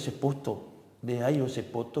le hai o se poto le hai o se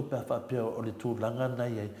poto pe whapea o le tūlanga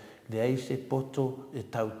nei ai le ai se poto e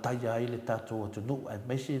tau taia ai le tātou atu nu ai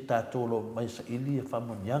mai se tātou lo mai sa ili e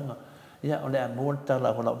whamonyanga ia o le a mua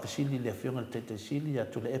tala o la ofisili le whionga te sili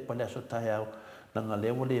atu le epa le aso tai au nanga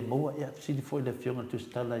lewa le mua ia sili foi le whionga tu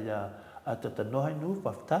stala ia a tata nohai nu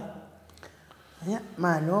whaftai ia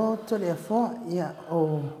malo to le fo ia o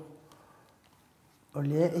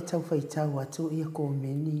le e tau whaitau atu ia ko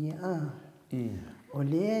meni o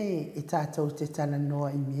le e tātou te tala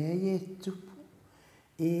noa i mea i e tupu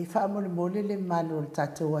e whaamole mole le malo le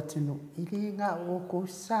tātou atu no i le ngā o ko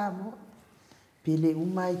Samoa pile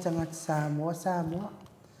umai tangata Samoa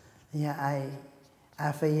ia ai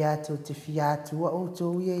a whai atu te whiatua o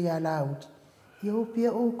tō ia ia laut ia o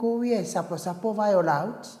pia o ko ia sapo vai o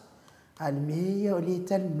laut ale mea ia o le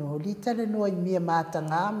tala no i mea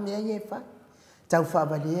mātanga mea ia whai tau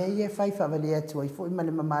whabalea ia whai whabalea atu ai fo i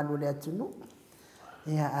male mamalo le atu no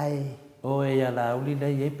ia ai o e ia lauli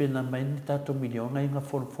nei e pena mai ni tato milionga i ngā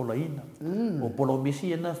folofolaina o polo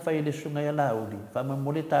misi ena whai le sunga ia lauli whama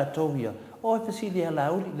mole tato ia o e fasili ia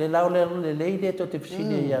lauli le lau le leile to te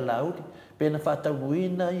fasili ia lauli pena whatau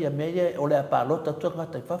nuina ia mea o le apalota tua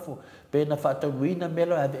ngata i whafo pena whatau nuina mea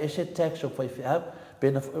lo ave ese tax o whai whiau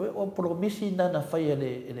pena o polo misi nana whai ele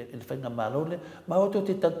whainga malole ma o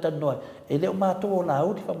te tantanoa e leo mātou o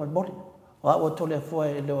lauli whama mole o a o tole fua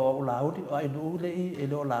e leo o lauli o a inu ule i e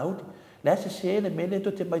leo lauli le ase se ele mele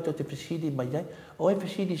to te mai to te fasili mai ai o e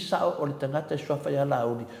fasili sao o le tangata e swafa ia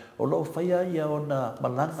lauli o lo whaia ia o na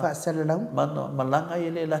malanga malanga i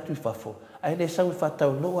le latu i whafo ai le sau i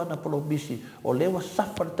whatau no ana polo misi o lewa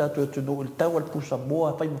safa le tatu e tunu il tau al pusa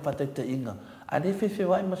moa whai ma whatai te inga a le whewhi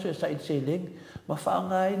wai maso e sa i se leng ma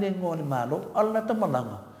whaanga i le ngō le malo ala ta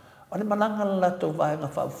malanga o le malanga la tau vai ngā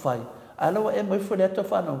whau whai Alo e mo fu le to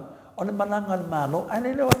fa no. Ole malanga le malo.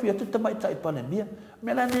 Ane le wa fia tu tamai tai pane mia.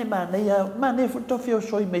 Me la ne ma ne fu to fio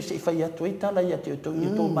soi me se fa ya tu ita la ya tu to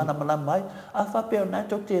mana malamai. A fa pe na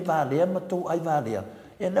to te vale ma to ai vale.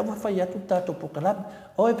 E le wa fa ya tu ta to pokalam.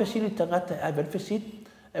 O e pesili tangata ai ver pesili.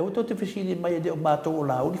 E o to te pesili mai de o mato o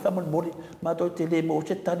la o li fa mo mori. Ma to te le mo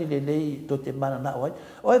se tani le to te mana na oi.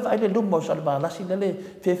 O e vai le lumo sa ba la si le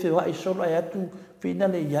fe wa i solo ai atu fina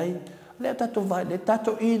le yai. Le tato vai, le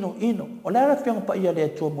tato ino. O le ara whianga pa ia le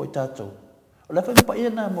atua mo i tato. O le whianga pa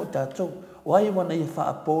ia nā mo i tato. O ai wana ia wha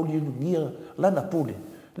apoli inu ngia lana pule.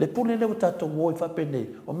 Le pule le o tato ngoi wha pene.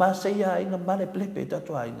 O maa seia inga male plepe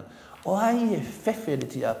tato ainga. O ai e fefe le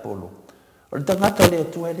ti apolo. O le tangata le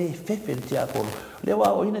atua le fefe le ti apolo. Le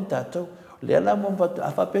wa o ina tato. Le ala mo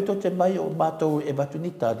a wha peto te mai o mato e batu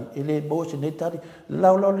ni tari. E le mo se ne tari.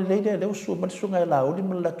 Lau le leide le usua malisunga e lau. Li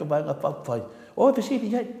mala to vai nga whai. O e pesiri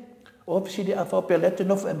iai. O pesili a fa pele te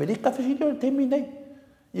nofu Amerika pesili o temi nei.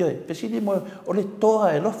 Ia pesili mo o le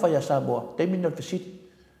toa e lofa ia Samoa, temi no pesili.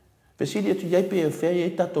 Pesili tu iai pe e fea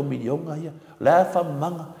e tato milionga ia. La fa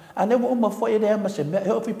manga. Ane wo ma foi le ama se mea, e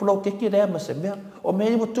o fi plo keki le ama se mea, o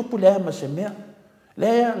me wo tupu le ama se mea.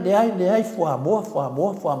 Le ai fua mo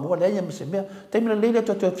le ai ama se mea. Temi le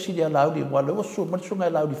to pesili a laudi mo le o su ma sunga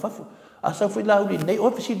laudi fafu. Asa foi laudi nei o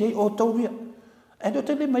pesili o tauia. E no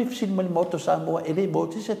te le mai fisini mani moto Samoa e le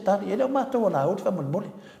moto se tani e le o mātou ala o te wha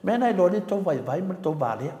mole. Mena e lore tau vai ma tau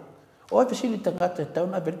vālea. O e fisini tangata e tau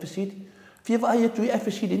na veri fisini. Fia vai e tui e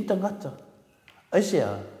fisini in tangata. Aisea,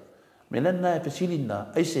 mena na e fisini na,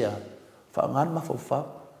 aisea, whaangan ma whau.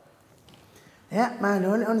 Ia,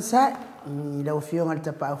 mānone on sai. I lau whionga le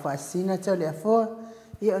tapau whaasina tau le afoa.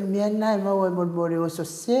 I on mea nai mau e molmore o so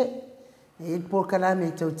se. E po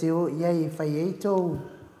kalame tau te o iai e whai e tau.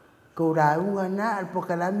 Ko raunga na al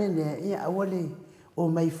pokalame ne ia awale o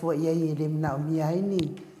mai fo ia i le na mi ai ni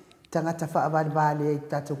tangata fa vale i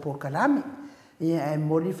tatu pokalame ia e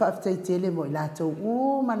moli fa ftai tele mo la to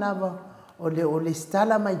u manava o le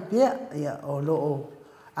stala mai pe ia o lo o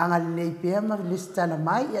anga le pe ma le stala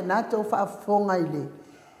mai ia na to fa fonga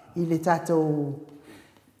i le tatu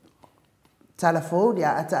telefone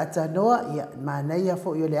ia ata noa ia mana ia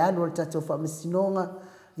fo yo le alo tatu fa mesinonga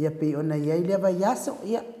ia pe ona ia le va yaso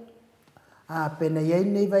ia a pena iai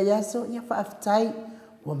nei vai aso ia whaaftai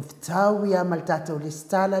ua mawhitau ia ma le tātou le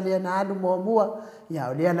stala lea na alu mua ia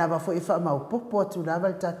o lea lava fo i wha maupopo atu lava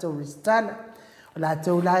le tātou le stala o la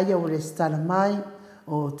tau la ia o le stala mai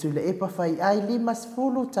o tu le epa whai ai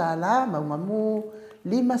 5 tā la maungamu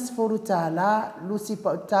 5 tā la lusi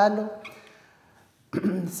pautalo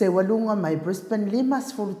se walunga mai Brisbane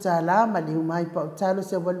 5 tā la ma liu mai pautalo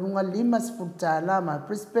se walunga 5 tā la ma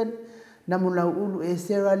Brisbane na mula ulu e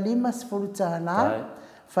sera 5 tā la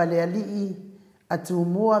fale ali atu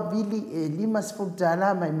mua vili e 5 tā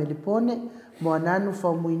la mai Melipone mo nanu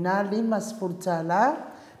fa muina 5 tā la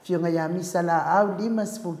fionga ya misa la au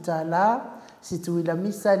 5 tā la situila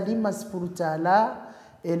misa 5 tā la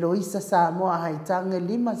Eloisa Samoa haitange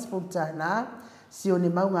 5 tā la sione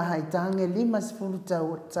maunga haitange 5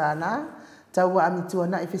 tā la taua amitua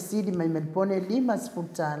na ifesidi mai Melipone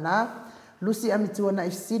 5 tā la Lucy amitua na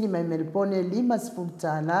ifsini mai Melipone 5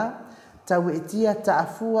 tā la tau etia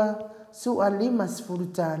taafua sua 5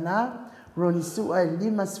 tā la Roni sua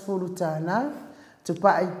 5 tā la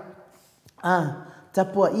tupai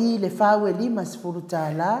tapua i le fawe 5 tā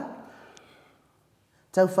la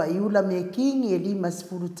tau faiula me kingi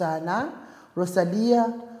 5 tā la Rosalia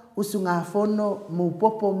usunga fono mu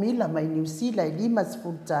popo mila mai New Zealand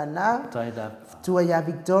 5 tā la tua ya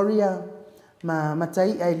Victoria ma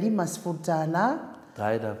matai ai 5 tā la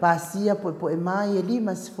pasia po e mai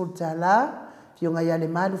 5 tā la fionga ya le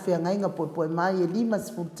malu fia ngainga po e mai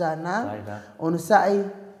 5 tā la ono sai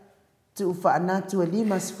tu fa na tu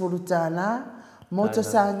 5 tā la moto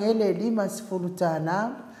sangele 5 tā la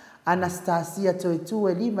Anastasia tu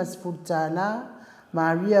 5 tā la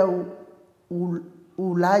Maria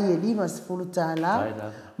ulai 5 tā la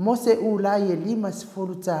Mose ulai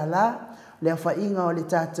 5 tā la le fa inga o le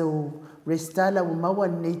tatou restala o maua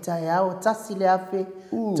nei tai ao tasi le afe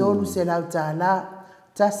tolu se lau tā la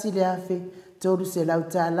tasi le afe tolu se lau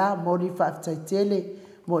tā la mori whaaftai tele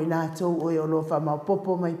mo i nātou o e olo wha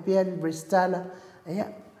maupopo mai pia ni restala ia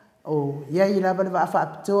o ia i lava le waafa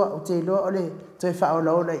apitoa o te loa o le toi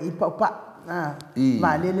whaola ola i paupa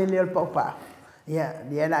ma lele leo le paupa ia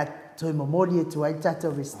lia la toi momoli e tuai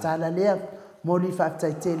tatou restala lea mori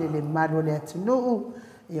whaaftai tele le maru le atunuu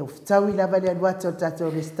ia ufitau i lava le aluata o tatou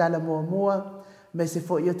restala mua me se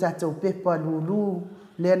fo io tatou pepa lulu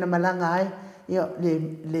lea na malanga ai ia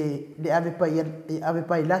le ave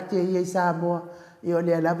pai late ia i Samoa ia o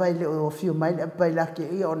le alava i le o fiu mai le pailake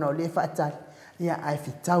ia ona o le faatali ia ai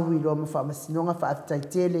fitau i loa ma faamasinoga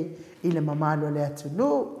faafetaitele i le mamalo le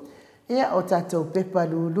atunuu ia o tatou pepa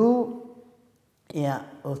lulu ia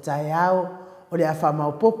o taeao o le a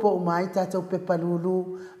faamaopopo uma ai tatou pepa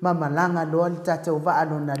lulu ma malaga loa le tatou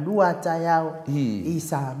vaalona lua taeao i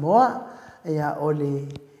Samoa ia o le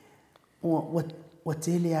ua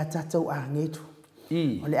tele a tatou agetu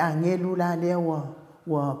o le agelu la lea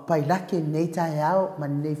ua pailake nei taeao ma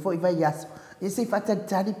nei foʻi vaiaso ia sei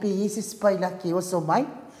faatalitali pe ia se pailake oso mai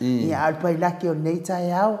ia o le pailake o nei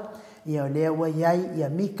taeao ia o lea ua iai ia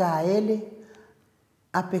Mikaele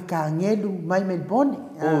ape kagelu mai Melbourne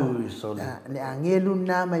le agelu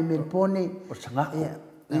na mai Melbourne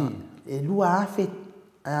e lua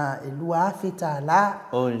afe tālā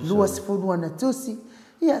lua sefulu ana tusi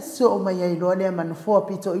ia so mai ai loa lea manafoa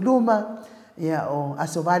pito i luma ia o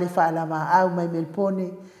aso vale faalamaau mai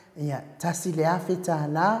Melbourne ia tasi le afe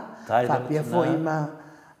tālā faapea foʻi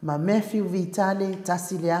ma Matthew Vitale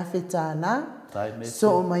tasi le afe tālā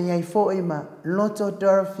so mai ai foʻi ma Loto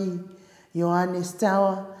Dorothy Johannes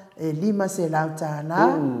Tower e 5 se lau tālā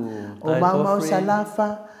o Maumau Salafa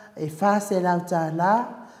e 4 se lau tālā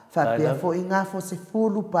faapea foʻi ngafo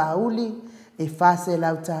sefulu pauli e 4 se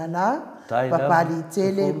lau tālā papali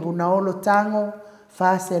tele punaolo tango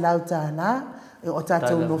 4 se lau tālā e o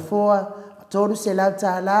tatou nofoa 3 se lau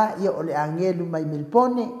tālā ia o le agelu mai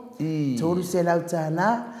Melbourne 3 se lau tālā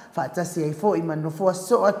faatasi ai foʻi ma nofoa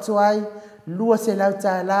so atu ai 2 se lau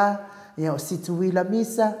tālā ia o situila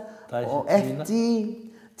misa o FT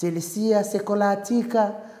telesia sekolatika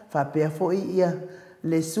faapea foʻi ia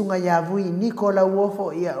le sunga iavui Nikola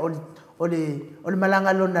uofo ia o le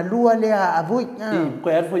malanga lona lua lea avui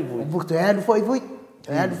koe alu foʻi vui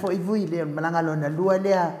toe alu foʻi vui le malanga lona lua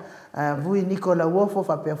lea vui Nikola uofo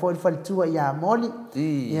faapea foʻi le faletua ia moli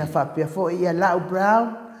ia faapea foʻi ia Lau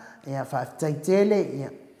Brown ia faafetaitele ia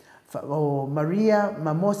o Maria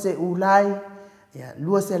Mamose Ulai ia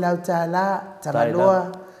 2 se lau tālā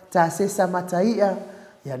tagaloa tasesa mataia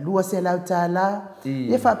ia 2 se lau tālā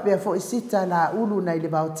ia faapea foʻi sita la ulu nai le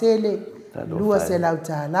vaotele 2 se lau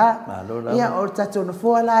tālā ia o tatou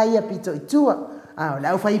nofoa la ia pito itua o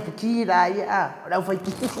lau faipiki la ia o lau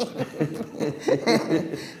faipiki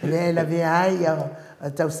le la vea ai ia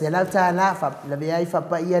tau se lau tālā la vea ai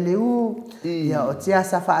faapaia le u ia o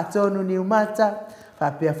tiasa faatonu niumata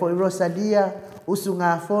faapea foʻi Rosalia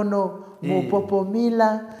usungafono mo popo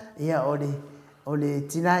mila ia o le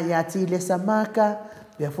tina ia tile samaka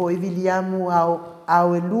pea foʻi Viliamu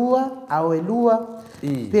ao elua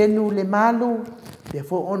penu le malu pea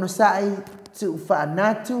foʻi ono saʻi tuu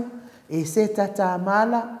faanatu e seta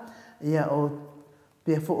tamala ia o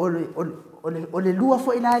pea foʻi o le lua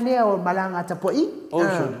foʻi la lea o malaga tapoʻi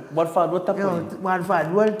wal faalua tapoʻi wal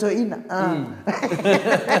faalua le toeina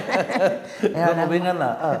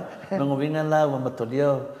nogoviga la ua matolia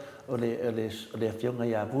o le afioga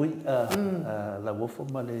iavui la uofo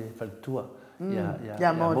ma le faletua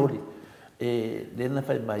ia moli e lena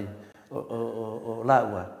fai mai o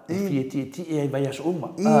laua e fie tiitii ai vai aso uma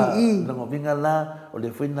lagoviga la o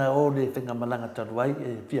le fuina o le faigamalaga talu ai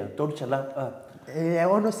e fia tolu selau e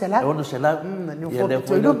ono selau ia le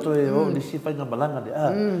fuina toe o le si faigamalaga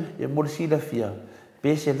lea ia mo le silafia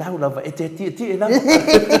pe selau lava e te tiitii lava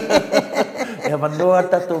ia manoa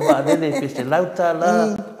tatou vaalele pe selau tālā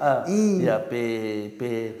ia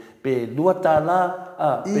pe 2 tālā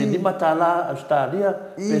pe 5 tālā Australia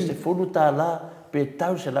pe 10 tālā pe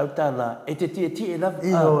tau selau tālā e te tiitii lava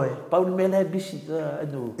pau le mea lae bisi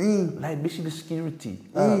lae bisi le security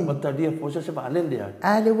matalia fosa se vaalele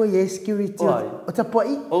ai le ua iai security o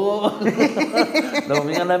tapoʻi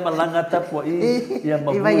laumiga lae malaga tapoʻi ia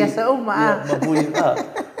i vaiasa uma ma vui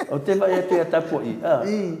o te vai e te tapoʻi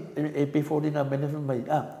e pe foliga mene mai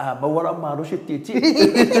maua malosi tiitii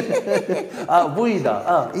vui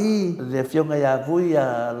la le fioga ia vui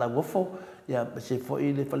a lauofo ia se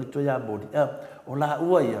foʻi le faletua ia moli o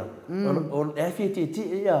laʻua ia o e fia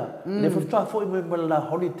tiitii ia le fafitoa foʻi ma la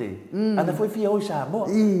holiday ana foʻi fia oi Samoa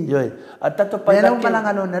ioe a tatou pailake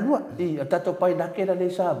malaga lona lua a tatou pailake la le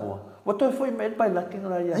Samoa ua toe foʻi mai le pailake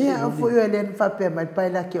la ia o foʻi oe lea na faapea mai le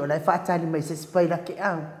pailake o lae faatali mai sesi pailake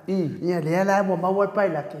au ia lea la ua maua le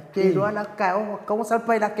pailake ke loa la kauga sa le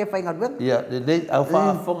pailake faigaluega ia lelei au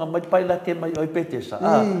faafoga mai le pailake mai oi petesa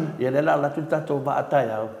ia lea la latu le tatou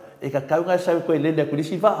vaatae au e kakauga sau koe lele aku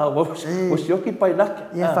lisi va'a o sioki pailake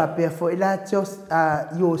ia faapea foʻi la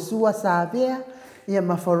Iosua Savea ia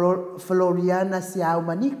ma Floriana Siau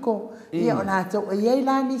Maniko ia o latou ai ai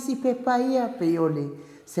la nisi pepa ia pe o le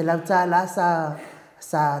se lau tālā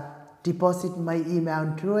sa deposit mai i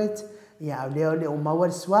Mount Druitt ia le o maua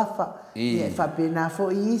le suafa ia faapena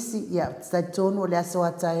foʻi isi ia tatonu o le aso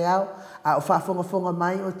ataiao a o faafogafoga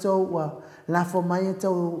mai o tou ua lafo mai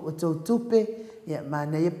o tou tupe ia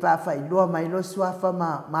manai e paafailoa mai lo suafa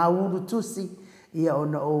ma ulu tusi ia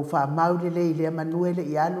ona o faamau lelei lea manue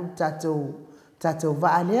leʻi alu tatou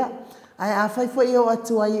vaa lea ae afai foʻi o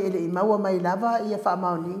atu ai e leʻi maua mai lava ia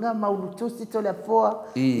faamaoniga ma ulu tusi tole afoa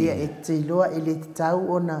ia e teiloa e le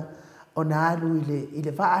tatau ona alu i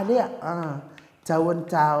le vaa lea tau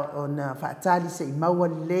ona faatali seʻi maua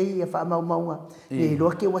lelei ia faamaumauga i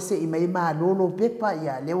loa ke ua seʻi mai malolo pepa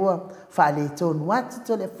ia le ua faaletonu atu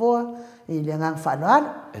tole afoa i le agaga faaloalo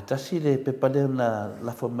e tasi le pepa lea na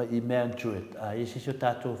lafo mai i man druid a ia sisi o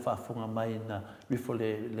tatou faafoga mai na rifo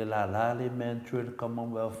le lala le man druid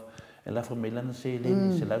commonwealth e lafo mai lana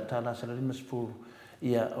seileni se lau tala se lalima sefulu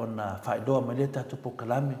ia ona faailoa mai lea tatou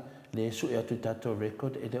pokalame le suʻi atu i tatou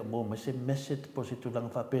record e le o mo mai se message po se tulaga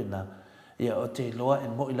faapena ia o te loa e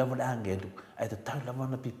moʻi lava le agelu ae tatau lava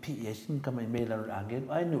ona pipii ai sini kamai mai lana le agelu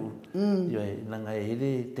ae nuu ia naga e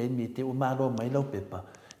le taimi te ua malo mai lau pepa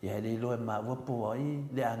ia le iloa e maua po ai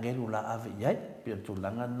le agelu la aveʻi ai pia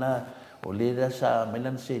tulaga na o lē lea sa mai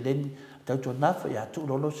lana seileni tautuana foʻi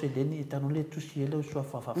atuʻulolo seileni i tanu le tusi e leu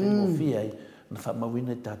suafa faafegofia ai na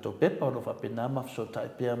faamauina i tatou pepa o lo faapena mafesotaʻi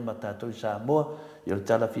pea ma tatou i Samoa ia o le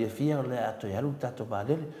talafiafia o le ato e alu tatou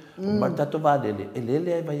valele o ma le tatou valele e lē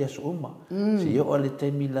lea e vai aso uma seʻia o le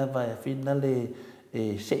taimi lava e afina le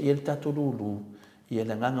seʻi e le tatou lūlū ia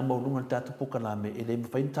le agaga mauluga le tatou pukalame e lē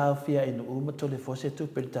mafaina taofia e nuu ma tole foa se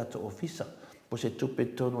tupe le tatou ofisa po se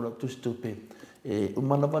tupe tonu o lau tusi tupe e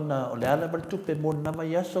uma lava na o le a lava le tupe mona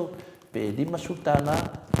mai aso pe 5 sutala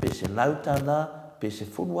pe se lau tala pe se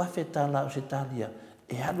fulu afe tala o se talia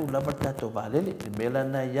e alu lava le tatou valele le mea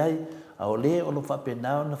lana iai a o lē o lo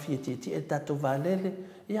faapena ona fiatiatia e tatou valele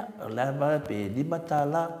ia o lava pe 5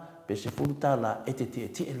 tala pe se fulu tala e te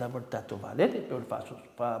tiatia lava le tatou valele pe o le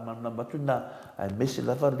faamanama atu na ae mese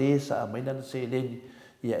lava lē sa mai lana seileni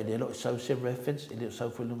ia e lē loo sau se reference e lē o sau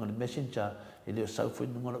foiluga le messenger e lē o sau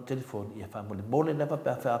foiluga loo telefoni ia faamolemole lava pe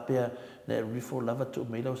afeapea na e rifo lava tuu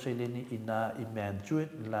mai lau seileni ina i Mantuet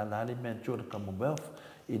la le Mantuet le Commonwealth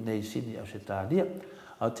i nei sini au se talia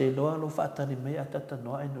au te loa lo faatali mai a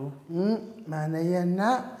tatanoa e nuu manai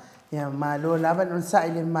ana ia malo lava lona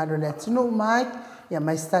saʻi le malo le atunuu mai ia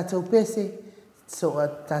mai se tatou pese so a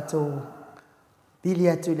tatou pili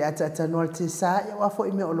atu i le ataatanoa le tesā ia ua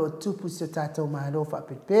foʻi mea o loo tupu se o tatou malo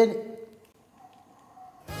faapelepele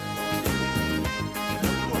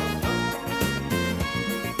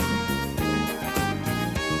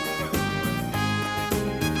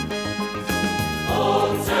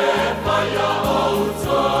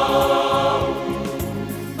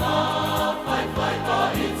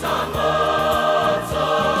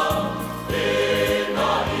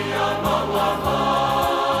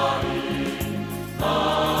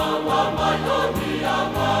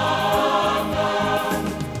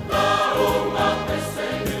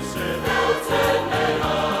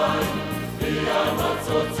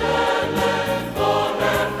Totele,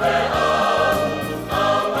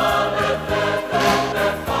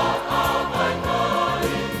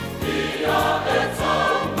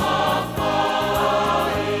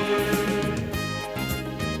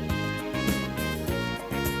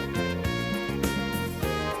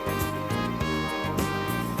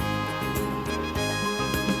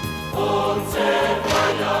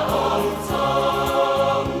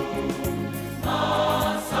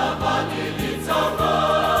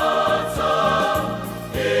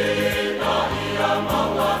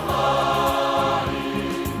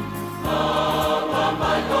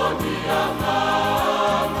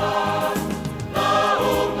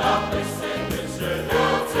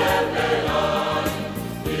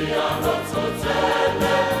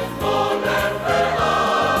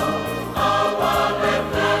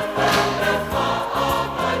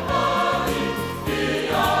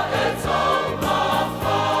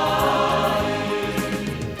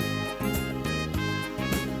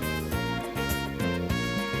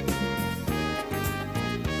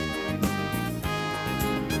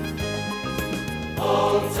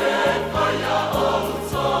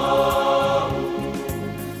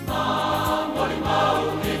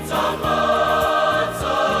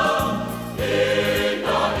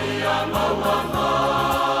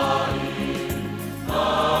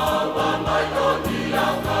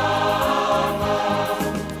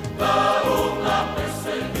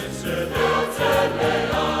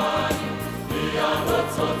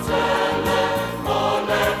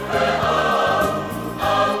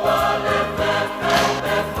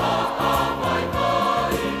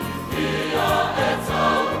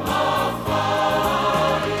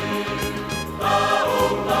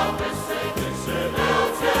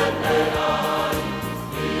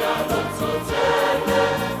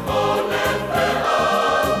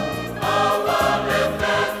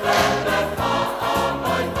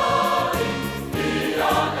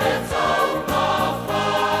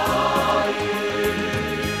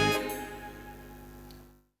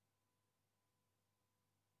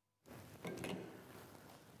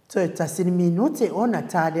 Toi tasini minute ona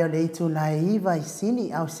tale o le itu la iwa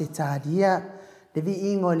isini au se tadia. Le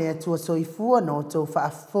vi ingo le atua soifua no tau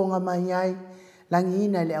whaafonga mai ai. Langi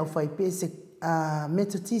ina le au whaipese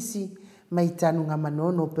metotisi mai tanu ngā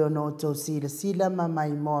manono pe ono tau sila sila ma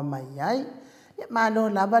mai moa mai ai. Ia malo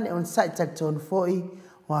lava le on site tatonu foi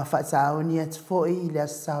o a whaasaoni atu foi i le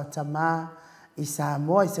asao tamā i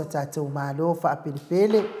Samoa i so tatou malo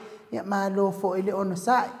whaapelipele. Ia malo foi le ono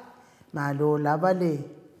sai. Malo lava le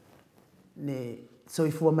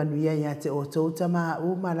soifua manuia ia te o tau tamā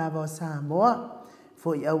uma lava o Samoa.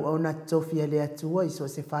 Foi au na tofia le atua i so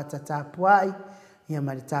se whata tāpuai. Ia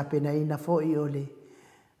ma le tāpena ina foi o le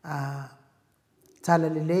tala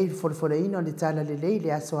lelei, fora ina o le tala lelei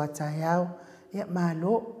le aso atai au. Ia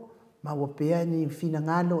malo, ma wapea ni fina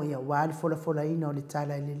ngalo ia wali fora ina o le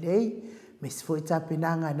tala lelei. Me se foi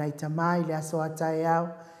tāpenanga nai tamai le aso atai au.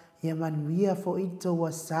 Ia manuia foi to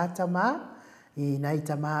wa sa tamā. I nai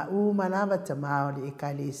tamā uma lava tamā o le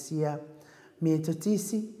ekalesia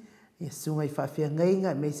metotisi. Ia sunga i whawhia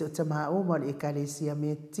ngainga me se o tamā uma o le ekalesia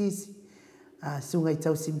metotisi. Sunga i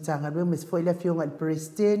tau simtanga rua me se foi la fionga le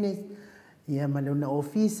prestene. Ia malona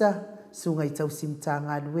ofisa. Sunga i tau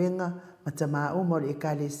simtanga ruenga. Ma tamā uma o le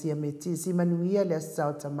ekalesia metotisi manuia le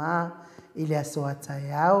asao tamā i le aso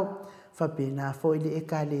atai au. Whapena foi le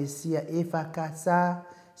ekalesia e whakasa.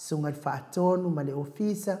 Sunga i whaatonu ma le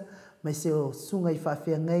ofisa. Mai se o sunga i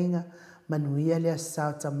whawhia ngainga, manuia le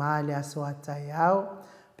asao tamā le aso atai au.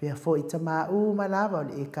 Pea fo i tamā uma lava o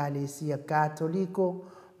le ekalesia katoliko,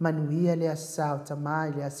 manuia le asao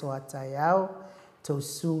tamā le aso atai au. Tau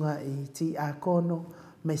sunga i ti a kono,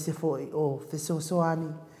 mai se fo i o fesosoani,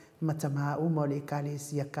 ma tamā uma o le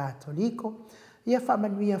ekalesia katoliko. Ia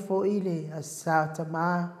whamanuia fo i le asao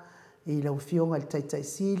tamā, i lau fionga le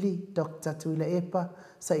taitaisili, Dr. Tuila Epa,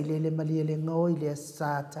 sa i lele malia le ngoi le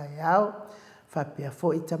asatai au. Whapea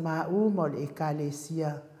fo i tamā uma o le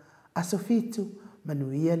ekalesia asofitu,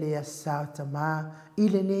 manuia le asao tamā, i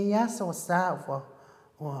le nei asa o sao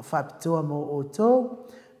o whapitoa mo o tau.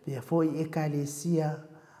 Pea fo i ekalesia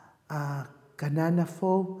kanana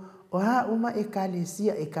fo, o ha uma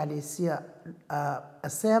ekalesia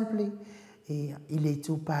assembly, i le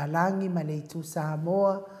tu Palangi ma le tu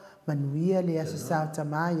Samoa, manuia le aso sao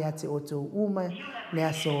tamā ia te oto uma le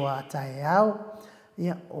aso atai au.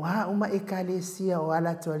 Ia o ha uma ekalesia o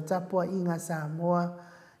ala toa le tapua inga Samoa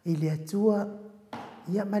i le atua.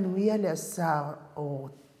 Ia manuia le aso o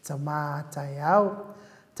tamā atai au.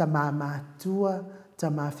 Tamā mātua,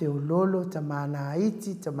 tamā whiololo, tamā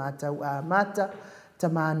naiti, tamā tau amata,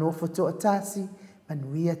 tamā nofo toa tasi,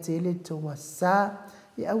 manuia tele toa sa.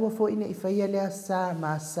 Ia aua fo ina i whaia le asa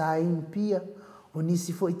ma sa inu pia. O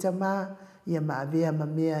nisi fo i tamā, ia maavea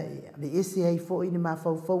mamea, le ese ai fo ina ma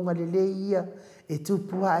whauwhaunga le le ia, e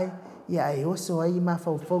tupu ai, ia e oso ai ma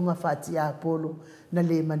whauwhaunga whati a polo, na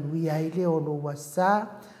le manuia ai le olo wasa.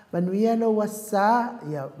 Manuia lo wasa,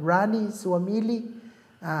 ia Rani Suamili,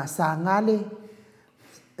 Sangale,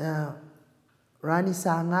 Rani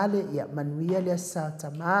Sangale, ia manuia le asa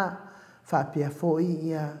tamā, whapea fo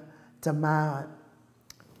ia tamā,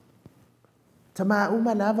 Tamā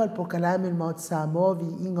uma lava le pokalame le maota Samoa vi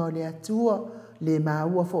inga o le atua, le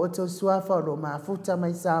maua fo o tau suafa o lo mafuta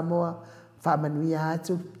mai Samoa, whamanuia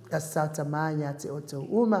atu asao tamā ia te o tau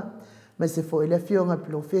uma. Mai se fo ile fionga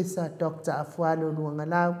Profesa Dr. AFUALO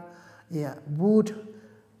LUAGALAU, ia Wood,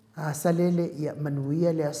 Salele, ia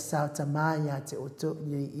manuia le asao tamā ia te o tau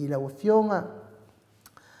i lau fionga.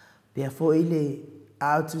 Pea fo ile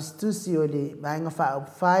autustusi o le mainga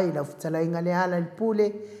whaau lau futalainga le ala le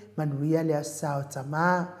pule, manuia le asao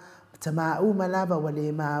tamā. Tamā uma lava wa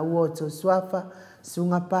le maua o tau suafa,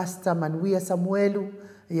 sunga pasta manuia Samuelu,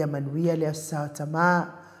 ia manuia le asao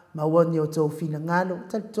tamā. Mawani o tau fina ngalo,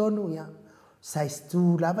 talitonu ia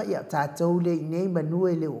saistu lava ia tātou le inei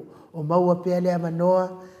manue le o maua pea le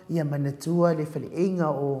amanoa, ia manatua le whale inga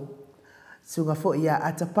o sunga fo ia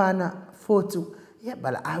atapana fotu, ia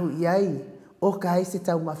bala au iai, o kai se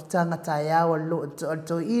tau mafutanga tai awa lo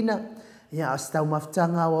to ina, ia as tau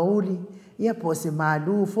mafutanga wa uli, ia po se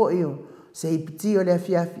malu fo io, se ipiti o le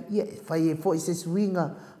afiafi, ia whai fo i se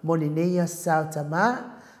suinga moni neia sao tamā,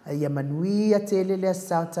 ia manuia tele le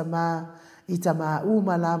sao tamā, i tamā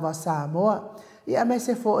uma lava Samoa, ia me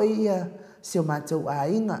se fo ia se o mātou a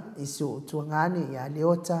inga, i se o tuangane, ia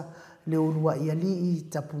leota, le urua ia li i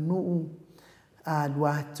tapunuu, a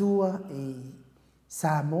luatua i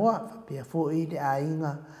Samoa, pia fo i le a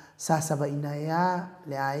inga, sa sava ina ia,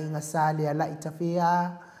 le a inga sa le ala i tawhea,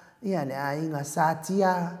 ia le a inga sa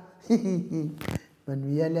tia,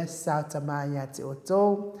 manuia le sao tamā ia te o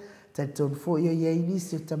tau, tai tonu fo ia iei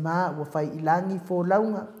nisi o tamā, ua whai ilangi fo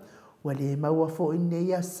launga, ua le maua foʻi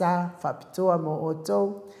neia sa faapitoa mo outou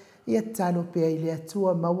ia talo pea i le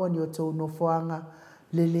atua maua ni o tou nofoaga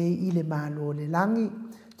lelei i le malo le lagi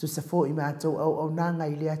tusa foʻi matou auaunaga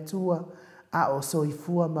i le atua a o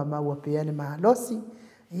soifua ma maua pea le malosi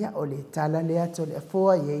ia o le tala lea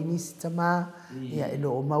toleafoa iai nisi tamā ia e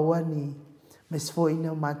loo maua ni ma se foʻi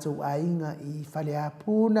na matou aiga i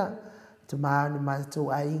faleapuna tamā ona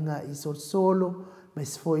matou aiga i solosolo ma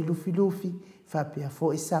se foʻi lufilufi faapea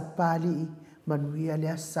foʻi sapalii manuia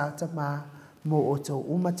le asa tamā mo outou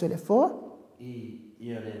uma toleafoa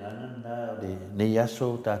ia le lana na le nei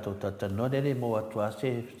aso tatou tatanoa lele mo atu ase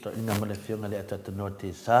toʻiga ma le fioga le a tatanoa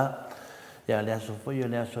tesā ia le aso foʻi o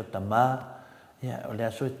le aso tamā ia o le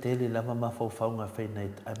aso e tele lava mafaufauga faina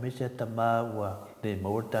a me se tamā ua le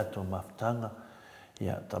maua le tatou mafutaga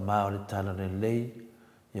ia tamā o le tala lelei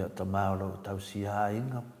ia tamā o lou tausia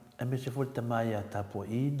aiga e me se foʻi tamā ia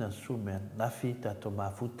tapuaʻina sume nafi tatou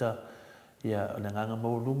mafuta ia o le agaga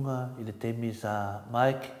mauluga i le temi sa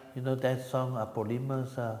Mike. You know that song, Apolima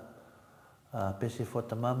sa pese for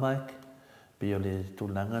tama Mike? Pio le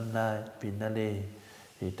tulaga na pina le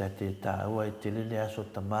i tate tāua i tele le aso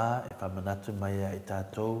tama e whamanatu mai a i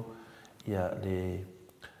tātou ia le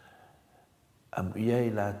amuia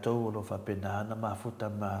i lātou o lo whapenahana mafuta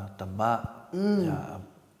ma tama ia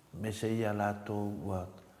me se ia lātou ua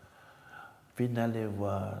pina le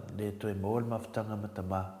ua le toe mo le mafutanga ma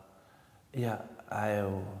tama ia ai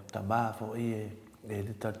o tama fo i e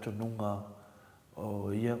le tatununga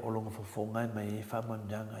o ia o longa fofonga mai e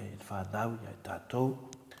whamanyanga e whanau ia i tātou.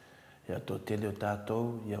 Ia tō tele o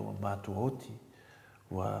tātou ia o mātu hoti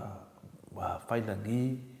wa whailangi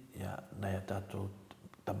ia nei a tātou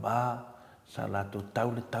tamā sa lātou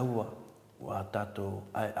tau le taua wa tātou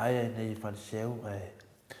ai nei whaniseu e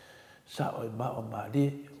sa oi mao maali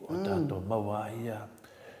o tātou maua ia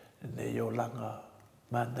nei o langa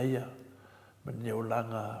māneia ma nei o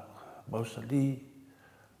langa mausali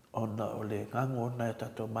ona o le ngango ona e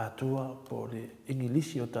tātou mātua po le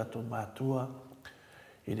ingilisi o tātou mātua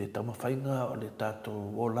i le tamawhainga o le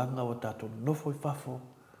tātou olanga o tātou nofo i whafo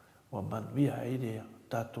wa manuia i le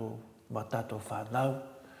tātou ma tātou whanau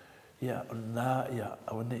ia ona ia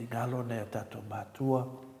awane i ngalo nei a tātou mātua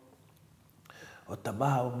o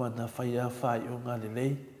tamaha o mana whaia whai o ngā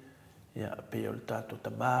lelei ia pe o le tātou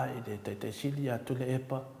tamaha i le teitei sili a tule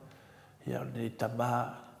epa ia le tamaha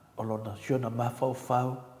o lona siona mawhau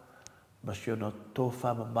whau ma siona tō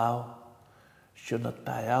whamamao, siona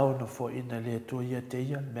tae au na fo ina le atua ia te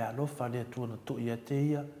ia, me alofa le atua na tu ia te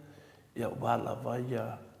ia wala vai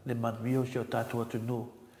ia le manuio si o tātua tunu,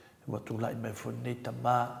 wa tu lai mai fo nei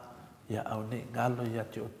tamā, ia au nei ngalo ia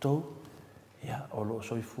te o tau, ia o lo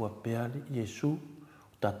soifua peali, Iesu,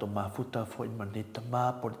 tātou mafuta fo ima nei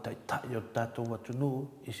tamā, po le tai tai o tātou watunu,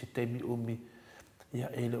 i se temi umi,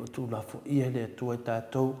 ia ele o tu la fo ia le atua i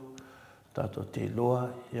tātou, tātou te loa,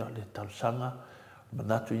 ia le tausanga,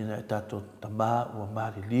 manatu ina e tātou tamā ua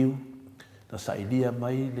maari liu, na sailia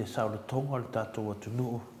mai le saule tonga le tātou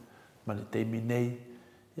atunu, ma le teimi nei,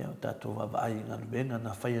 ia o tātou wawai ngā luenga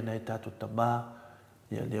na whaia nei tātou tamā,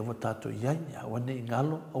 ia lewa tātou iai, ia awane i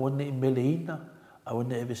ngalo, awane i meleina,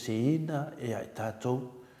 awane e veseina, ia i tātou,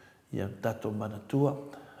 ia tātou manatua,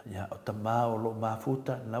 ia o tamā o lo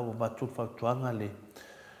mafuta, na ua matul whautuanga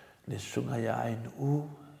le sunga ia ainu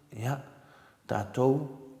ia, tātou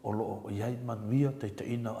o loo iai manuia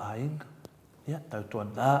teitaina o ainga. Ia, tautua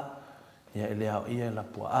nā, ia ele au ia la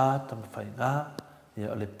pua a, tamawhai ngā,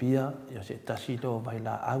 ia ole pia, ia se tasi leo vai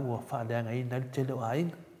la au o whaaleanga ina li tele o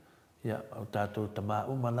ainga. Ia, au tātou tamā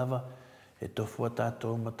umalava, e tofua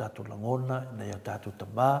tātou ma tātou langona, nei au tātou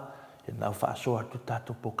tamā, e nau whaasoa tu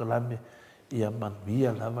tātou pokalame, ia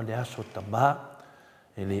manuia lava le aso tamā,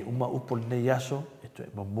 e le uma upo nei aso, e tu e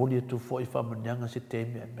mamuli e tu fo i whamanyanga se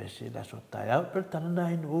temi e me se laso tai au, pero tana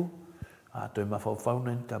nai nu, a tu e mawhau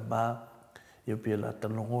na ni tamā, i upia la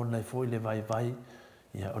talongona i fo i le vai vai,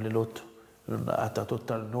 ia o le loto, na a tātou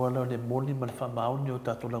talanoa la le moni ma le whamaoni o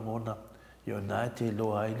tātou langona, i o nai te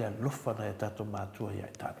loa ai le alofa na e tātou mātua ia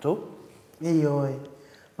e tātou. E oi,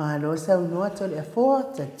 ma lo sa unua tole a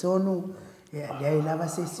fo, ta tonu, ia le ai lava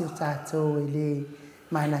se si o tātou e le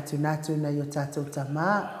mana tunatu na yo tātou tamā,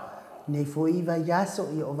 nei fo i vai aso,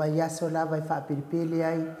 i o vai aso lava i whaapiripele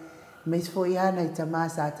ai, meis fo i ana i tamā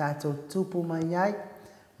sa tātou tupu mai ai,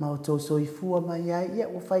 ma o tō soifua mai ai, ia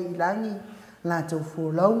o whai ilangi, la tau fo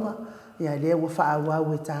launga, ia lea o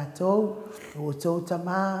whaawau e tātou, o tō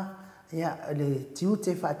tamā, ia le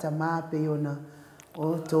tiute wha tamā pe ona,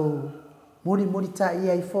 o tō muri ta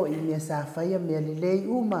ia i fo i mea sa whaia mea lelei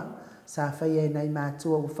uma, sa whaia e nei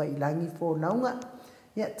mātua o whai ilangi fo launga,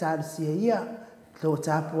 ia tārusia ia, Lo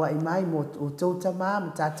tāpua I mai mo o tau tamā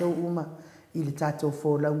ma tātou uma I le tātou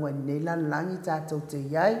fōlaunga I nei langi tātou te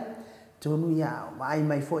iai. Tonu ia mai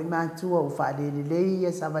mai fo I mātua o whaalelelei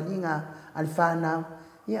ia savalinga al whanau.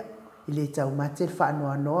 Ia, I le tau mate le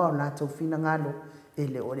whanau anoa o nātou whina ngalo. E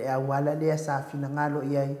le o le awala lea sa whina ngalo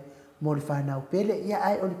iai mo le whanau pele. Ia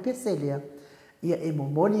ai o le pese lea. Ia e mo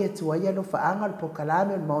moli atua ia lo whaanga le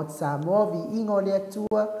pokalame o MAOTA Samoa VIIGA o le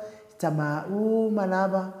atua. Tama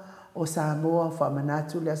malava o Samoa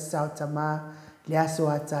whamanatu le asau tama le aso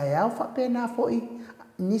atai au whapena foi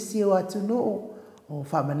nisi o atunu o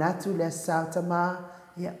whamanatu le asau tama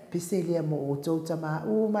ia pise lea mo o tau tama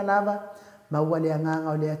malava maua le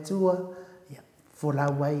anganga o le atua ia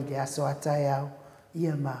wholawai le aso atai au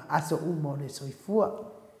ia ma aso umo le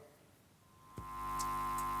soifua.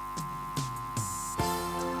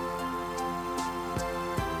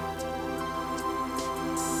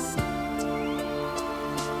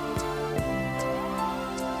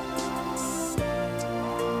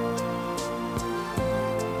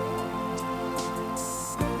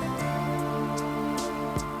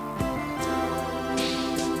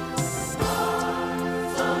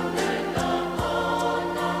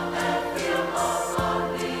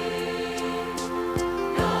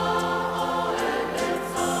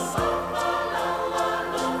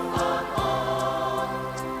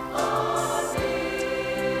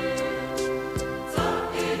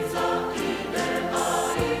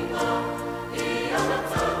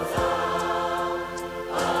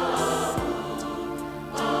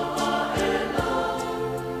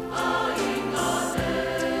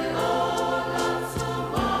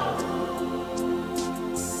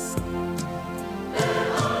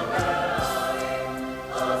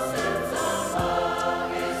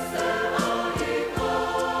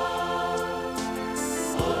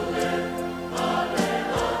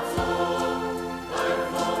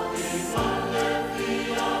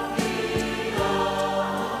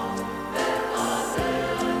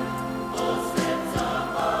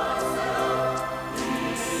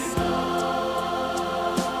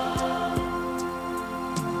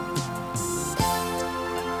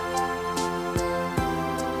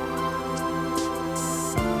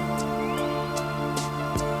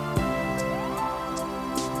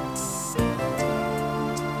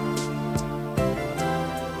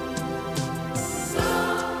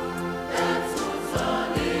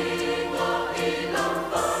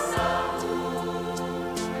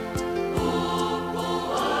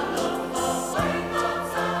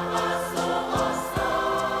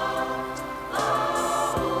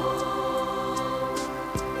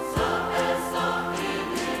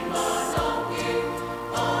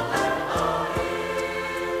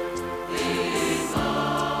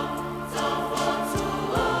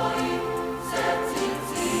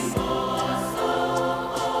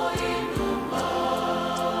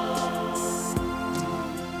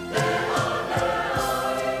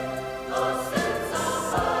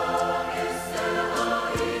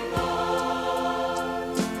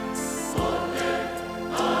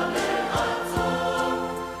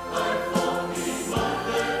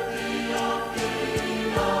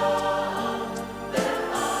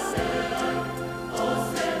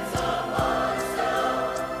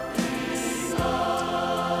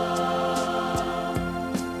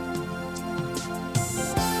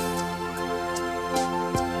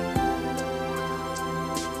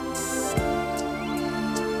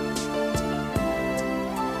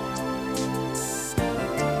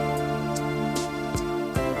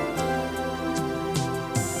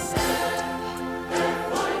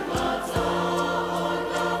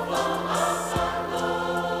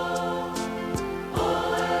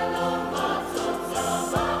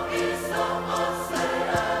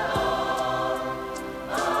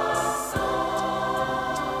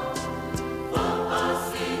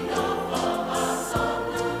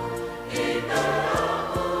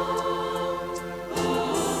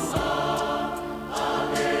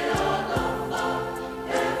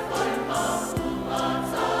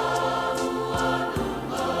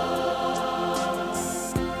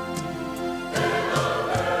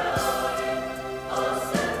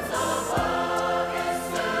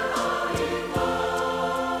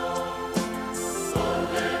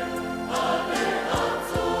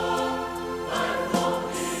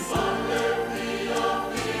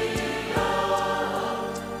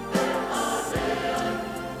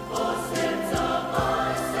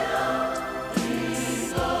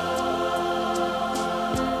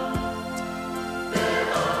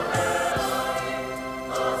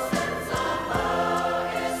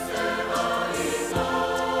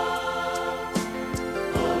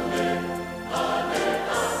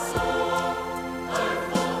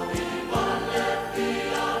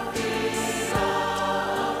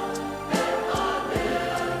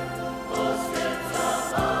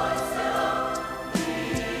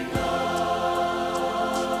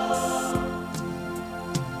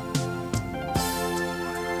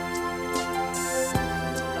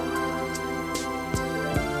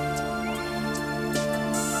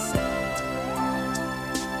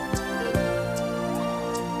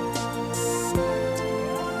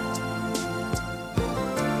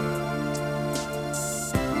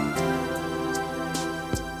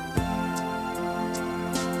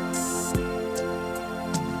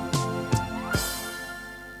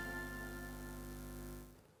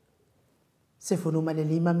 Se funuma le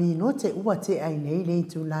 5 minute ua te ai nei le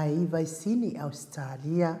tulai I vai sini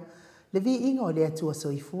Australia. Le VIIGA o le atua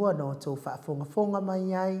soifua no tō whaafonga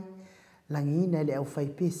mai ai. Langina le au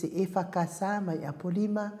whaipese e whakasa mai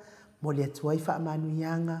apolima mo le atua I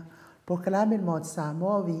whaamanuianga. Proklame mo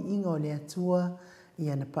Samoa VIIGA o le atua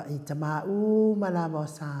ia na pa I tamau malama o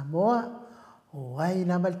Samoa. O ai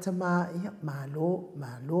lava le tama ia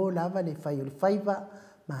malo lava le whai o le whaiva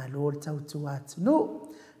malo le tautua atunu.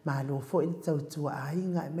 Malo fo I tautua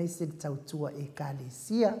ainga mai se tautua e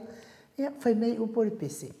kalesia. Ia fai mei upo le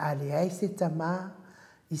pese. Ale ai se tama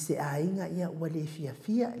I se ainga ia ua le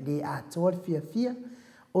fia le atoa le fia.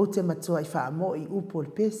 O te matua I whaamo I upo le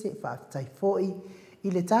pese whaatai foi. I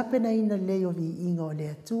le tapena ina leo VIIGA o le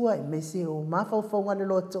atua I mai se o mawhauwhaunga le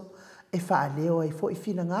loto e whaaleo ai fo I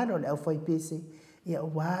fina ngano le au fai pese. Ia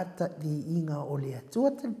wata VIIGA o le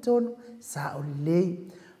atua talitonu sa o le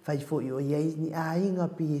lei. Fai fo I o iei ni ainga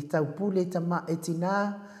pi tau pule tama e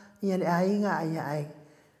tina. Ia le ainga aia ai.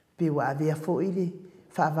 Pe wa avea fo I le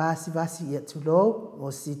whaavasi ia tulou o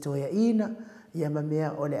si toia ina. Ia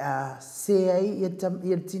mamea o le a sea I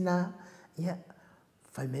ia tina. Ia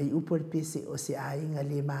fai mei upo le pese o se ainga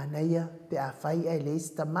le manaia. Pe a fai ai le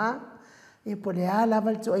isi tama. Ia po le a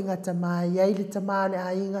lava le to inga tama. Iai le tama le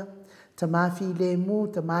ainga. Tama fi le mu,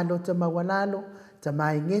 tama lo tama walalo.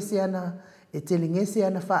 Tama I ngese ana. E tele ngese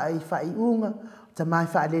ana fai unga. Tama I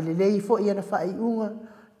fai lelelei fo I ana fai unga.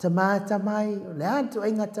 Tamai, le anto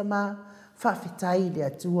inga tama, whawhitai le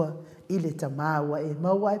atua, I le tama wa e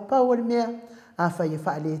maua e pau le mea, a whai e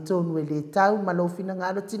wha le tonu e le tau, malofina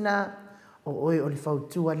ngaro tina, o oe o le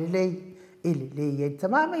whautua le lei, e le lei e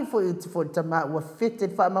tama mai fo I tifo tama ua fete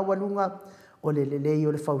le wha mawalunga, o le lei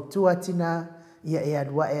o le whautua tina, ia e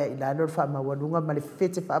alua e ilano le wha mawalunga, ma le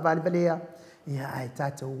fete wha vale valea, ia ai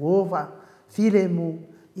tata uova, file mu,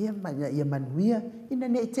 ia manuia, ina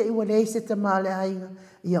ne te iwa le se tama le ainga,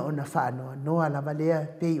 ia ona whaanoa noa lava lea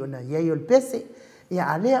pei ona iei o le pese, ia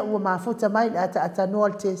alea ua mafuta mai le ata noa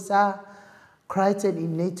le te sa, Crichton I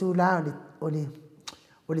nei tu la o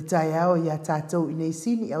le tai au ia tātou I nei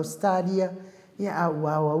sini Australia, ia a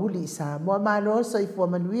ua uli I Samoa, malo so I fua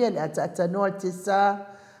manuia le ata noa le te sa,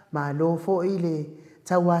 malo fo I le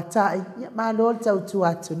tauatai, ia malo le tautu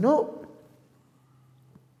atu no,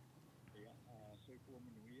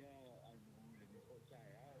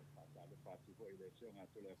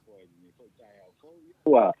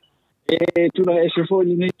 e tula e se foi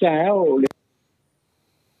ni tao le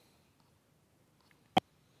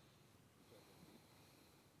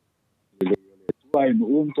vai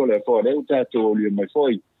no to le foi le ta to le mai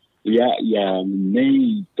foi ia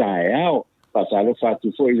nei tao pasalo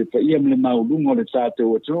fatu foi le ia me mau lungo le ta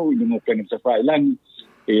to to no pen sa fai lang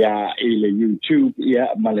ia ile YouTube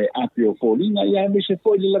ia male apio folinga ia me se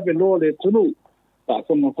foi le velo le tunu pa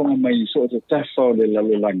como mai so te tafo le la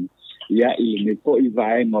lang ia I me ko I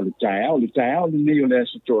vai no le tau le nei o le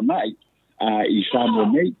so nai I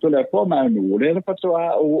Samoa nei to le po ma no le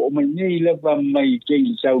patoa o mai nei le va mai ke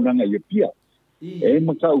I saunanga ia pia e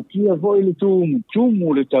ma ka o kia vo I le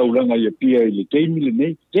tumu le taulanga ia pia I le teimi le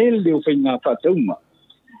nei tel le o whainga whatauma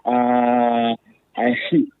ai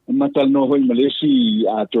matal no hoi malesi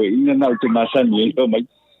a to ina na o te masani e o mai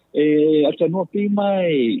e ata no pi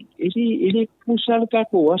mai ele pusal ka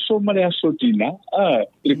ko aso mare aso tina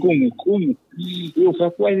le kumu eu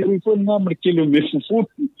fa kwai le fo na mar kilo me fu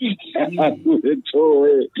a tu to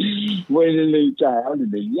voi le ta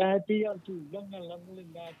ale ya ti al tu langa le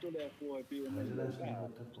na to le fo pi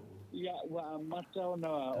ya wa mata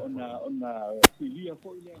ona filia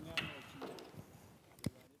fo ile nga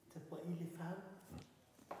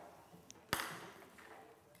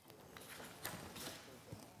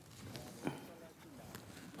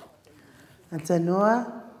Atanoa,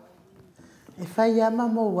 e whai ama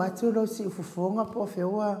mo watu ro si ufufonga po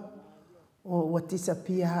whiua o watisa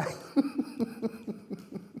pia.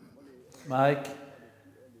 Mike.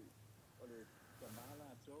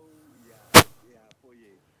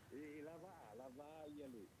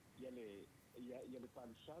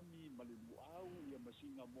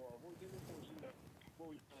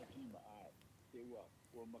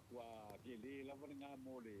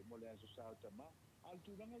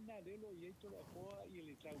 Alturanga na lelo ye to la po I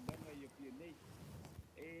le taulanga ye pie nei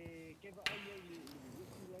ke va ai le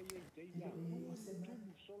ku ai te ya tu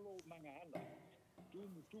solo mangala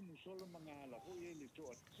ho ye le to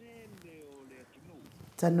tele o le tunu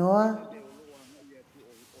Tanoa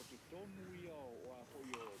o te tonu ia o a po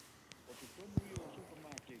yo o te tonu ia o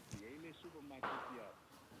supermarket le supermarket ia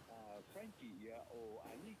Frankie ia o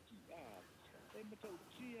Aliki e mata o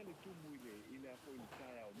tia le tumu ile a po I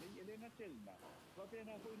taia o nei ele na telna fa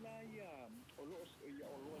pena ko la ia o lo si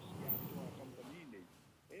ATUA company nei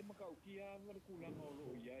e maka o kia ma ku la no lo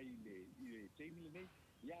ia ile temi nei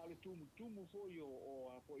ia le tumu fo yo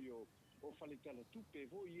o fo yo o fale tala tupe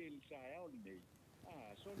fo ia il sa nei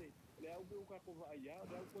so le au be ka ko va ia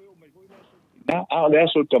le au ko o mai fo la le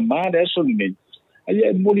so tamada so nei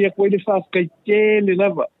ai mo li ko le fa kai le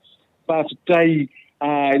lava pa tai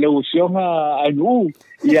le usionga anu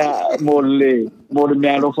ia mo le me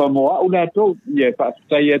alo fa mo una to ia pa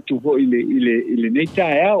tai tu ho ile nei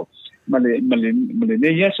tae male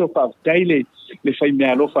nei yaso pa tai le fai me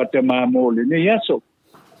alo fa te ma mo le nei yaso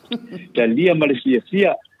ta lia male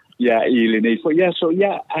fia ia ile nei fo yaso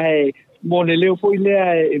ia ai mo le leo fo ile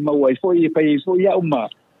e ma wai fo i pa fo ia uma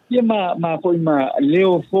ia ma fo ma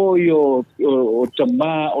leo fo o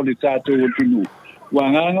tama o le tato o tunu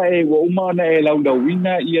wanganga e wa uma na e launda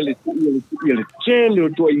wina ia le tele o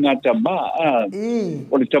to ingata ma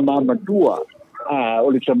o le tama matua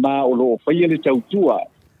o le tama o lo fa ia le tautua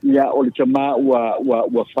ia o le tama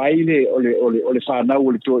wa faile o le fana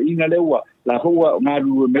o le to inga le wa la hoa nga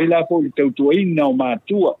lu me la fo le tautua ina o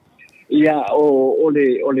matua ia o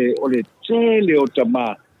le tele o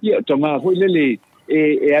tama ia tama fo le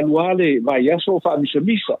e anuale vai aso fa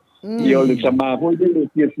misa io le tama ho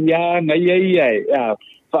le fia nga ia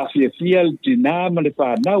fa fia tina ma le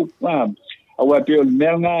fa nau a wa pe o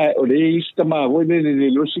menga o le istama ho le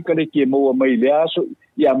losika le ke mo mai le aso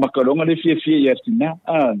ia makaronga le fia ia tina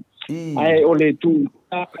ai o le tu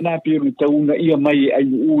na pe o tauna ia mai ai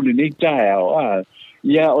u le nei tae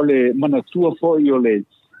ia o le manatua fo i o le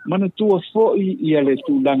manatua fo ia le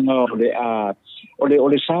tulanga o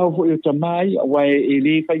le sao fo i o tamai wa e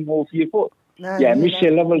le fai mo fia fo ia mise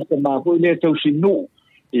level te ma ko le tau sinu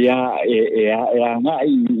ia nga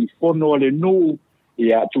i fono le nu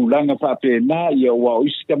ia tulanga fa pena ia wa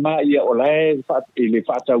iskama ia olai fa le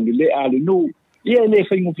fa tau le ale nu ia le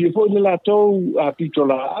fai mo fo le la to a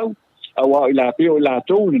pitola au wa ila pe o la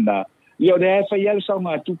to na ia le fa ia sa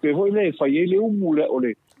ma tu pe ho le fa ile umu le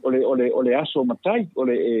ole aso matai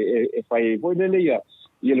ole e fai ho le ia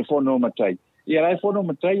le fono matai ia le fono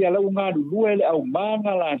matai ia la unga du le au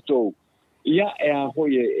manga la to ia e a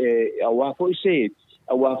hoi a wa hoi se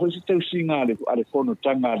tau singa ale fono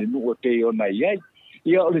tanga le nuo te o nai ai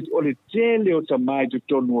ia ole tele o tamai tu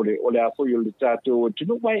tonu ole a hoi o le tato o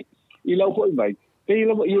tunu mai i lau hoi mai pe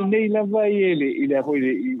i nei lava i le hoi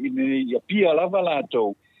i pia lava la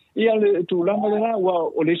to ia le tu langa le la wa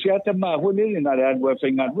ole se ata ma hoi le na le anua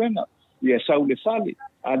whainga ruenga ia sau le fale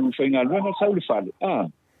anu whainga ruenga sau le fale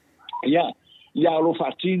ia lo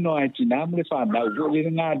fatino ai tinam le fa na o le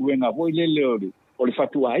nga duenga voi le o le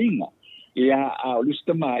fatua inga ia o le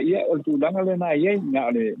stama ia o tu langa le na ia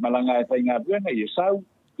nga le malanga e fainga duenga ia sau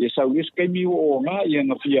is kemi o nga ia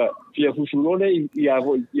nga fia fusulole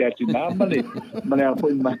ia tinam male a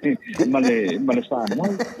foi male fa no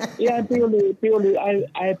ia pe ole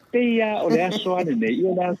ai pe ia o le aso ane nei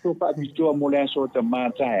ia la so fa bitua mo le aso ta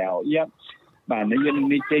mata ia ma ne ia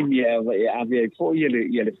ni temi e ave fo ia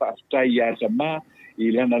le fa tai ia sama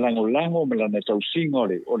i lana lango me lana tau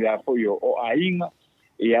singole o le apo o ainga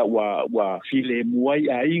ia wa file muai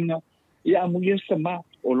ainga ia mu ia sama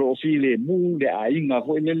o lo file mu le ainga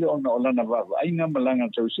fo le ona lana va ainga malanga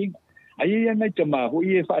tau singa ai ia mai tama ho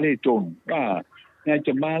ia fa le ton na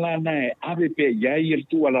tama la na ave pe ia il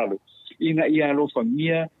tu alalo ina ia lo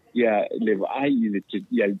famia ia le vai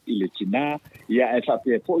ile tina ia e fa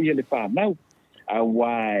pe fo ia le fa nau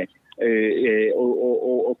wai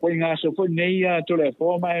o ko nga so fo nei to le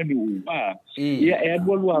forma nu ia e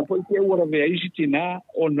bolua fo ke ora ve isitina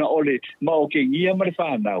ona ole ma o ke ia ma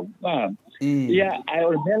fa nau ia ai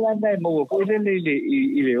o mela na mo ko le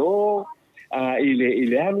ile o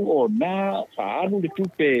ile alu o na fa alu le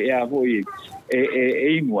tupe e a voi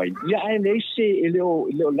e moi ia ai le se ile o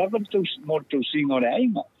lava to mo to singo le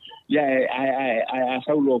ainga ia ai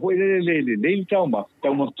sa lo fo le tama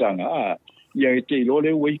tanga ia te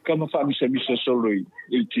lore wei kama fa misa solo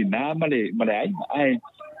il tina male ai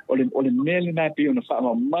ole mele na pe ona fa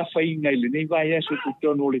ma fa inga le nei vai aso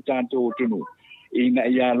tu no le tanto tunu ina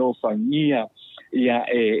ia lo fangia ia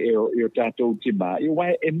e tanto tima i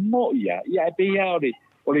wai e mo ia pe ia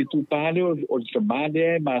ole tu pale o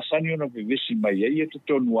tamade ma sanio no visi mai ia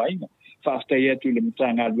tu no ai fa sta ia tu le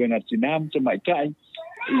mtanga luena tinam mai tai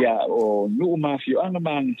ia o nu ma fio anga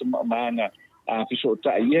manga a fiso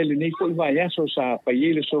ta ele nei foi vai aso sa pa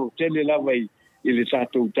ele so tele la vai ele sa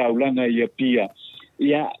tu taulanga ia pia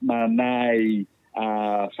ia manai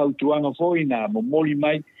a fautuanga foi na momoli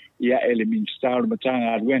mai ia ele minstar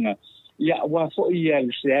matanga aduenga ia wa foi ia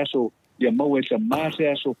se aso ia mau e sa mase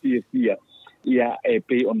aso pia ia e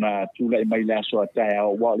pe ona tula i mai le aso atai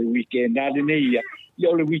wa le weekend na le ia ia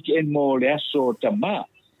le weekend mo le aso tama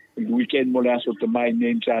le weekend mo le aso tama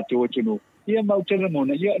nei tato tunu ia mau tele mo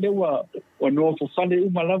na ia le wa no fo fale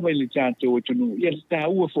uma lava i le tato tunu ia sta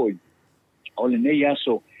ua foi o le nei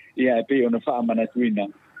aso ia e pe ona fa mana tuina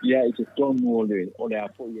ia i te tonu o le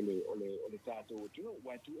apo i le tato tunu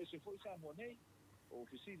wa tu ese foi sa mo nei o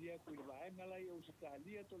fisili ya ku le vaenga lai o sa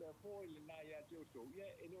talia to le apo i le na ia te o to ia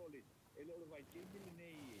ele o vai temi le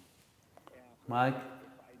nei Mike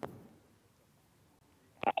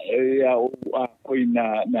ia o a koi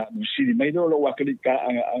na fisili mai lo wa kali ka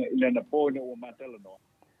ile na po no matalo no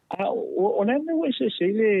o na no se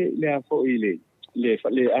le apo i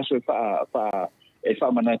le aso fa e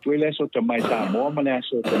fa mana tu le so te mai Samoa ma le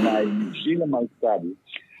aso te mai sila mai tadi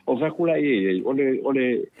o fa kula ole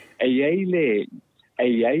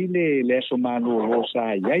ai le so mano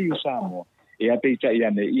rosa ia u Samoa ia pe ta ia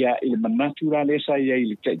ne ia il naturale sa ia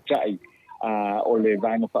il tai o le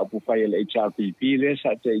vanga fa pu fa le HRPP le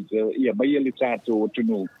sa te ia mai le tato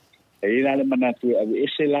tunu e la le manatu e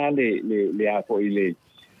se la le apo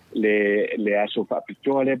le aso fa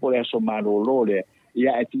pitole po le aso mano le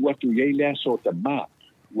ia e tu watu ye le aso tama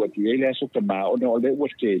watu ye le aso tama o no le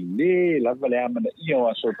wate le la vale amana ia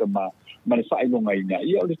aso tama ma le fa ilonga ina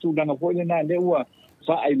ia le tu danga foi na le wa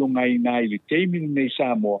fa ilonga ina i le teimi nei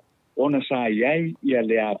Samoa ona sa ia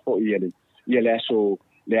le apo ia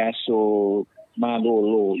le aso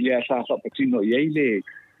malolo ia sa fa patino ia le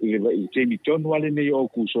teimi tonu ale nei o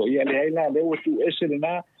kuso ia le le watu ese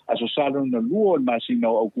na aso salo na luo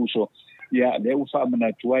masino o kuso ia le fa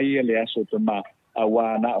mana tuai le aso tama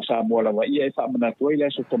awana Samoa la ia fa mana tuai le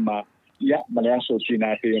aso tama ia ma le aso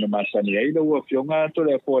sina pe na masani ai lo fionga to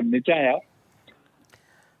le fo ni taia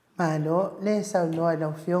Malo, le sau noa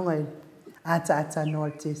lau fionga ata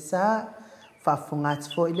noa te sa,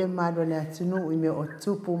 whafungat fo ile malo le atunu i me o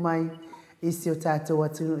tupu mai isi o tātou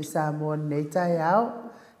atunu i Samoa nei tai au,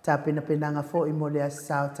 tā penanga fo i mo le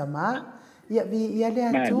asau tama, ia vi ia le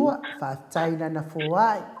atua, whaataina na fo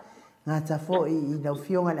ai, ngata fo i lau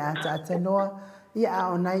fionga le ata noa, ia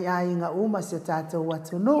a o nai a inga uma si o tātou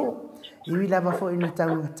atunu, i wilava fo i na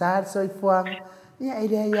tau ngatar so i fuanga, ia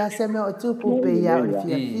ele ia se me o tupu pe ia o le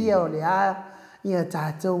fia o le a ia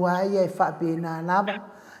tātou a ia e whapena lava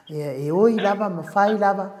ia e oi lava ma whai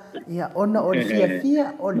lava ia ona o le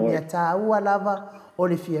fia o le mea tāua lava o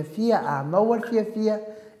le fia a maua le fia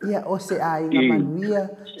ia o se a inga manuia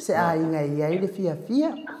se a inga ia i le fia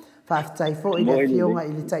whaftai fo i le fionga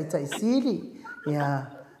i le taitai siri ia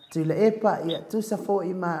tu le epa ia tu sa fo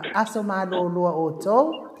i ma aso ma loa o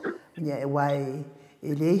tau ia e wai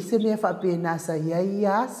e le ise mea whapena sa iai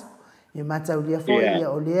aso, e mataulia fo ia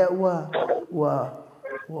o lea ua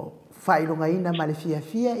whailonga ina ma le fia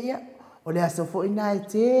ia, o le aso fo ina e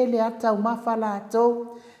te le atau mawha la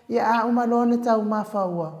tau, ia a umalona tau mawha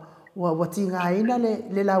ua tinga ina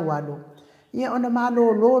le lawalo. Ia ona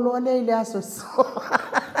malolo le aso so.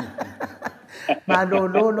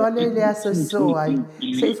 Malolo le aso so ai.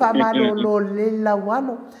 Se fa malolo le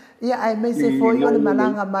lawalo. Ia ai me se fo i o le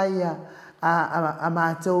malanga mai a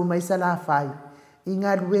mātou mai sa la whai. I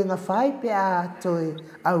ngā ruenga whai pe a toi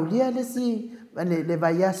au lia le si le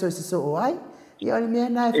vai aso si so o ai. I o le mea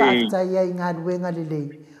nai whaatai ai ngā ruenga le lei.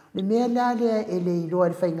 Le mea la lea e le iloa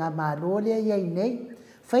le whai ngā mālo lea iai nei.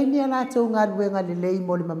 Whai nea la tau ngā ruenga le lei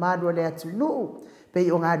mo le mamalo le atu nuu.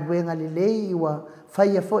 Pe o ngā ruenga le lei iwa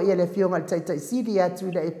whai a fo ia le fionga le taitai siri atu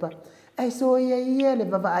ila epa. Ai so ia le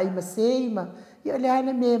vava ai ma seima. Ia le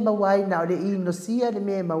ana me mawai na o le ino sia le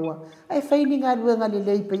me maua. Ai whai ni ngā ruenga le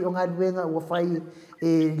lei pe o ngā ruenga ua whai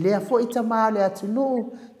e lea fo i tamā le atu nuu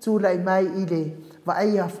tūlai mai i le va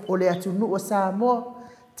ai o le atu nuu o Samoa.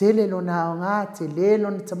 Te le lona o ngā, te le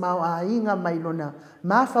lona tamau a inga mai lona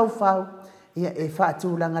mawhau. Ia e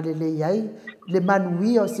whaatūlanga le lei ai. Le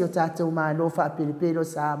manui o si o tātou mālo whaapelipelo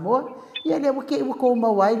Samoa. Ia le wake ua kou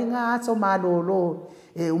mawai le ngā aso mālo lo.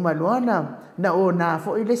 E umaloana na o nā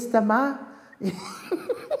fo i le stamā.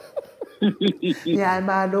 Ia e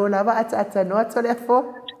mālo lava ata noa tole a fo.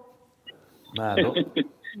 Mālo.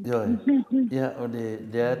 Ia o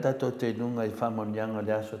le tātou te nunga i whamonianga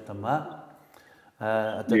le aso tamā.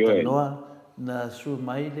 Ata noa na su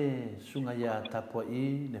mai le sunga ia tapua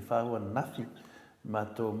i le whahua nafi.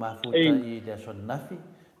 Mato mafuta i le aso nafi.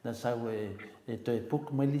 Na sau e toi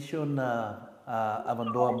puku mai lisio na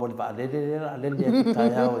avandoa mo le vaalele alele e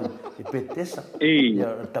kutai au i petesa.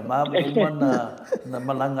 Ia tamā mo na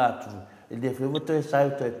malanga atu. E le whiwa toi sau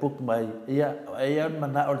toi puku mai. Ia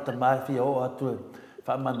mana o le tamā e fia o atu.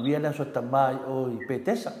 Whamanuia le aso tamā o i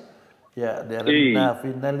petesa. Ia le ramina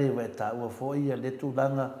finale wa e ta ua fo ia le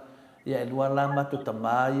tūlanga ia lua lama tu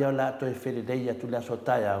tamai o la to e fere dei tu la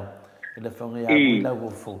sotai au ele fonga ia mu la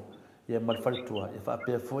ufo ia mal faltua ia fa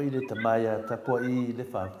pe foi le tamai ta po I le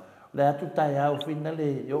fa le atu tai au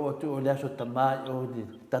finale yo tu o le so tamai o di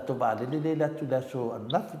tato vale le la tu la so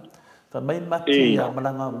anaf fa mai mati ia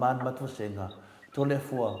malanga man matu senga to le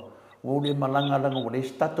fua o le malanga langa o le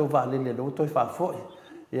tato vale le lo to fa foi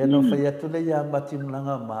ia no fa ia tu le ia mati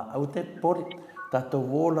malanga ma au te pori tato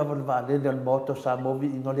wola val vale le moto Samoa vi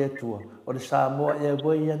ingole tua o le Samoa ia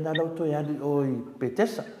go ia na lo to ia o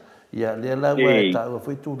petesa ia le la wa ta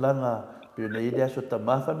foi tu langa pe le idea so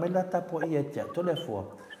tamafa me la tapo ia tia to le fo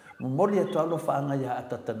mo moli to lo fa nga ia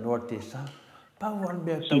tata norte sa pa wan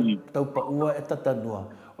be tau pa ua tata noa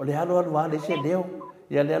o le halo wa le se leo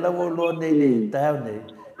ia le la wo lo nei le tau nei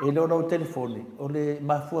e lo no telefoni o le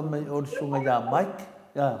mafua mai o sunga ia mike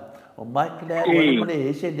ya o mike le o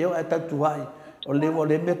le se leo ata tuai o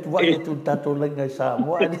le me tua e tu tato lenga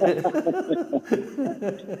Samoa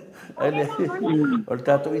ele o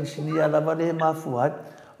tato insinia la vale mafua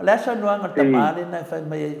la sa noanga tamale na fa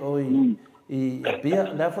mai oi I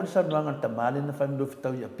apia la fo sa noanga tamale na fa ndo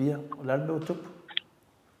fitau I apia la ndo tup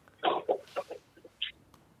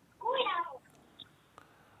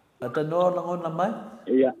ata no la ngona mai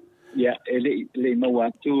ya le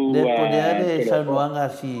mawatu le po le sa noanga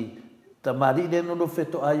si tamari le no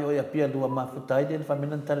feto ai o apia lua mafutai le fa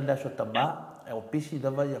menan tare la so tama e o pisi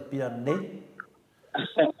dava I apia ne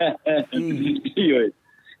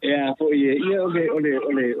ya fo ia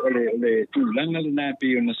ole tu langa na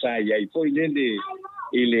pe ona sai ai fo ile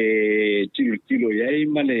tilo ya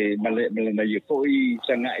male na ye fo I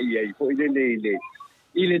sanga ai fo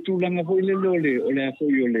ile tu langa fo ile ole fo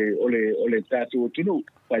ole tatu tunu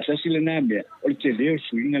pa sa sile na me ole te leo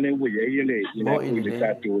suinga le wo ya ile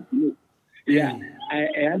tatu tunu ya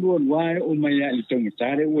e ado wa o mai ali tonga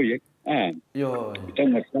tare wo ya yo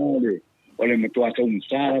tonga tare ole me toa tau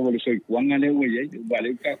msara ole soi kuanga le wo ye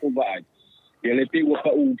vale ka ko ba ele pe wa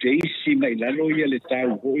pa u te isi mai la lo ye le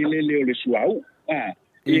tau ho ile le ole suau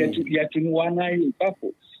ia tu wana I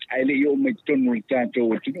papo ai le yo me tonu tanto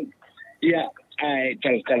tu ia ai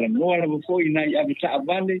tal no ala fo ina ia bisa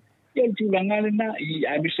vale ia tu langale na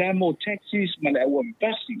ia bisa mo taxis mala wa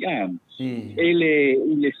pasi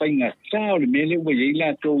ele fainga tau le mele wo ye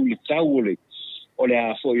la to le tau ole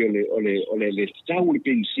a foi ole le tau le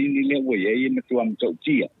pensini le wo ye me tu am tau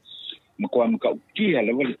tia me ko am ka tia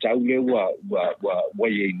le wo tau le wa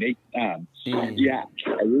ye nei ya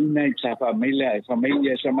ai nei sa familia sa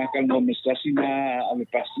makan no me stasina ame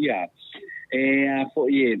pasia a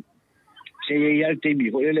foi se ia te mi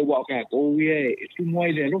ho le wa ka ko ye tu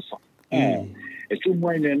moi le lofa tu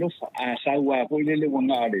moi le lofa a sa wa ko le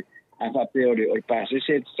wangale a fa peore o pase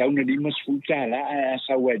se tau na dimas futa la a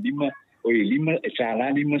sa wa dimas o lima sala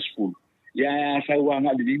lima school ya sa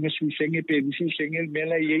wanga lima susenge pe susenge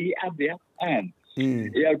mela ye abia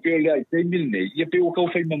ya pe le te milne ya pe o ka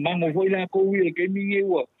fa mamma o la ko wi ke mi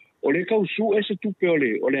wo o le ka su ese tu pe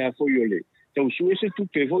ole a fo yo le tu su ese tu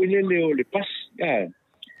pe vo le le pas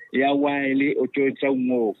ya wa le o to tau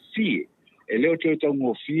mo fi ele o to tau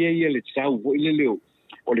mo fi ye le tau vo le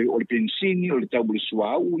ole pensini ole tau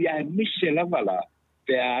bua ya mise la vala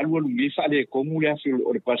te alua mi fale como le fil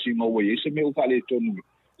o pasi mo we se me o fale tonu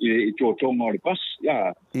e to tonga o pas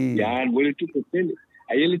ya alua tu tele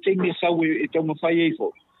ai ele tem essa we e tomo fai e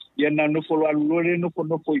fo ya na no fo alua no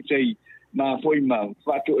fo tei ma foi ma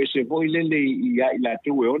fato ese voi le ia la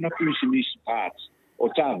tu e ona principis parts o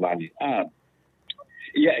ta vale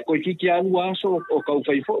ya ko ki alua so o ka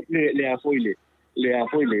fai fo le a foi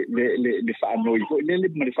le fa no i fo le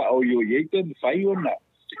ma fa o yo ye te fai ona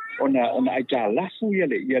ai ta lafu ia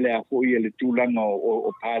le a fo ia le tulanga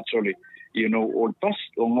o patsole o pas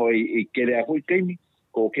o ngoi ke le a fo temi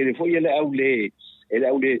ko ke le fo ia le au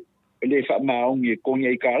le fa ma ngi ko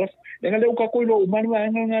ngi ka le le ka ko lo man ma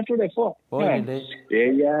nga to le fo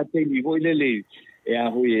ya te mi vo le e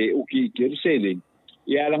a fo e o ki ke se le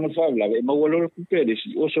ia la fa la ma wo lo ku pe de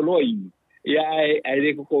si o so lo i ia ai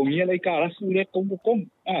le ko ngi le ka la fu le ko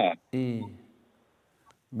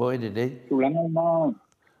boy de tulanga ma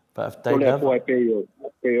pa tai la po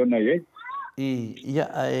pe ona ye ia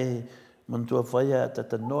ai montua faia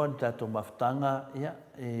tata non tato maftanga ia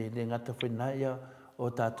le ngata foi na ia o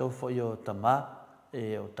tato foi o tama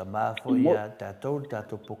o tama foi ia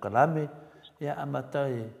tato pokalame ia amata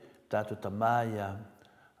tato tama ia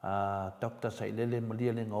Dr. Sailele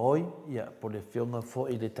Malia le ngoi ia po le fionga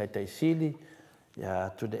foi le taitai sili ia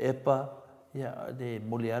tu de epa ia de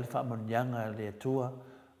muli alfa manyanga le atua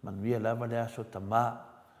manuia lava le aso tama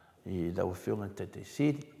i da fionga taitai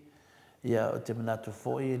sili ia o te manatu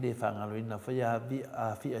foi le whangaloina foi a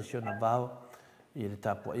fi a siona vau i le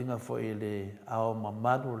tapuaʻiga foʻi le ao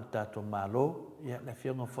mamalu o le tatou mālō ia le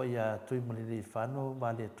afioga foʻi iā tui ma le lii fano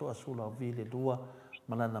vale atoa sulaovi le lua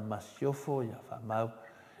ma lana masiofo ia faamau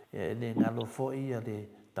ia e lē galo foʻi ia le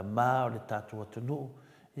tamā o le tatou atunuu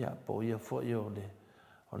ia po ia foʻi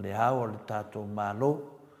o le ao o le tatou mālō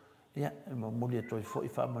ia e mamuli atoe foʻi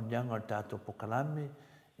faamaniaga o le tatou pokalame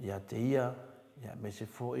ia te ia me se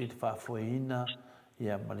foʻi le faafoeina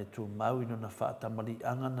ia ma le tumau i lona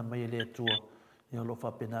faatamaliʻaga na mai le atua ia lo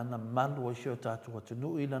fapenana malu o sio tatou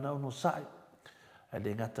atunuu i lana ono saʻi e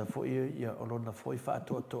le gata foʻi ia o lona foʻi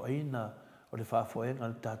faatoʻatoʻaina o le faafoega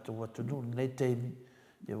le tatou atunuu lenei taimi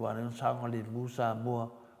ia ua le saoga le mu Samoa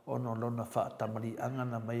ona o lona faatamaliʻaga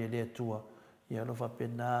na mai le atua ia lo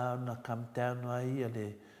fapena ona come down ai ia le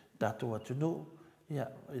tatou atunuu ia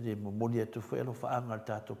le momoli atu foʻi lo faaga le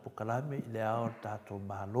tatou pokalame i le ao le tatou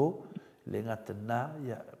mālō le gatanā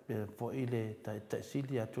ia foʻi le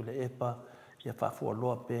taʻisili atu le epa ia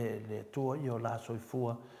faafualoa pe le atua ia o la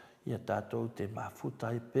soifua ia tatou te mafuta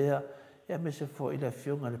ai pea ia me se foʻi le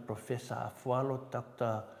afioga le profesa afualo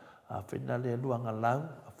Dr. Fina le LUAGALAU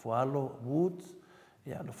afualo Woods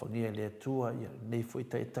ia alofagia i le atua ia nei foʻi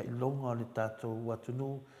taʻitaʻiloga o le tatou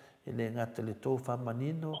atunuu i le gata le tou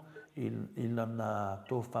faamanino i lana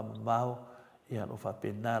tou faamamao ia lo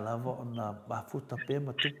faapena lava ona mafuta pe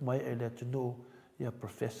ma tupu mai ai le atunuu ia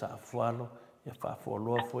profesa afualo ia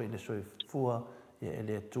faafualoa foʻi le soifua ia e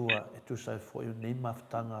le atua e tusa foʻi nei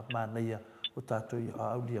mafutaga manaia o tatou i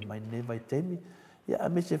aulia mai nei vaitemi ia a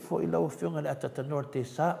me se foʻi lau afioga le atatanoa le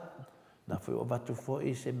tesā na foi o vatu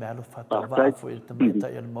foi se me alo fata va foi também tá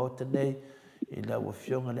ele mota nei e lá o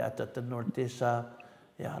fionga le atata norte sa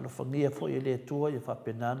e alo fangia foi ele tua e fa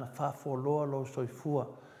penana fa folo lo soifua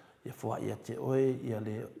e foi ia te oi ia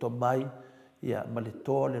le tomai ia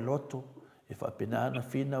malito le loto e fa penana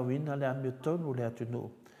fina wina le amiotonu le atunu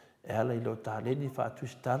e ala i lo taleni fa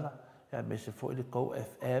twistala e me se foi le co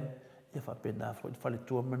FM e fa penana foi fa le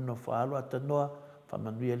tua meno fa alo atanoa fa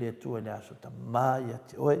manuia le tua le aso tamai ia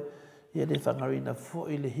te oi ia le whangarina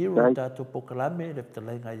fo'i le hero tātou pokalame, le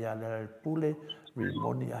ptalenga ia le pule,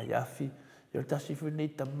 rimoni a iafi. Ia le tasi whini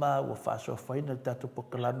ta mā ua whasoa whaina le tātou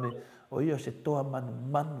pokalame, o ia se toa manu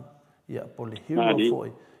manu, ia po le hero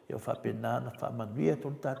fo'i, ia whapenana, whamanuia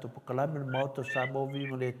tō le tātou pokalame, le MAOTA Samoa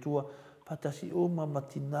vinga le tua, patasi uma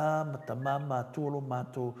matina, matama mātua lo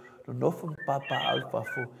mātou, lo nofu mpapa au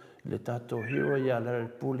whafo, le tātou hero ia le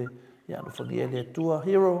pule, ia no whangia le tua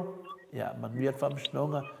hero, ia manuia le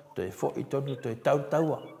whamasnonga, to e fo'i tonu to e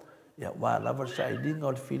tautaua. Ia wā lava sa i linga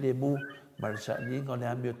o le file mu, ma le sa i linga o le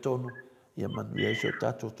amio tonu. Ia manuia iso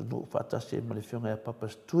tātou tunu whatase ma le whionga e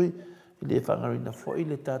papastui. I le whangarina fo'i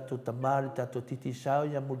le tātou tamari, tātou titi sao,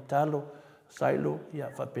 ia multalo, sailo,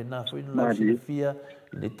 ia whapena fo'ina lau sile fia,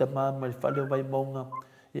 i le tamā ma le whale o vai maunga.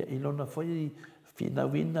 Ia ilona fo'i fina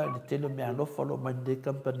wina, le telo me alofa lo mai de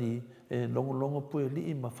company, e longo pui li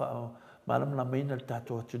i ma whao. Malam la maina le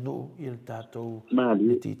tātou atunu, ia le tātou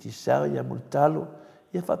le titi sao, ia multalo,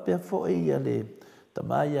 ia whapea fo'i ia le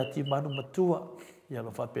tamā ia ti manu matua, ia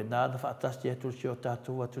lo whapea nāna whaatasi atu si o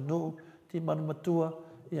tātou atunu, ti manu matua,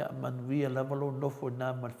 ia manuia lavalo nofo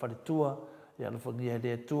nā mali whaletua, ia lo whangia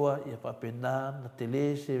le atua, ia whapea nāna te le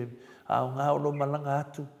se au ngā lo malanga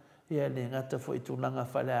atu, ia le ngata fo'i tūlanga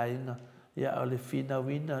whale ainga, ia o le fina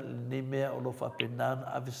wina, le mea o lo whapea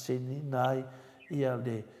nāna aveseni nai, ia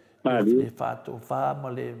le le fato fa ma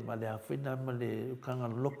le afina ma le kanga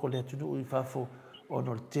loko le tunu i fafo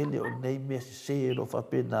ono le tele o nei me se lo fa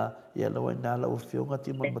pena ia lo ina la o fionga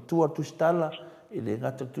ti ma matua tu stala i le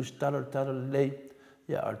ngata tu stala le tala lei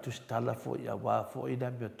ia al tu stala fo ia wa fo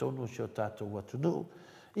ina me tonu sio tato wa tunu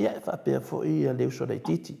ia fa pe fo ia le uso le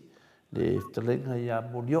titi le telenga ia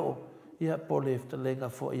molio ia po le telenga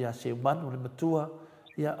fo ia se manu le matua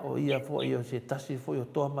ia o ia fo ia se tasi fo ia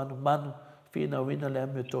to manu fina wina le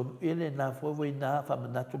ame tonu ele na foi na fa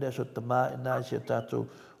manatu le so tama na se tatu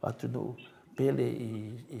atunu pele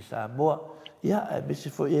i Samoa ia e bisi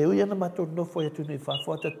foi e ia na mato no foi atunu fa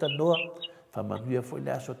fota tanoa fa manuia foi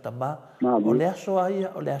le so tama o le so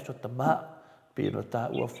ia o le so tama pero ta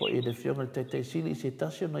ua foi le fiona te sili se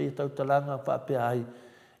tasio na ia tau talanga fa pe ai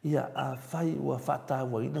ia a fai ua fa ta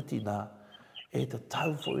wa ina tina e te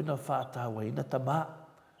tau foi na fa ta wa ina tama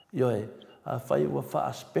yo e a fai ua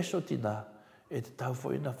fa special tina e te tau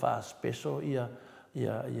fo ina wha speso ia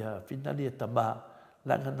finali e tama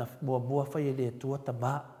langa na mua whai le tua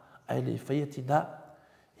tama ai le whai tina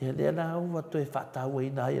ia lea na ua to e whataua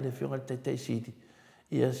ina ai le whionga le teitei sidi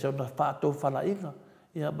ia se ona whatou whala inga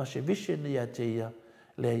ia ma se vision ia te ia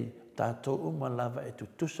lei tātou uma lava e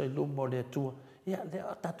tutusa i lumo le tua ia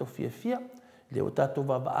lea tātou fia le o tātou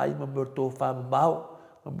wama ai ma mero tō whama mau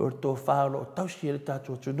Berto falo tausi le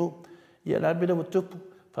tatu tunu ia la bila tupu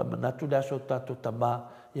fa manatu da so tatu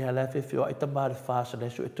tama ia la fe fio ai tama le fa sa le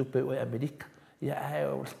so tupe o Amerika ia ai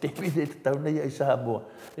o te pide tau nei ai Samoa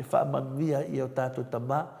e fa manvia ia tatu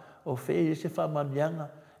tama o fe se fa manvianga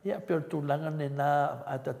ia per tu langa ne na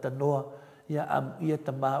atatanoa ia am ia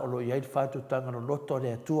tama o lo ia fa tu tanga lo loto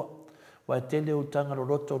le atua wa tele o tanga lo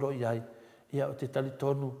loto lo ia o te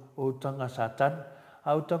talitonu o tanga satan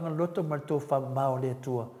au tanga loto marto fa mao le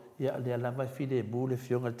atua ia le ala mai file bule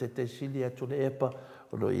fionga te sili atu le epa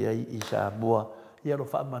o lo ia i Samoa ia lo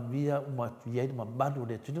fa manvia uma ia ma manu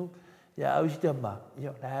le tunu ia au sta ma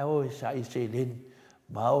ia la o sa i selen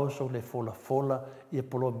mao so le fola ia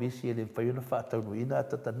polo misi le fa ina fa tau ina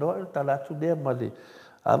tata no tala tu le male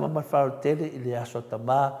ama ma fa tele ile aso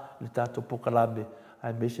tama le tato pokalame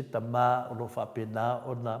ai mese tama o lo fa pena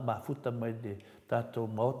o na mafuta mai le tato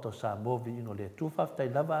moto sa movi ino le tu fa tai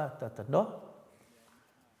lava tata no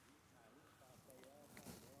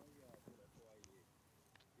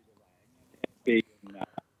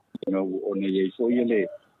ona ye fo ile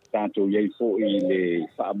tanto ye fo ile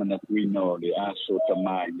fa mana kuino le aso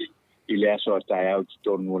tama ile aso tai au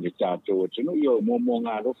tonu le tato tunu yo mo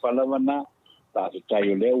nga lo fala wana ta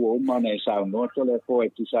tai le o mana sa no to le fo e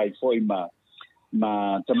tu sai fo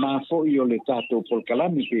ma tama fo yo le tato por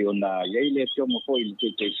calamity ona ye le tomo fo ile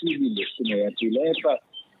te sili le sine ati le pa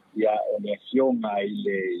ya ona fiona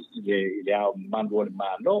ile au mando le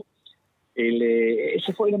malo ele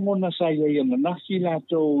se foi le mona sai ia na fila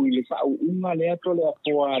to ile fa unga le ato le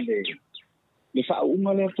AFUALO le fa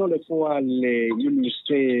unga le ato le AFUALO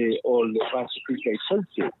University o le Pacific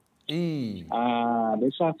Culture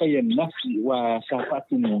le sa fa ia na wa sa fa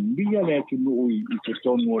tu mundia le tu i te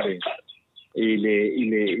tono le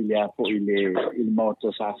ile apo ile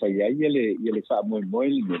moto sa fa ia ile fa mo le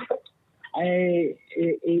ai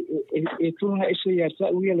tu na ese ia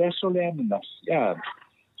sa u ile so le na ya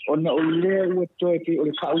ona ole o toe pe o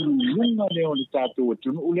le faulunga le o le tatu o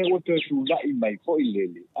tunu ole o toe tu lai mai fo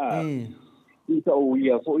ilele ita o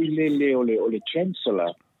ia fo ilele o le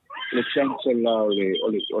chancellor o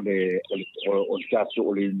tatu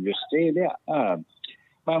o le university le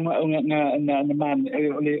ma na man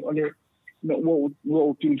ole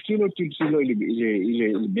wo tilsilo ile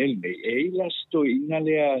melme e la sto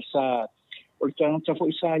inale sa o tanta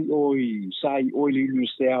fo sai o le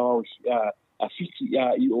university a fiti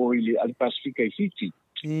ya i o ile al Pacifica fiti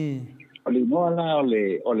ole no la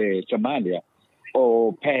ole Somalia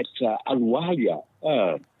o pet alualia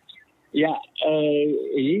ya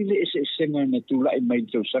ile se senga na tu la mai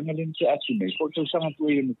tu sanga len se atu mai ko tu sanga tu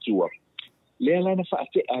ile tu le la na fa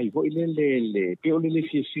te ai ho ile le pe ole le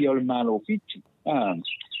fi ole malo fiti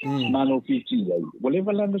malo fiti ya ole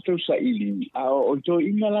vala na tu sa ili o to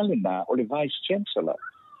ingala na ole vice chancellor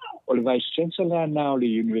o le vice chancellor na o le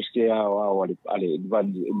university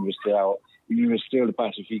university o le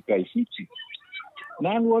Pacifica i Fiti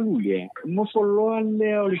na lu le mo folo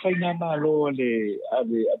le o le faina malo le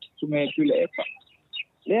tume tu le epa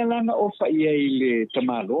le la na ofa ia ile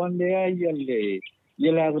tamalo le ia le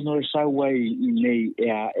la no sa wai nei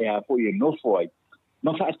po ye no foi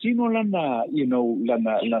ma fa tino la na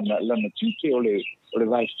la tike o le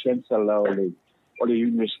vice chancellor o le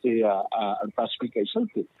university al Pacifica i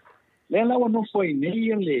Fiti le la no foi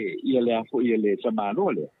nei le apo ile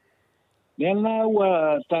tamalo le la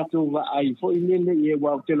wa tatu wa ai foi le ye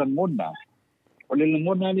wa te la mona o le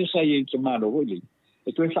mona le sa ye tamalo le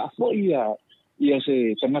e tu fa foi ia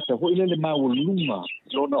se tangata foi le maulunga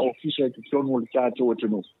lona ofisa te tono le tatu o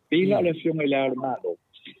tunu pila le fiona le malo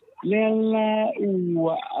le la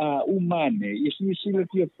umane isi le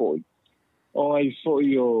tie foi o ai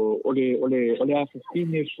foi o le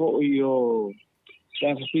afine foi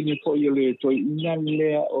fini po le to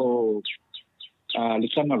inale o le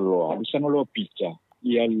sangalo pizza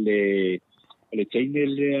ia le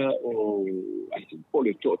tainele o ai po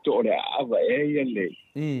le to le ava ia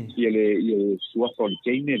le sua po le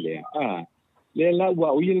tainele le la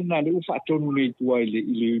wa o ile na le fa tonu le tua ile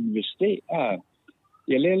university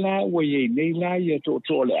ia le la wa ye nei la ia to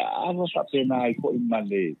le ava fa pena ai po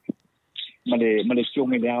male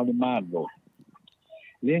sionge le au malo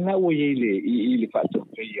le na o ile fatto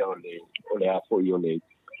che io le apo io le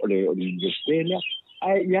university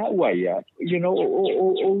ai ya wa ya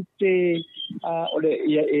o te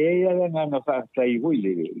ia na fa tai ho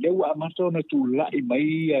le wa mato na tu la i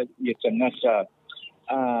mai ia tangasa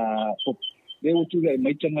le o tu la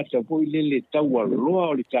mai tangasa po le tawa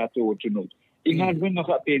lo le tato o tuno inga venga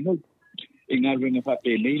fa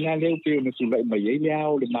pe nei la le o pe no tu la mai le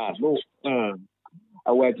au le malo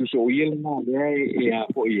awa tu so ia na le e a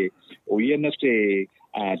po ye o ia na te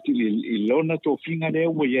I lona to finga le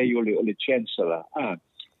o ia i ole chancellor.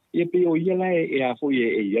 Ia pe o ia la e a foi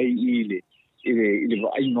e ia ile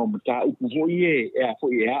vai no mata upu foi e a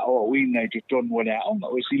foi a o wina te tonu ole a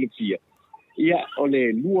o silifia. Ia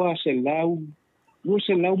ole lua se lau mo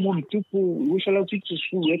tupu, lua se lau titu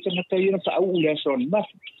su e tangata ia ta au le son ma.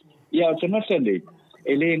 Ia tangata le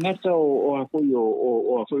ele ngata o a foi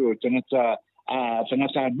o tangata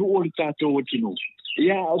tangata nu o tato o tinu.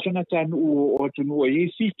 Ia o tangata nu o tinu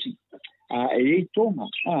e fiti. E tonga.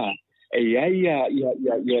 Ia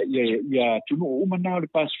tunu o umana o le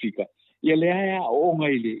Pasifika. Ia le aia o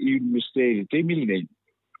ngaile i University te milne.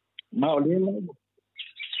 Ma o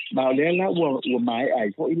lela ua mai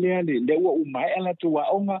ai fo ilea le ua umai ala tu wa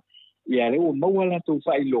onga ia le ua mau ala tu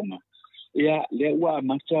fai longa. Ia le ua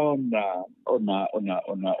mata ona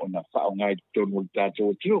fa onga i tonu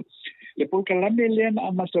tato tio. Le polka lame lea na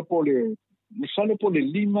amata pole misale pole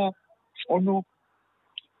lima ono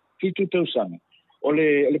fitu tau sanga.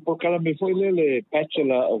 Le polka lame foi le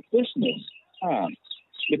Bachelor of Business.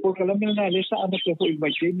 Le polka lame na le sa amata foi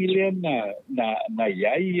mai te milea na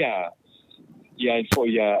iai ia foi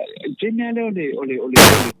ia tenale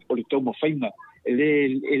ole tomo fainga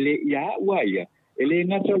ele ia waia ele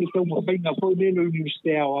ngata ole tomo fainga foi le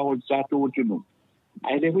universite ao tato tunu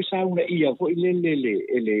ai le sa una ia foi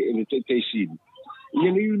ele te sin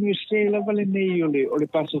ia le universite la vale nei ole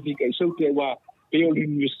Pacifica so te wa pe ole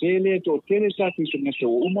universite le to tele tato tunu so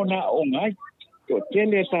umona o ngai to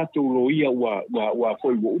tele tato lo ia wa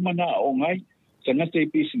foi umana o ngai tangate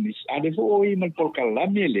business ade fo i mal por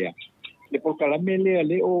kalame le polka lame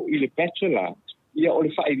le o i le bachelor ia o le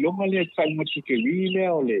whailonga le whaingatikeri le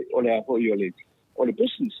o le apo i o le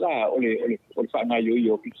business o le whaingaio i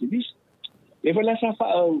o pikinis le whala sa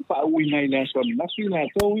whaauina i le asoni mafi la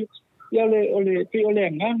tau ia o le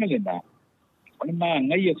anganga le na o le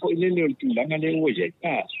maangai a fo i le o le tūlanga le o iei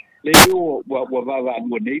le o wa wawa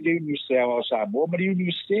anua nei le universite o Samoa ma le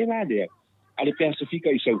universite la le a le Pasifika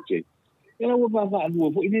i saute ia wa wawa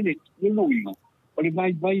anua fo i le noinga o le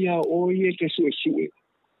vai o ie te sue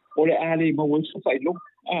o le ale ma wo fa ilo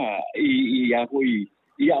i a hoi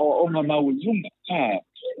ia o nga ma lunga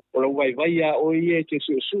o le vai o ie te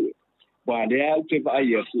sue wa le au te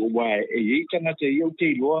vai ku wa e tanga te yo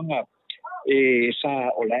te loanga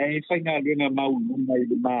sa o le fa nga le ma lunga i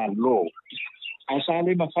ma lo a sa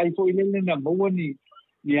le ma fai fo ile na mo ni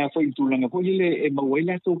a fo itulanga fo ile e ma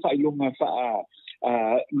wela to fa ilo ma fa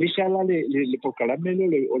misala le pokalame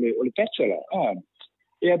le bachelor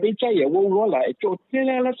e a beta ia wo rola e to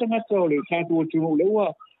tele ala tangata o le tato tunu le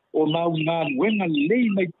wa o mau nga wenga le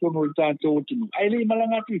mai tono le tato tunu ai le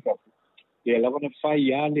malanga tika e la wana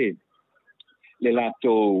fai ale le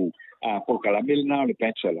lato pokalame na le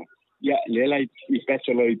bachelor ia le la i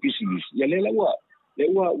bachelor i business ia le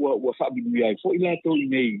wa fa bi ia fo ila to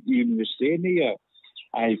nei university nei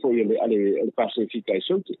ai fo ile ale Pacifica i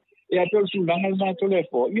sote e a tolu langa na to le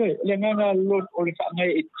fo ia le nganga lo o le fa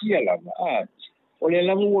ngai e tia la o le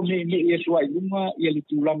lamu o me e tua i lunga ia le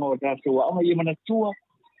tūlanga o tātou a onga ia mana tua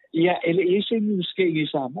ia ele ese nuske i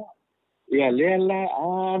Samoa ia le la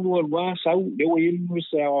lua sau le o ilu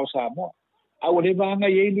nuske o Samoa a o le vanga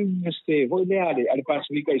i ilu nuske voi le ale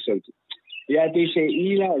Pasifika i sautu ia te se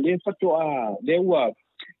ila le fato le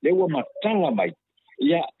ua matala mai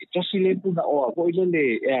ia tasi le puna o a voi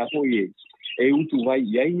le a voi e utu vai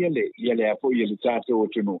ia le a voi le tātou o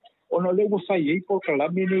tunu ono le fai ei por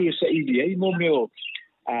kalame ne esa idia i mo meo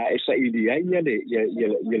esa idia ia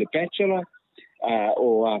le bachelor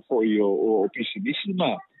o a foi o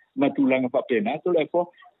pisinissima matulanga pa penato le fo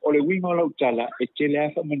o le wingo lo tala e tele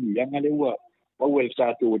afa mani yanga le wa o el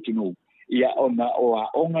tato o tunu ia ona o a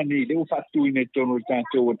onga ni le fatu ine tono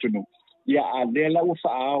tato o tunu ia a le la o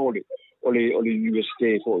fa o le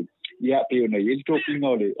universite fo ia pe ona il to pinga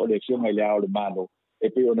o le fiona ile o le malo e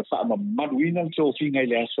pe ona fa maduina to finga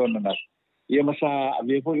ile asona na ia masa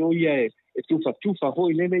ave foi o ia e tufa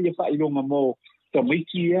foi le ia fa ilonga mo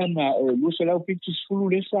tamiki ana lusa lau pitu skulu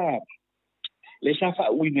le sa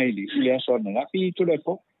fa uina ile asona na pi to le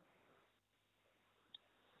fo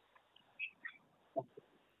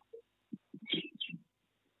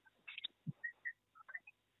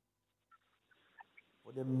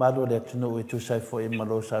le malo le tunu e tu sai foi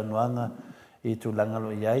malo sa noanga i tu langa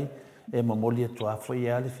lo iai e mamoli tu afo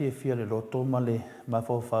ia le fia le loto male ma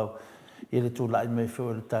fo fa i le tu lai me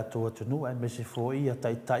fo le tatu tunu ai me se fo ia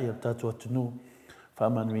tai le tatu tunu fa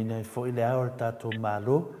manuina fo ile au le tatu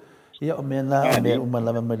malo ia o mena o le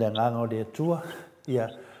umala me le nganga o le tua ia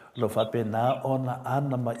lo fa pena ona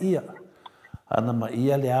ana ma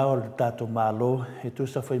ia le au le tatu malo e tu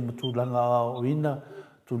sa foi mutu langa o ina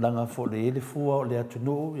tūlanga fo le fua o le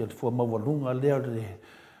atunu, ia le fua mawalunga lea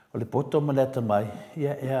o le poto ma le atamai,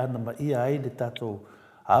 ia ea na ma ia ai le tātou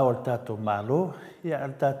ao le tātou mālo, ia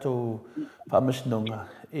le tātou whamasinonga,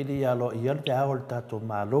 ili ia lo ia le ao le tātou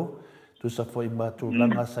mālo, tu sa foi ma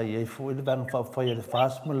tūlanga sa iei fo, ili vanga whawhai le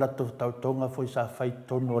whasma lato tautonga foi sa whai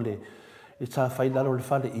tono le, i sa whai lalo le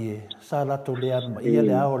whale ie, sa lato lea na ma ia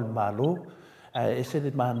le ao le mālo, e se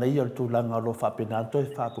le mana ia le tūlanga lo whapinato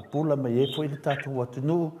e whapupula ma iei fo ili tātou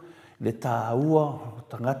atunu, le tāua,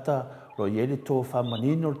 tangata, lo iei le tō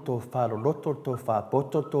whamanino, le tō whaloloto, le tō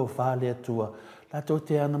whapoto, le tō whale atua. Lato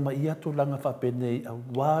te ana ma ia tūlanga whapenei a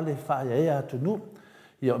wale whaea atunu,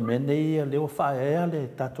 ia o mene ia leo whaea le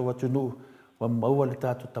tātou atunu, wa maua le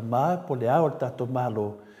tātou tamā, po le au le tātou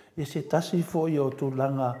mālo, ia se tasi fo i o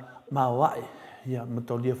tūlanga māwae, ia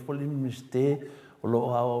matolia foli miste, o lo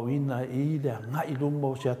awa wina i le ngai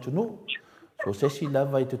lumo se atunu. So se si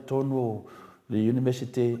lava i te tonu le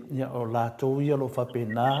university ia o lātou ia lo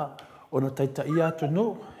whapena o na taita ia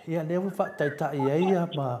atunu. Ia lewa wha taita ia ia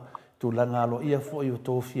ma tūlanga alo ia fo i o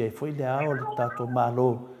tōwhia i fo i le ao le tātou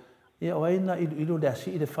mālo. Ia o aina ilu le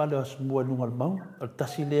asi i le whale o smua lunga le mau. O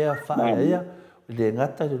tasi lea wha ia le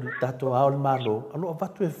ngata i le tātou ao le mālo. Alo a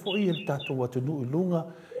watu e fo i le tātou atunu i lunga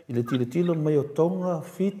i le tilo mai o tonga,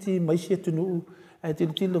 fiti, maisi atunu ai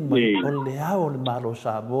tilo mai o le ao le mālo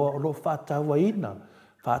Samoa o lo whātaua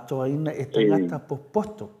ina e tangata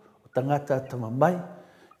popoto, o tangata tamamai.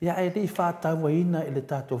 Ia e li whātaua ina i le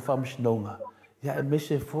tātou whamasinonga. Ia e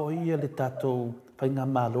mese fo ia le tātou whainga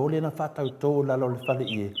mālo le na whātau tō lalo le whale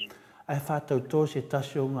ie. Ai whātau tō se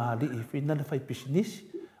tasio ngā li i whina le whai pisinisi.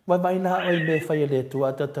 Wai la oi me whai le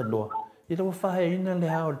tua tatanoa. I lo whahe ina le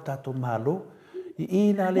ao le tātou mālo. I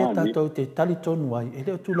ina le tātou te tali tonu ai, e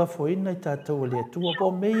leo tūla foina i tātou le tua,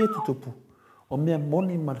 o mea tutupu, o mea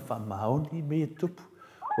moni ma le whamaoni, mea tupu.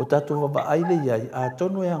 O tātou waba aile iai, a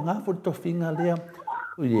tonu e a ngāfu to whinga lea,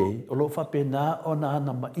 o lo whapena o na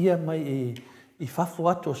ana ma ia mai i whafu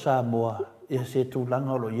ato Samoa, e se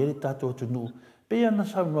tūlanga o lo ieri tātou tunu. Pea na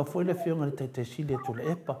saunua foi le whionga le te sile tu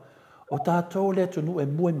le epa, o tātou le tunu e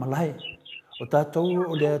mue malai, o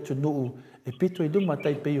tātou o le tunu e pito i luma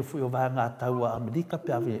tai pei o fui o vanga taua Amerika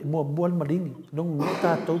pe awe mua malingi nong no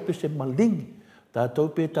tātou pe se malingi tātou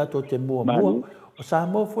pe tātou te mua o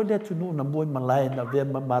Samoa foi le tunu na mua malai na vea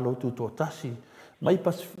malo tu tō tasi mai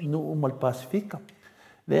no umal Pasifika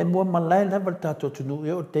le mua malai level tātou tunu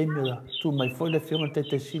e o teimera tu mai foi le whionga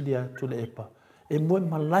te silia tu le epa e mua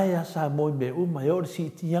malai a Samoa me uma e o si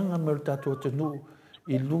tianga me tātou tunu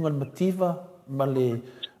i lunga mativa ma le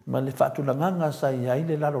whaatulanganga sa iai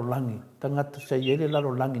le lalo langi. Tangata sa iai le lalo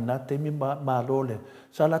langi nā te mi mārole.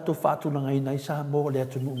 Sa lato whaatulanga ina i Samoa le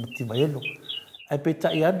atunu matima elo. Ai pe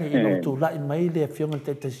tai ane i lo tu lai mai le whionga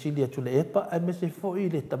te silia tu le epa, ai me se fo i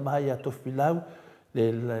le tamai a to filau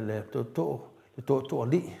le to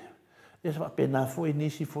ali. E sa pena fo i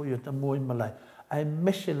nisi fo i o tamoi malai. Ai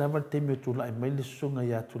me se lava te mi tu lai mai le sunga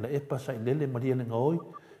ia tu le epa sa i lele maria le ngoi.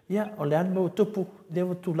 Ia, o le ane mo tupu,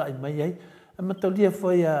 lewa tu lai mai ai. Matalia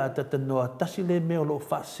foi a tatanoa tasi le mea o lo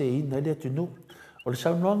whaase ina le atunu. O le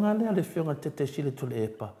saunoanga lea le whionga te sile tu le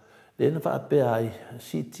epa. Le na whaapea ai,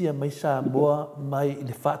 si tia mai Samoa mai i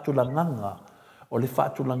le whaatulanganga. O le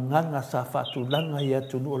whaatulanganga sa whaatulanga i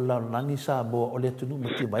atunu o laulangi Samoa o le atunu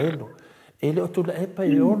mati maelo. E le o tu le epa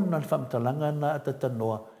e ona le whamtalanga na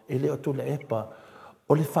tatanoa. E le o tu le epa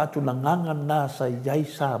o le whaatulanganga na sa iai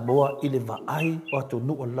Samoa i le vaai o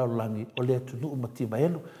atunu o laulangi o le atunu mati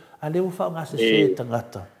maelo. A leo whaangase se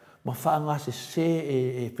tangata. Ma whaangase se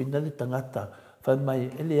e pinale tangata. Whai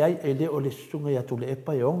mai ele ai e leo le sunga i atu le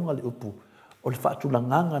epa e onga le upu. O le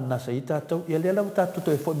whaatulanganga na sa i tātou. Ia lea lau tātou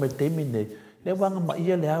to e fwoi mai teimi nei. Lea wanga ma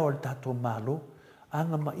ia lea o le tātou mālo.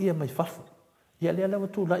 Anga ma ia mai whafu. Ia lea lau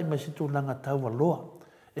tu lai mai si tu langa tau aloa.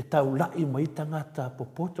 E tau lai mai tangata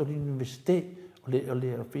popoto ni universite. O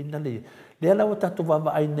le pinale. Lea lau tātou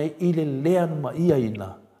wawa ai nei i le lea ma ia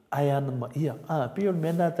ina. Ai ana ma ia. Pio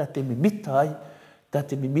mena ta te mimita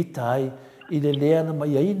ai. I le lea na ma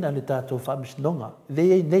ia ina le tātou whamisinonga.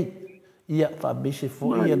 Lea i nei. Ia whamisi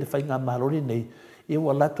fo ia le whainga marori nei. Ia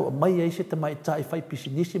walato a mai ai se te mai tai whai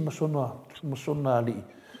pisinisi masona ali.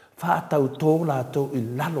 Whaatau tō lātou i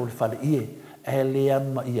lalo le whale ie. E lea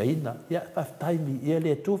ma ia ina. Ia whaftai mi. Ia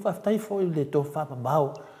le tū whaftai fo i le tō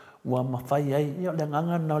whamamau. Ua ma whai ai. Ia le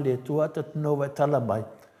ngangana le tū atatino wai tala mai.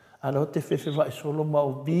 Ala o te whewhi wai solo ma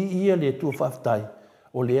o bi ia le tu whaftai.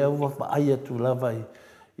 O le au wa aia tu lava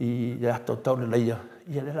i le ato tau le leia.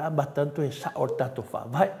 Ia le rā matanto e sa o tato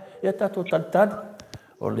whawai. Ia tato tantani.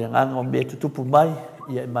 O le nganga o mea tutupu mai.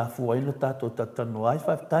 Ia e mafua ino tato tatano ai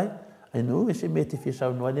whaftai. Ai nu e se mea te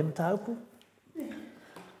whiasau noa le mtaupu.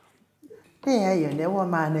 Te ai le wa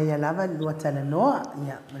mana ya lava lua tana noa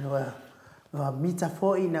ya lua mita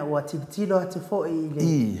foi na wa titilo atu foi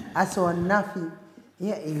le aso nafi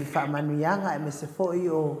ya I fa manuanga me se foi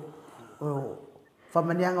o fa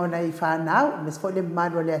manuanga na I fa now me se foi le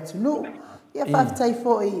manu le atunu ya fa tai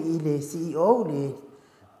foi I le CEO le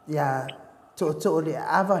ya to le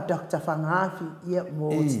ava Dr. Fangafi ya mo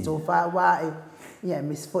to fa wa ya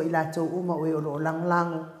me se foi la to uma o lo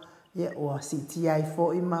langlango ya o CTI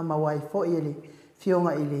fo I mama wai fo ile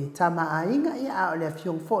fionga ile tama ainga ya le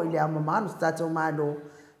fiong fo ile amamano stato malo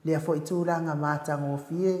le fo itulanga mata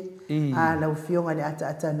ngofie a la fionga le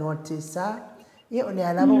ata notisa ya o le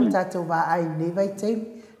alama tato va ai ne vai tem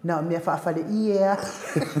na me fa fa le ia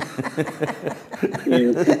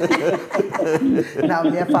na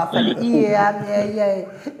me fa fa le ia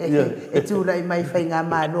me tu la mai fa nga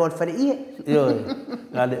malo fa le ia yo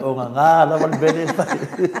ngale o nga la wal bene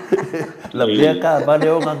la bia ka vale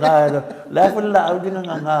o nga la fa la au dinga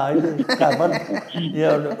nga ka vale yo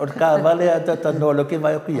o ka vale ata no lo ke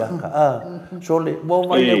vai ku ya ka so le mo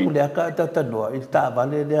mai ku le ka ata no I ta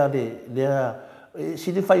vale le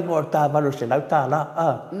si le fai mo ta vale se la ta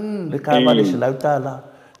la le ka vale se la ta la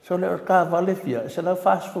so le ka vale fia se la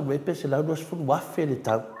fast food pe se la dos food wa fe le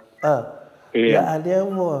ta ya ale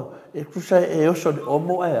mo e ku sa e o so o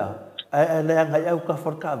mo ai le nga au ka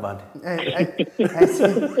for ka vale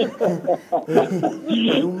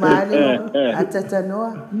umali atata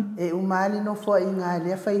no umali no fo inga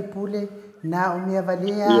le fai pule na o me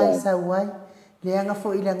vale ai sa wai le nga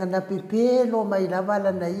fo ilanga na pepelo mai la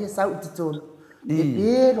vala na ia sa utitolo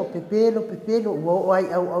pepelo wo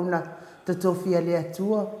ai au na totofia le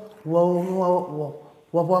atua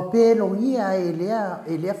wo pelo ia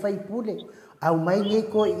ele fai pule au mai nge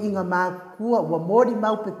ko inga makua wa mori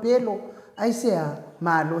mau pepelo ai sea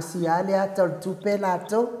ma lo siale ata tupe la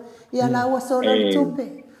to ia la wa so la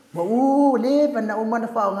tupe wo le bana o mana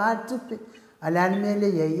fa nga tupe ala ni mele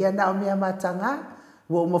ia na o mia matanga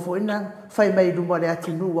wo mo fo ina fai mai du mo le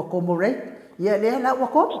atinu wa komore ia le la wa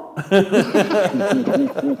ko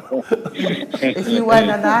if you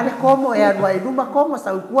wanna na como e alwa iduma como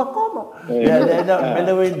sa ku como ya le na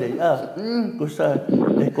mele wende kusa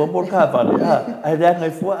e como ka vale ai le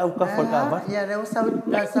ngai fu au ka fa ka vale ya le sa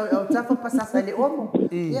au tafa pasasa le omo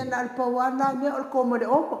ia na alpa wana me o como le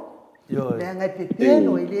omo yo le ngai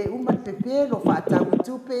pepelo ile uma pepelo fa ta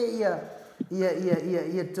tupe ia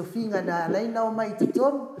tofinga na leina o mai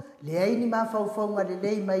totomo le ai ni ma fa nga le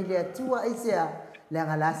lei mai le atua ai sea le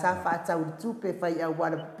ngala sa fa ta tupe fa ia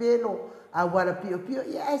wala pelo a wala pio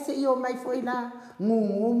ia se io mai foi na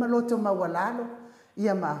ngu maloto mawalalo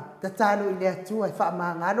ia ma tatalo ile atua fa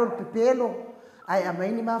ma ngalo pepelo ai a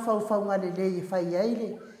mai ni ma fa nga le lei fa ia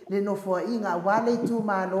ile le no fo inga wale tu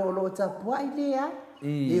ma lo ta poi le ya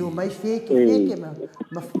e o mai feke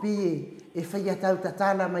ma fie e fa ia tau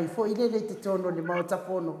tatala mai fo ile le te tono le mau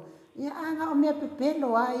tapono ia anga o mea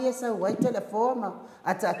pepelo ia sa wai telefona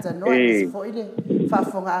ata no fo ile fa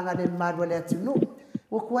fonga anga le marwa le atunu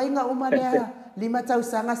o kuainga uma le 5 tau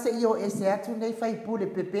sanga se io ese atu nei fai pule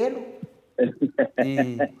pepelo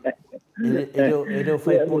ele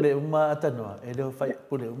fai pule uma ata no ele fai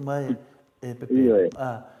pule uma e pepelo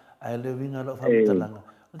ai le vinga lo fa talanga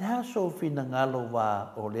le aso fina ngalo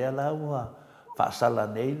wa o le ala wa fa sala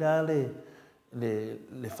nei la le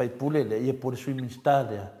fai pule le ia por swimming star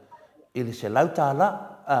ele se lauta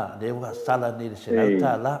la le wa sala nei se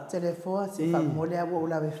lauta la telefona se fa mole a wo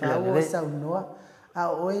la ve fa wo sa no a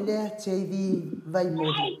oile TV vai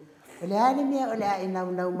modi ele ani mea ole ai na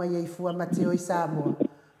mai ai fu mate o Samoa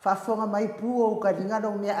fa fonga mai pu o ka dinga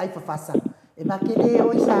no mea ai fa fasa e ma kele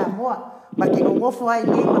o Samoa ma ke ngo fo ai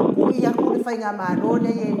nei ku ia ku le fai nga ma no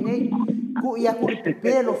le nei ku ia ku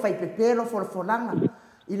pepelo fai pepelo for langa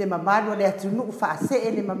ile mamalo le atunu fa se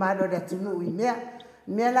ele mamalo le atunu i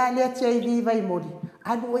mea la le TV vai modi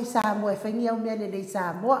adu o Samoa fa ngia o mea le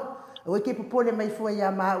Samoa o ke popole mai fo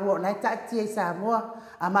ia ma o na tati e Samoa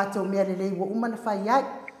a mato mea le wo uma na fai ai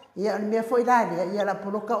ia me fo ila ia la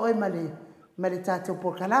poloka o male tato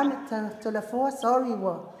por kalame to la fo sorry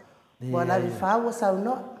wo la fa wo sa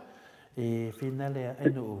no e finale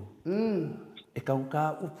eno e ka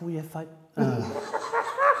upu ia fai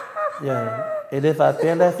ya ele fa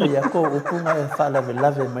pela fa ia ko upu mai fa la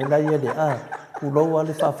lave mai la ia de ku lo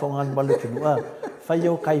ale fa fongan male tu fa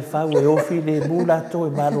yo kai fa we o fi le bula to e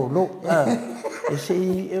malo lo e se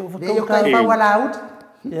yo kai fa wala out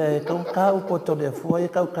ya ka u poto de fo e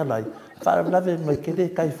ka lai fa lave mai ke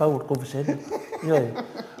de kai fa o conversation yo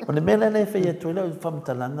o le mele le fa ia to le fa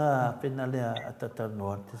mtalanga penale atata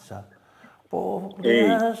no tsa po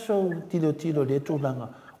le so tilo le tu langa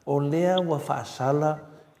o lea wa fa sala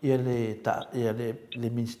ia le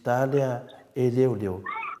minstalia e leo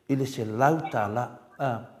ile se lautala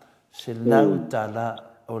se lautala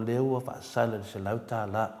o leo fa sala se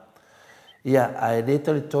lautala ia ai le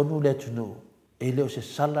tele tonu le tunu e leo se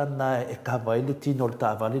sala na e kava ile tino le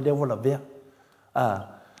tavale le wala vea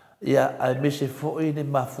ia ai me se foi le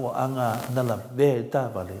mafuanga na la vea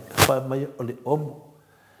tavale fa mai o le omo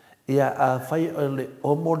ia a fai o le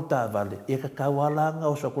omo le tavale ia ka kawalanga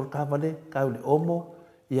o sa kur kavale ka le omo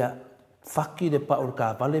ia faki le pa o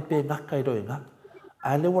kavale pe ngaka i roinga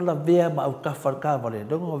a le wala vea ma au kafar kavale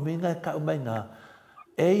dongo vinga ka umainga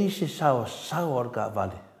e se sao o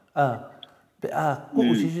kavale pe a ku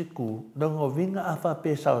usisiku dongo vinga a fa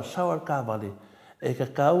pe sao o kavale e ka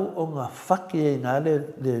kau o nga faki e nga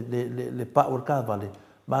le pa o kavale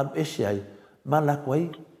ma esi ai ma la koi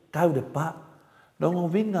kau le pa dongo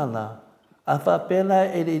vinga la a fa pela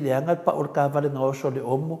e le anga pa o kavale nga oso le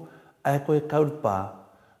omo ai koe kau le pa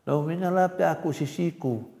no vinga la pe a ku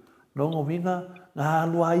usisiku dongo vinga nga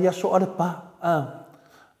luaya so ale pa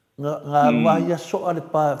nga luaya so ale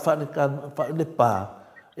pa fa le pa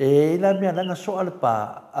e la mea langa so ale pa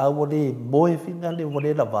a wole moe finga le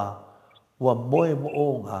wole lava wa moe mo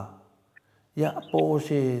onga ya po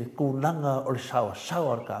se kulanga o le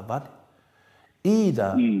sao ka vale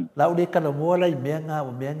ida la o le kana moa la mea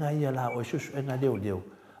nga ia la o susu nga leo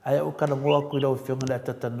ai o kana moa ku lo fionga la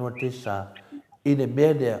tata no te sa ine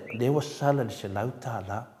mea le wa sala le se lauta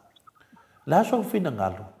la so fina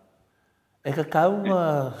ngalo e ka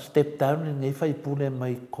kaunga step down ni fai pule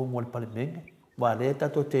mai kongo le palemenge wa le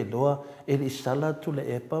tato te loa e li sala tu le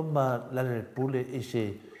epa ma la le pule e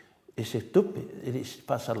se tupe e li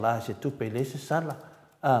pasala se tupe le se sala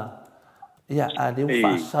ia a le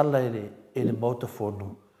fa sala e le moto fono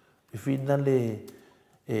e fina le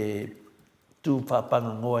tu fa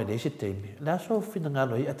panga ngoa le se temi la so fina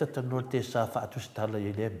ngalo i atata no te sa fa tu stala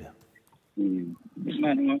i le mea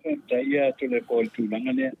manu ta ia to le ko tu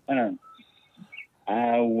langa le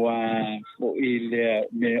awa fo ile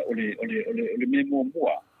me ole me mo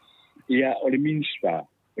moa ia ole minsta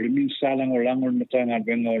lango matanga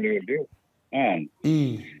venga ole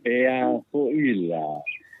fo ila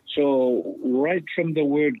so right from the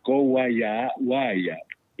word go waya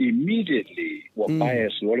immediately what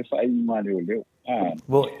bias ole fa ai male ole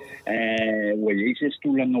wo ye se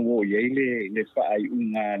stulanga wo ye le fa ai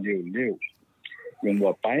unga le yung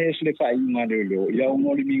wa paes le fa inga le ya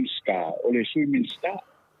o le minska o le swimming star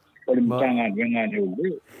o le mtanga venga le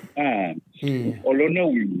o lo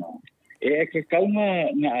no wima e ke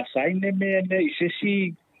kaunga na asaine me ne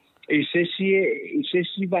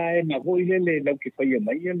isesi vai na vo ile le ke fa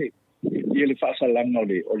mai le fa salanga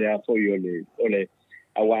o le afo o le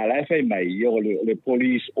awala fa mai o le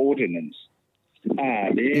police ordinance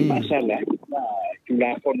le masala tu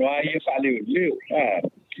la konoa e fa le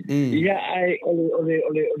ia ai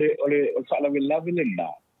ole fala vela na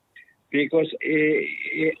because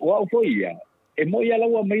wa foi ia e mo ia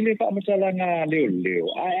lawa mai le fa masala nga leo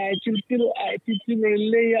ai tilo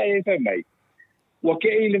le ai fa mai wa ke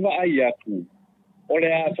ile va ai aku ole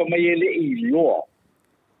fa mai ele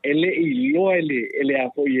ele a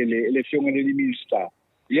foi ele fionga le minista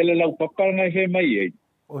ia le lau papa nga fa mai ai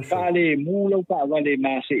kale mu lau pa vale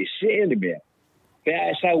ma se le me pe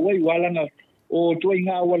sa wai wala nga o tu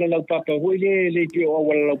inga wala lau papa hoi le pe o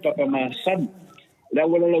wala lau papa ma san la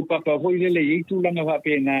wala lau papa hoi le itu langa va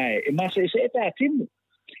pe nai e ma se ta tim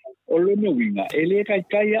o lo no winga ele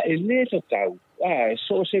kai ele so tau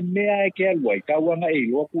so se mea ke alwai ka wanga e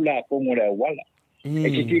lo kula ko mo le wala e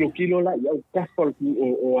ke kilo la ya ka fol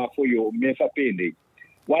o afoyo me fa pe nei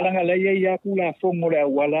wala nga le ya kula fo mo le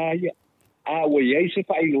wala ya we ye se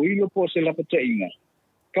fa ilo po se la patainga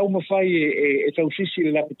kau mawhai e tau sisi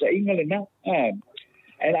le lapita inga le na.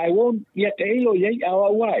 And I won't yet ilo ye awa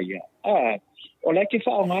waya. O la ke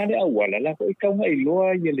wha o ngāre awala, la ko i kaunga i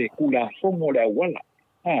loa ye le kula fongo le awala.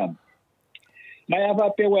 Mai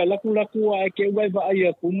awa pewa laku a ke wai wa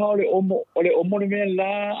aia kunga o le omo le mea la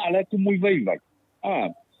ala ku mui vai.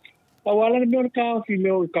 Awala le mea kawhi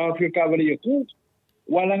leo kawhi kawali ku.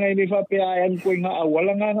 Wala ngai le wha pea e anu koe ngā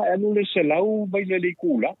awala ngā anu le selau vai le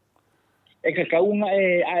kula. E ka kaunga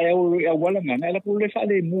ai wala nga la ku le fa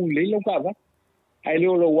le mu le lo ka va ai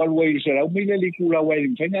lo walway sera mi le kula wai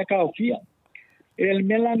fanya ka ofia el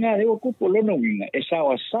melanga e ko polo no winga e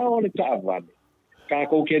sawa le ta va ka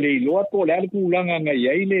ko ke le lo to le kula nga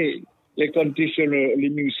ye le condition le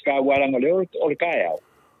minska wala nga le o ka ya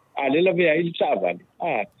ale la ve ai ta va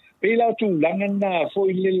pe la tu langa na fo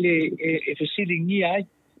le e facility ai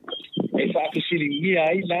e fa facility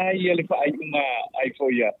ai la ia le fa ai uma ai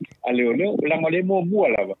foi a le la mole mo mo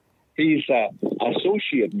la isa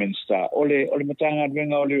associate minister ole matanga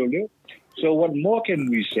venga ole. So what more can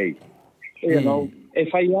we say? You know,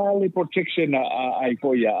 if I all protection I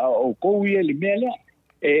ko ya o ko ia le mele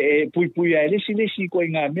pui ai lesi ko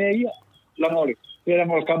nga me ia langole pera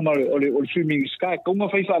mo kamare ole swimming sky ko nga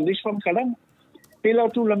fai fa lis fam kalang pela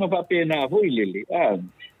tu langa pa pena vo ilele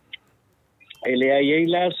ele ai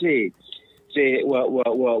la se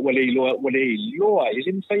le lo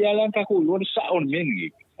isin fai ala ka ko lo sa on mengi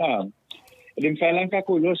ele fai ala ka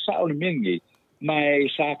ko lo sa on mengi mai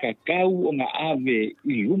saka kau o nga ave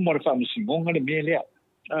I humor fa msingonga le mele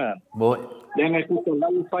Boy. Lenga ku ko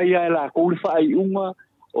lau fai la ko fai unga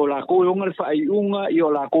o la ko unga fai unga I o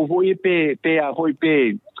la ko voi pe a foi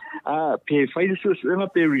pe pe fai su nga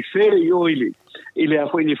pe refer yo ile a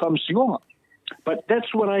foi ni fam singonga. But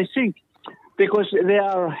that's what I think because there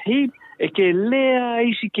are heap ke lea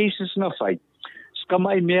easy cases na fai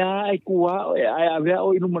skamai mea ai kuwa ai ave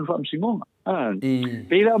o inu man fam singonga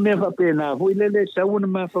pela me fa pena voi lele sauna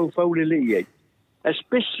ma fa lele ye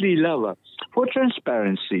especially lava for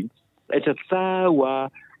transparency it's a tawa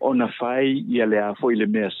on a fai ia le foi le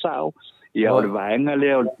mea sao ia o le vaenga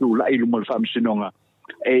le o tu la ilu mal fam sinonga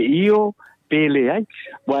io pele ai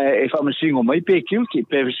wa e fam singo mai pe kilki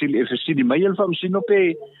pe sili mai el fam sino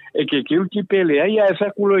pe ke kilki pele ai e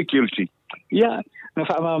fa kulo kilki ia na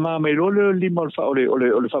fa ma mai lo le mal fa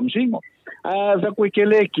ole fam singo fa ko ke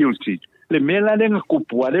le kilki le mela le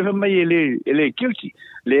kupu ale fa mai ele kilki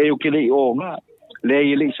le o ke le o nga le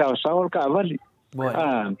ile sa ka vali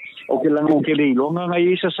o ke lang o ke le longa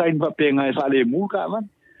ngai isa sign pa pe ngai fa le mu ka man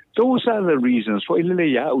those are the reasons for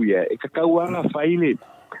ile ya u ya e ka kauanga faile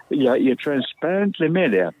ya transparent le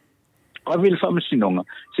media a vil famasinonga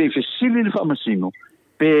se facility le famasino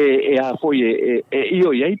pe e a foi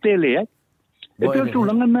io ya pele e tu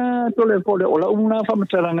langa na tole pole ola una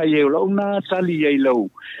famataranga ye ola una tali ye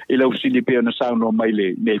lo silipe na sa no mai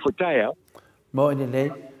le nei fotaya mo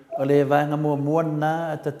le ole vanga mo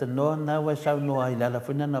na tatano na wa sa no ai la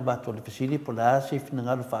fina na bato le fisili pola si fina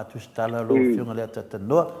ngalo fatu stala lo fiunga le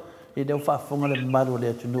tatano I deu fa fonga le maru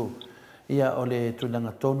le tunu ia ole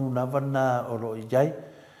tunanga tonu navana oro ijai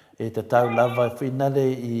e te tau lava fina le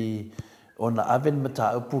I ona aven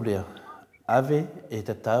mata upulea ave e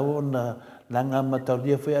te tau ona langa mata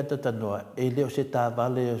dia foi tatano e le se ta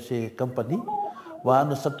vale se company wa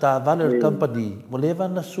ana sabta vale company voleva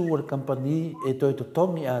na su company e to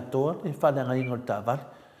tongi ATUA e fa nga ingol ta vale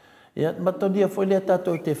ia matonia foi le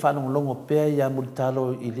tato te fa no longo pe ia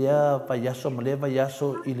multalo ilia pa yaso moleva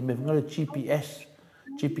yaso il me ngol GPS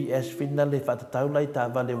fina le fa tau lai ta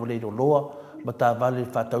vale vole loa ma ta vale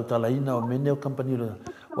fa tau talaina o meneo company lo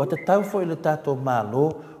wa tau foi le tato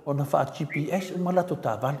malo ona fa GPS ma la to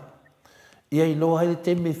ta vale ia I lo hai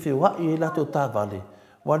te me fewa I la to ta vale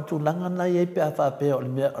wan tu langa na ye pe fa pe o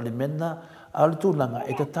le mena al tu langa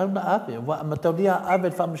e te tau na ave wa matonia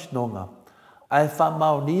ave fa msnonga ai fa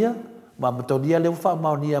maunia ma matonia le fa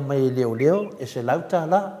maunia mai leo e se lauta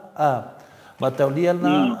la matonia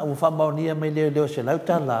na u fa maunia mai leo se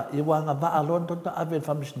lauta la I wanga va alon to ave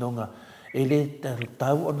fa msnonga e le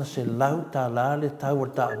tau ona se lauta la le tau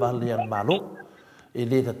ta vale al malo e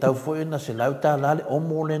le tau foi na se lauta la le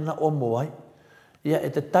omo le na omo ai ia e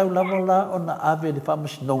te tau lava la ona ave le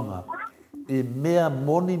whamasnonga e mea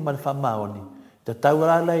moni ma le whamaoni te tau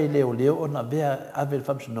la I leo ona mea ave le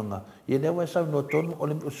whamasnonga I leo e sau no tonu o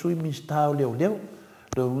le usui mistao leo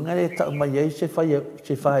lo unga le tau mai ei se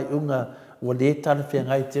whai unga o le tala whia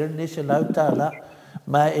ngai tira ne se lauta la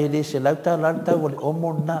ma e le se lauta la tau o le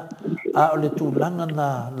omo na a o le tūlanga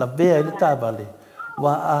na la vea I le tāwale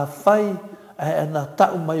wa a whai e na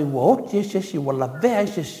tau mai ua oti e sesi wa la vea e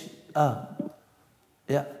sesi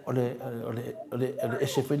ia ole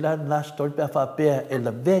ese fila na story pe fa pe e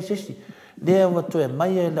la vesi le wa to e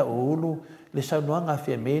mai e la ulu le sa no nga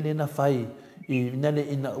fe me le na fai I nale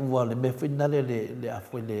ina ua le me finale le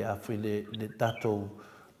afile le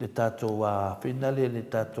tato wa finale le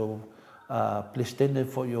tato plestene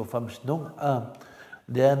for your fams no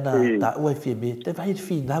le na ta ua fe me te vai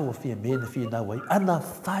fina ua fe me na fina wa ana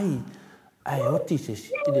fai ai oti se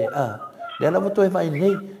le le ala moto e vai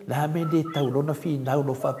nei la me de tau lona fi nau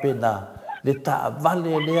lo fa pena le ta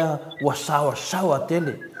vale lea wa sawa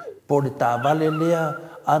tele po le ta vale lea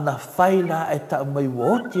ana faila e ta mai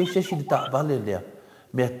wo ti se si ta vale lea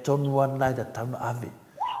me tonu ana da tau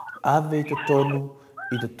ave to tonu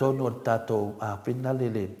I te tonu o tato a pena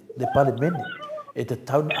le parlemene e te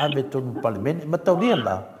tau ave tonu parlemene ma tau lia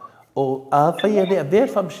la o a fai le ver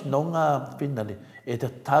fam snonga pena le e te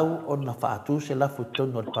tau ona fa atu se la fu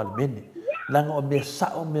tonu o parlemene langa o me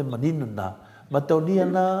sao me manino na matonia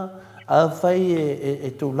na a fai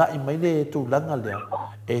e tu lai mai le tu langa lea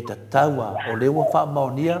e ta taua o le ua wha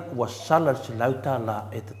maonia ua sala si lauta la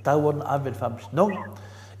e ta taua na ave wha msinonga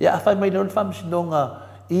ia a fai mai le wha msinonga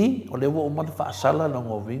I o le ua umana wha sala na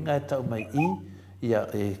ngō winga e tau mai I ia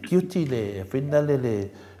e kiuti le whina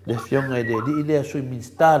le fionga e le li lea sui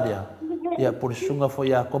minsta lea ia polisunga fo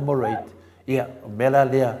ia commemorate ia mela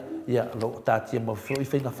lea ia lo tatia mo fo I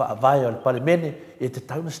whinga wha avaya o le pale mene e te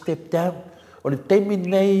tau na step down o le teimi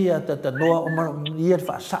nei a ta noa o ma ia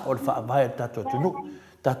fa sa o le fa vai tato tunu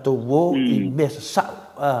tato wo I mesa sa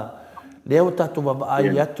leo tato wa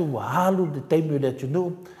ai atu wa halu de teimi le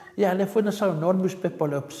tunu ia le foi na sa no newspaper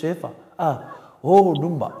le observa o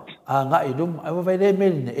numba nga I numba ai vai le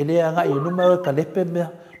mene ele nga I numba ka lepe me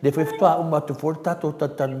le foi fa uma tu for tato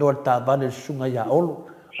ta no ta vale sunga ya olo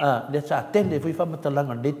le sa tele foi fa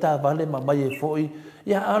matalanga le ta vale ma mai foi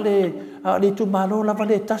ia ale tu malo la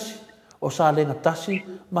vale tasi o salenga tasi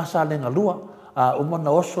ma salenga lua o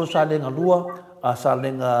mana oso salenga lua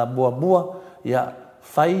salenga mua ia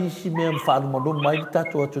fai si me fa no mai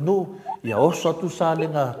tatu atu ia oso tu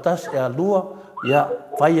salenga tas e lua ia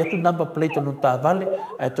fai atu number plate no ta vale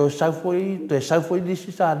e to sa foi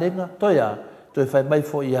disi salenga to ia to fai mai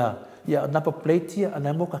foi ia number plate ia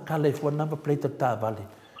ana mo ka kale fo number plate ta vale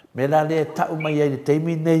me la le ta mai ia te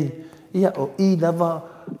mi nei ia o I lava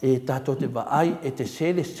e tato te vai e te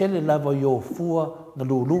sele lava yo fua na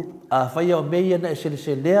lulu a fai o meia na sele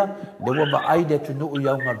lea le wa vai de tu no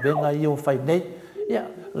ia nga venga I o fai nei ia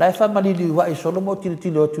la fa malili wa I solo mo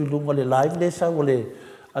tili o tu lunga le live le sa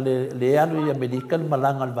le anu ia medical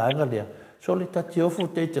malanga al vanga le so le tati o fu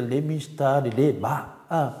te le mista le ba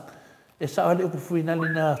e sa le ku fuina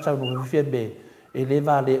na sa no fiebe e le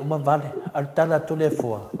vale uma vale al tala to le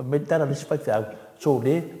fo me tala le spa so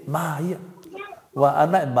le ma ia wa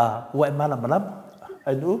ana ma wa mala malam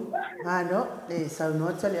anu no le sa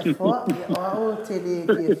no tele fo o tele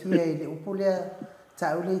ke fie le upule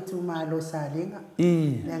ta ule tu ma lo salinga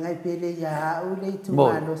le ngai pele ya ule tu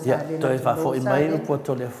ma lo salinga to fa fo I mai po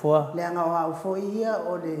to le fo le nga wa fo ia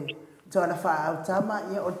o le to la fa autama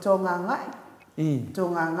ia o tonga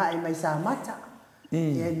ngai mai sa mata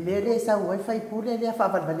ia mele sa wifi pule le fa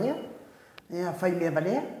valvalea ia fa me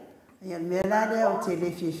valea ia mela le o tele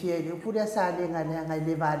fie le pule salinga le ngai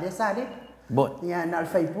le vale sale ia na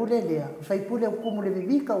fa pule ku mo le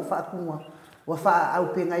vivika o fa kunga wa fa au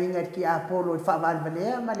penga inga ki apolo fa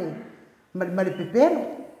valvalea male pepero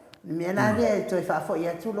mela le to fa fo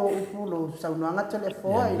ia tu lo upulo sa unanga tele fo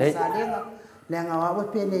ia salinga le nga wa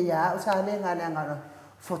pele ya salinga le nga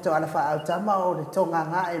foto ala fa autama o le tonga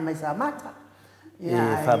ngai mai sa mata e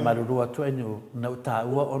fa maruru atu enu na ta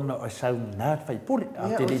ua ona o sau na fai pule a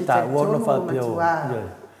te ta ua no fa pio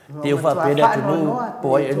te fa pele tu no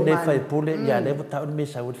poi ene fai pule ya le ta me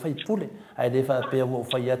sau fai pule ai le fa pio o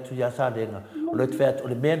fai atu ya sa lenga o le fet o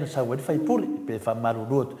le men sau fai pule pe fa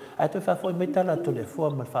maruru ai te fa foi metala tu le fo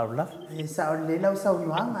ma fa la e sa le lau sau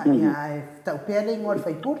nuanga ia ta pele ngol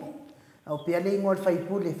fai pule o pele ngol fai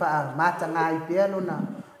pule fa mata ngai pelo na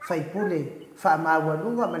fai pule fa maua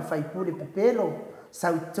ma fai pule pepelo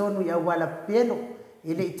sau tonu ia wala pelo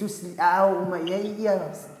ele tusi au ma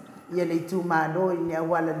ia le tu malo ia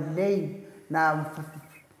wala lei na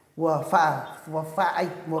wa fa ai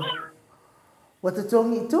mo wa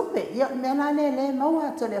tongi tupe ia mena le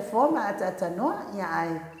maua telefona ta no ia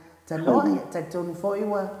ai ta no ta tonu fo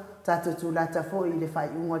iwa ta tu la ta fo ile fai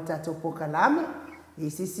ungo ta to pokalame e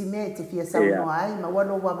sisi me te fia sau no ai ma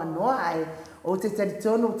walo wa no ai o te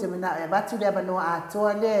tonu te mena e batu le ba no a to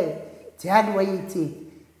le te alu ai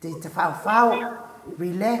te fau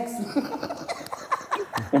relax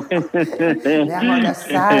le amo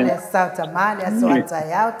sale sa tamale so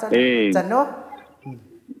atayao ta no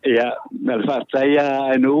ya me fa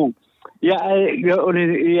ya no ya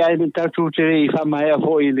ole ya ni ta tu te fa mai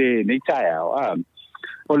fo ile ni tayao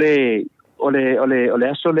ole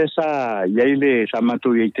aso le sa yaile sa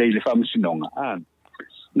matu ye te le fa msinonga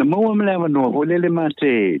na mo me le no ole le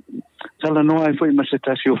mate sala no ai foi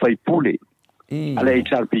masetasio fai pule ale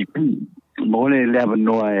HRPP mo le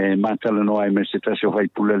no ai matala no ai masetasio fai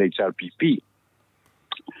pule le HRPP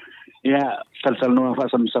ya sala no fa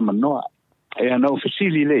sama no ya no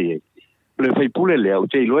facili le fai pule le o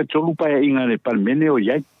te lo tolu pa inga le palmene o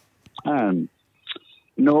ya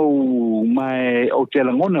no mai o te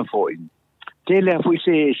langona foi te le foi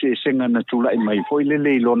se senga na tula mai foi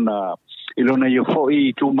le ilona yo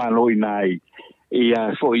foi tu maloi nai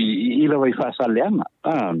ia foi ila vai fa saleanga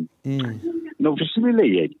no facile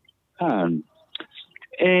ye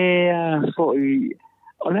foi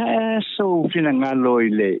ola so fina ngalo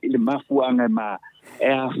ile mafuanga ma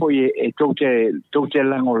foi tote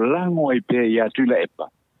lango e pe ia tula epa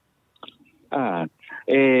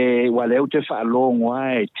wa leo te whaalongo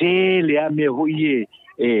ai, te lea me hui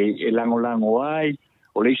lango ai,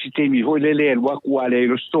 o le isi te mi hoi lele waku ale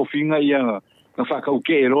lo stofinga ia na whakau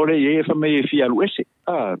ke e rore e whamei e fia luese.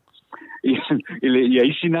 Ia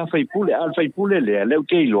isi na whaipule, al whaipule lea, leo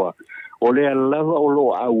te iloa. O lea lava o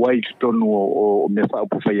lo a wai tonu o me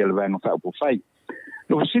whaupu whai ala vanga whaupu whai.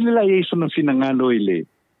 No sile la iso na whina ngano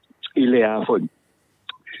ile a foi.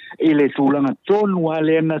 Ile tūlanga tonu a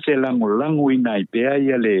lena se lango ina i pea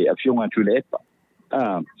ia le a fionga tu le epa.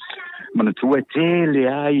 Mana tua te le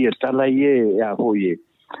ai e tala ie e a foi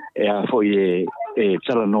e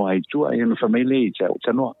tala noa i tua e no famile i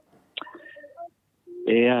tanoa.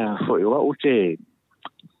 E a foi wa o te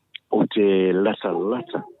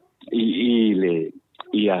lata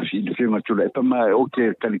i a fionga tu le epa ma o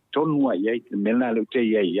te talitonu a iai mena le te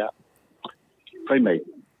iai ia. Fai mai.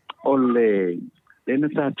 Ole lena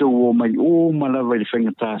tātou o mai o malawa i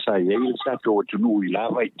whangatasa iai le tātou o tunu i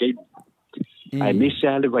lava i teimu. Ai mese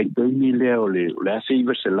ale vai teimi lea o le a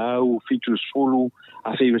feiva se lau, fitu sfulu,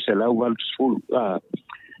 a feiva se lau valtu sfulu.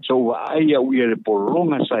 So wa ai au ia le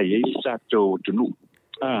poronga sa iai le tātou o tunu.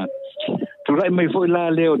 Turai mai foi la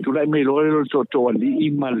leo, turai mai lorelo to ali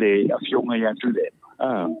ima le a fionga ia tu le.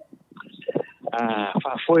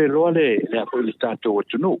 Fa foi lore le a foi le tātou o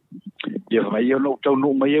tunu. Ia mai eu no tau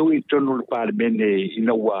no mai eu I tonu le pare mene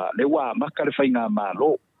ina le wa maka le whainga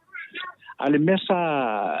malo. Ale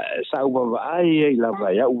mesa sa uwa ai e la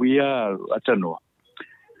vai au ia atanoa.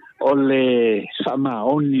 O le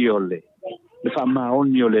whamaoni o le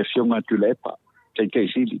whamaoni o le fionga tu le epa. Kei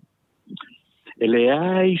sili. E le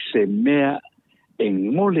ai se mea e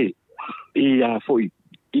ngole I a foi.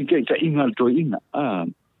 I kei ta ingal to ina.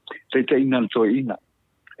 Kei ta ingal to ina.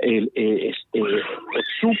 E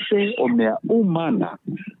supe o mea umana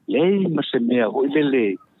lei ma se mea hoi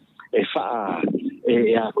lele e faa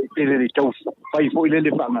e a hoi lele tau fai hoi lele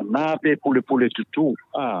faa na pe pule tutu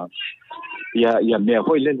ia mea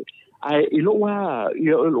hoi lele ai ilo wa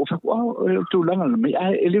ia o fa tu langa me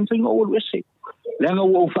ai ele mfinga o wese langa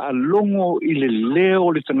o fa longo I le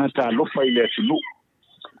leo le tangata lo fa ile tunu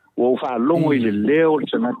o fa longo I le leo le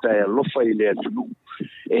tangata lo fa ile tunu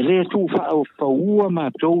ele tu fa ua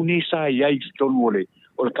matou ni sa iai tonu o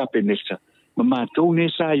le kapenesa. Ma matou ni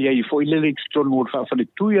sa iai foi le tonu o le whawhale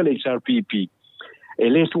tuia le SRPP.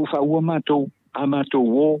 Ele tu fa ua matou a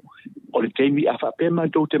matou o le teimi a whape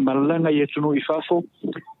matou te malanga I tonu I whafo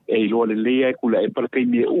e loa le lea e kula e parakai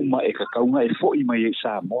me uma e kakaunga e foi mai e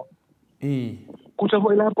Samoa. Kuta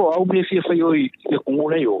hoi lapo au me fia whai oi e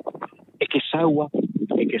kongore o e ke saua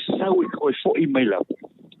I koe foi mai lau.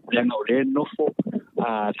 Langa o le nofo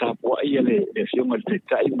tapua ia le fionga le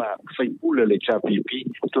tai ma fai pula le chapipi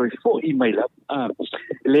to fo I mai la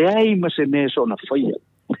le ai ma se ne so na faia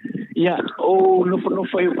ia o no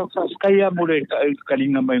fai fa kaya mo le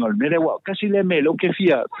kalinga mai ngol mere wa kasi le me lo ke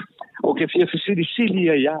fia facility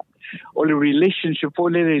ia o le relationship o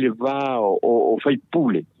le va o fai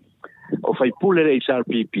pule le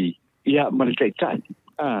HRPP ia ma le tai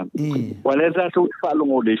wale za tu fa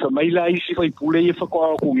longo de fa mai la isi fai pule ia fa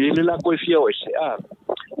ko ku ngele la ko fia o se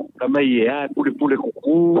mai ia pule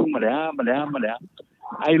ku mala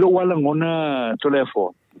ai lo wala ngona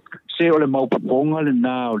telefo se o le mau paponga le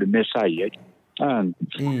na o le mesai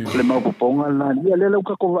le mau paponga na ia le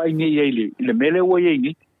ka ko vai ngi ile le mele o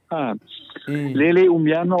yengi lele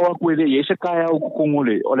umiano o ku le yese kaya o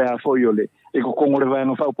kongole o le afo yole e ko kongole vai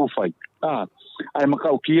no fa pu fai ai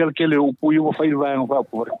makau kia ke le upu yo fai vai no fa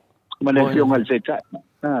pu mane fionga le ta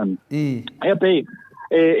ai pe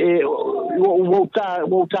o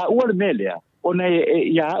ta o le mele ona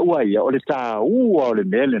ia ua ia o le ta o le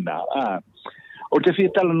mele na o te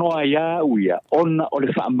fitala noa ia uia ona o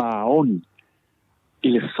le whaamaoni I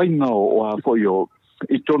le whainga o a foio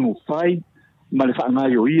I tonu whai ma le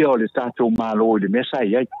whaangai o ia o le tātou malo I le mesa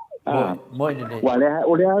iai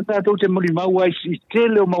o le a tātou te muri mau ai I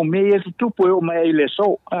tele o mau mea tu tupu o mai I le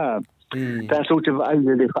so tātou te vai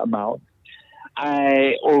le whaamaoni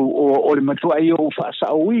ai o le matua I o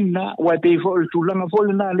whaasauina wai pei fo le tūlanga fo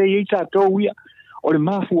le nā le I tātou ia o le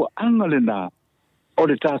mafua anga le nā o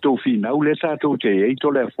le tātou fina o le tātou te I to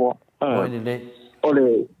le fo o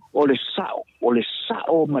le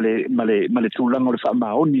sao ma le tūlanga o le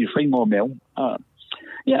whaamaoni I whaingo mea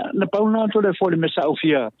ia na pauna to le fo le me sao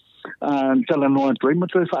fia tala noa tuai ma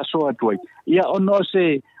toi whaasoa tuai ia ono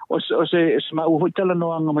se ma uho tala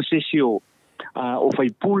noa nga masesio o fai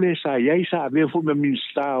pule sa iai sa ave fu me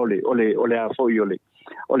minsta o le a foi o le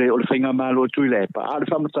whainga malo tui le pa a le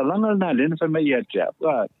whamatalanga na le na whai mai a tia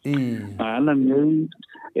ana nei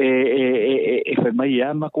e whai mai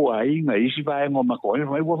a mako a inga isi vai ngo mako a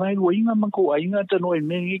mai wa vai ngo inga mako a inga tano e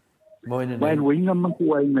mengi Mai winga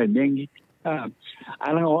manku ai nengi.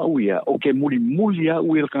 Ala o uia o ke muli a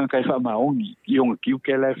uia kan kai fa maongi ionga kiu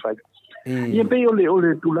ke lai fa. Ia pe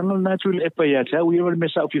ole tulanga na tu e pa ia ta uia me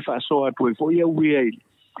sa fi fa so a tu fo ia uia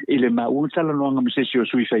ile ma un sala no nga se sio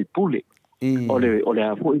sui fai pule. Ole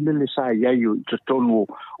a fo ile le sa ia io tonu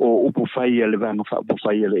o upu fai le vanga fa upu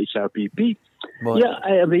fai le SRPP. Ia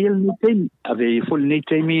ave il ni tem ave fo ni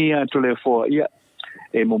temi a to le fo ia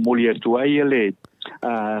e mo moli tu ai le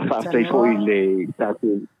fa'atai foi le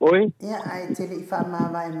tātou. Oe? Ia, ai te li wha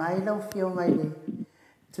mawai mai lau whio mai le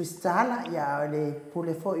tuistala, ia o le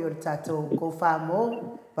pule foi o le tātou kou wha mō,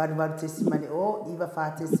 waru te simale o, iwa wha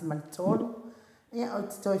te simale tolu. Ia, o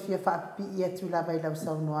te toi whia whaapi ia tu la vai lau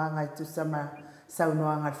saunoanga i tu sama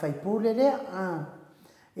saunoanga le whai pule lea.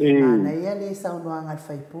 E mana ia le saunoanga le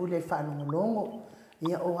whai pule whanongolongo.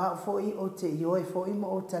 Ia, o hao foi o te ioe foi mo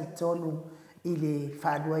o tal tolu. I le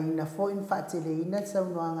whaaduaina fo in whaateleina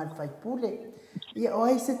saunoanga le whaipule. Ia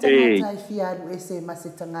oai se tangata i whiaru e se ma se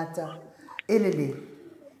tangata elele.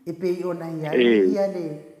 E pe i ona ia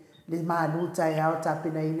le maaluta e ao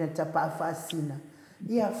tapena ina tapa a whaasina.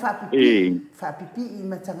 Ia whaapipi i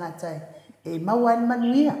ma tangata e mauan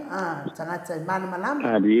manuia. Tangata e mana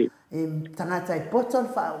malama. E tangata e poto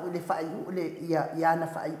le ia ana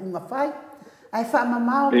whai unga whai. Ai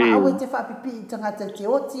whaamamao ma au e te whaapipi i tangata te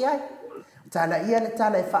oti ai. Tala ia le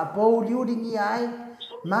tala e whaapou liuringi ai.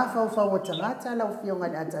 Ma whau tangata lau whionga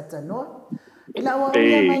le atata noa. Ila ua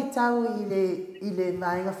ia mai tau i le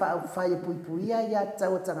mainga whai pui ia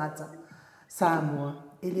tau tangata Samoa.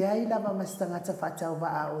 Ile ai lava mas tangata whatau wa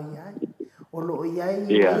a oi ai. O lo oi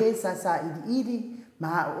ai e sa iri.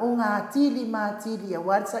 Ma o ngā tili a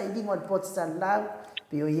warsa iri ngol potsal lau.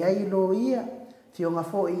 Pe oi ai lo ia. Whionga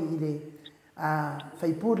fo i le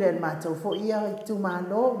fai pule al mātou fo ia i tu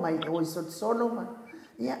mālo mai o i solo ma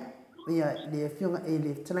ia le whiunga e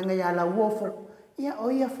le tananga ia la uofo ia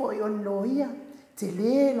o ia fo i on lo ia te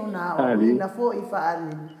lelo na o ina fo i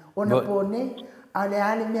whaale o na pone a le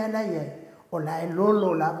ale mea na ia o la e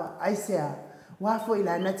lolo lava ai sea wafo i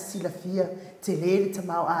la nati sila fia te lele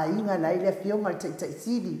tamau a inga la ile whiunga te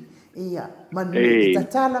sili ia manu i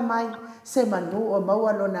tatala mai se manu o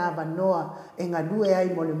maua lo na avanoa e ngā lue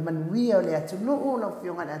ai mo le manuia o le atunu o la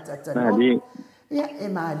whionga na tatanoa. Ia e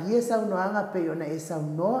maalia saunoanga pe ona e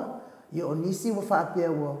saunoa i o nisi wa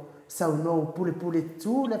whaapea ua saunoa pule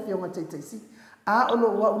tu le whionga taitaisi. A o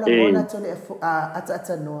lo ua ula mona to le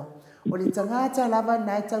atanoa. O le tangata lava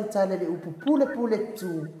nai tautale le upu pule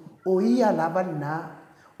tu o ia lava na.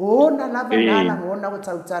 O na lava na la ngona o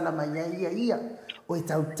tautala mai ia. O e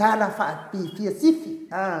tautala whaapi fia sifi.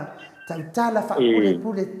 Tautala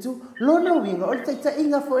pule tu lona winga o te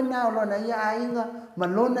inga fo na lona ia inga ma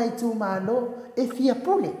lona i tu malo e fia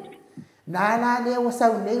pule na la le o sa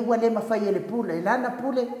nei wa le ma fai le pule la na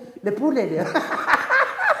pule le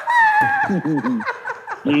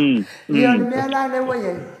ia me la le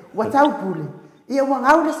wa tau pule ia wa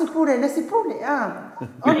ngau le si pule o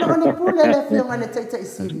le pule le fia ma le tata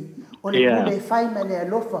isili o le pule fai ma le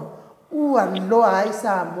lofa ua loa ai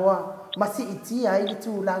Samoa masi itia i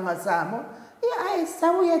tu langa Samoa ia ai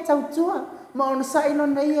sau ia tautua ma ona sai no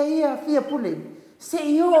nei ia fia pule se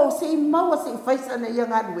maua se faisa na ia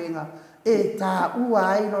ngaluenga e ta ua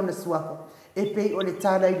ai no na suako e pe o le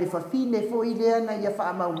tala i le fafine fo i le ana ia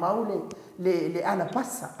fa mau le ana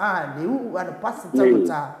pasa le ana pasa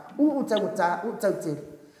tauta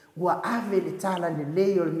ua ave le tala le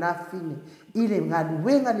leo na fine i le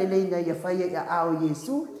ngaluenga le leina ia faia ia ao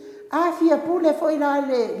Yesu fia pule foi la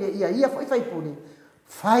ia foi fai pule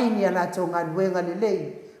fai ni ala tonga luenga le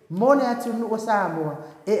lei mole atu no Samoa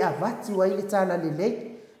e avatu ai le tala le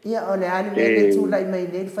lei ia ole ani le tu lai mai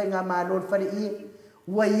le fai nga malo fai ia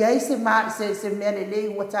wa ia se me le lei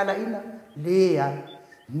wa tala ina lea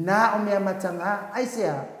na o me matanga ai se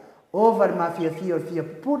over ma fia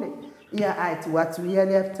pule ia ai tu atu ia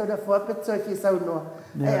le toda fo pe to fi sa no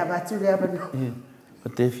ai avatu le abano o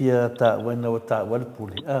te fia ta wena o ta wal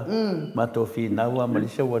pule ma to fi na wa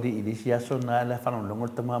malisha wari ilisia so na la fa no longo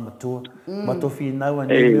tama matua ma to fi na wa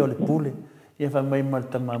ni o le pule ia fa mai mal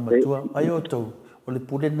tama matua ai o to o le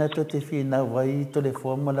pule na to te fi na wai to le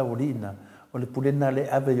forma la urina o le pule na le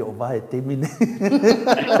ave yo vai te mine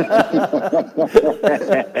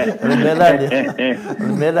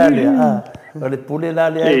o le pule la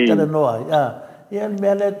le ai tala noa ia le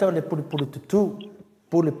mele to le pule tutu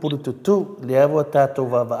pule tutu le avo tato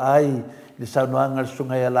va ai le saunoanga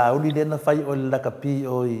sunga ia la uli le na fai o le lakapi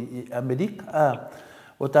o i Amerika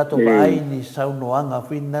o tato va ai ni saunoanga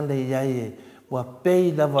fina le ia wa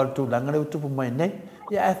pei la valtu langa le utupu mai nei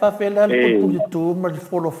ia e fa fela le pule tu ma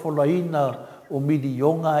folo ina o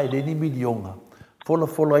milionga e le ni milionga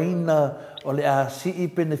folofoloaina o le a sii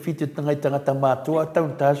benefiti tangai tangata mātua tau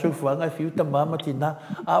tasu fuanga fiu ta mama tina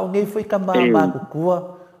a o ngei foi ka mama kukua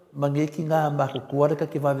ma ngei ki ngā makukua reka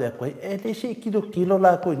ke wawe a koe e le se kilo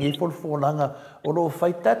la koe ngei folofolanga o lo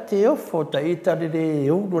faita te ofo ta i ta le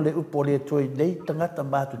ungo le upo le toi nei tangata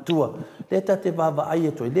mātutua le ta te wawa ai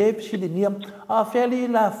e toi le pisili niam a wheli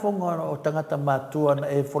la fonga o tangata mātua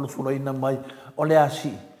na e folofoloina mai o le a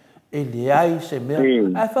sii e le ai se mea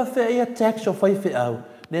a whawhea ia tax o whaiwhi au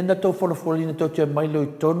ne na tau folofoloina tau tia mai lo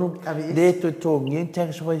i tonu le toi tō ngien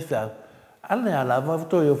tax o whaiwhi au ana ala va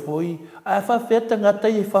to yo foi a fa feta ngata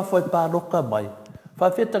i fa foi pa loka mai fa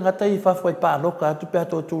feta ngata i fa foi pa loka tu pe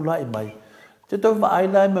to tu lai mai te to va ai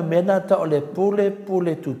lai me mena ta ole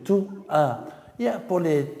pule tutu a ia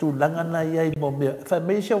pole tu langa na ia i mo me fa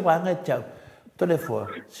me se wanga chau to le fo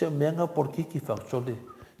se menga por ki fa sole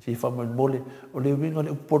si fa mo mole o le winga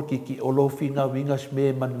le por ki o lo finga winga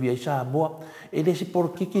sme man vi sa mo e le si por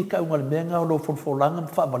ki ka un menga o lo folanga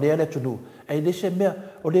fa vale le tunu e le se mea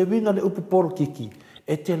o le winga le upu por kiki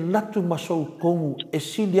e te latu masou kongu e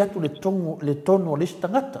sili atu le tono le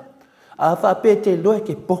stangata a fa pe te loe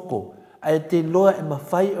ke poko a te loe e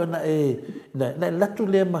mawhai ona na latu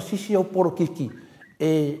le masisi au por kiki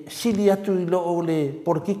e sili atu i lo o le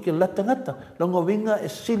por kiki la tangata longa winga e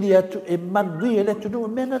sili atu e manui e le tunu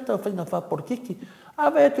mena tau whainga wha por kiki a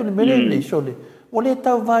vai atu le mele le sole o le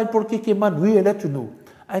tau vai por kiki manui e le tunu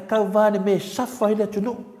ai kau vai me safa i le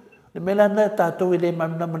tunu le mela na tātou i le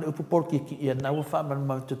manuna mani upu porkiki ia na ua wha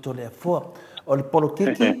manuma tuto le afua. O le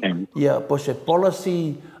porkiki ia po se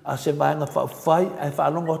policy a se vaenga whai ai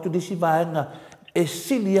whaalonga atu disi vaenga e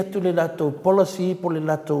sili atu le lato policy po le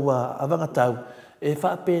lato avangatau e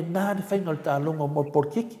whaape nā le whainga le tālonga mo le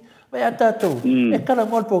porkiki. Vai a tātou e kala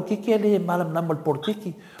ngol porkiki e le malam na mo le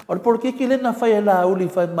porkiki. O le porkiki le na whai e la uli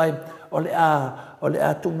whai mai o le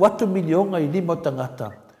a tu watu milionga i limo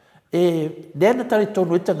tangata. E lena tali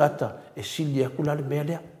tonu i tangata e sili aku la le mea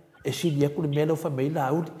lea. E sili aku le mea lea whai mai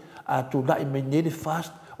la uli. A tu lai mai nere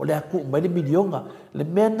fast o le aku mai le milionga. Le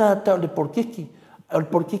mea na tau le porkiki. O le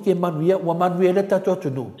porkiki e manuia, ua manuia le tātou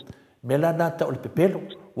atunu. Mela na tau le pepelo.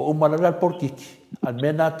 Ua umalala le porkiki. Al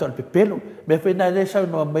mea na tau le pepelo. Mea whaina le sau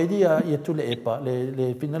noa mai ia tu le epa.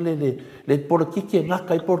 Le fina le porkiki e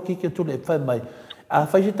ngaka i porkiki tu le epa mai. A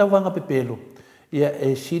whaisi tau wanga pepelo. Ia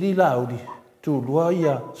e siri la uli. Tu lua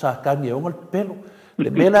ia sa kangi e onga le pepelo.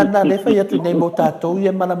 Le mela na le whai atu nei mo tātou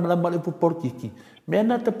ia malamalama le porkiki. Mea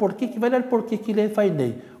na ta porkiki, vai le porkiki le whai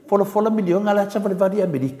nei. Fola milionga la sa vari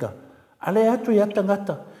Amerika. Ale atu ia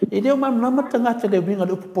tangata. E leo mamama tangata le winga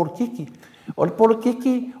le upu porkiki. O le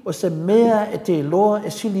porkiki o se mea e te loa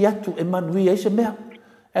e sili atu e manuia e se mea.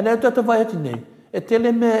 E le atu ata vai atu nei. E te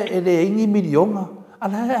le mea e le ingi milionga.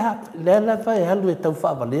 Ale le vai alu e tau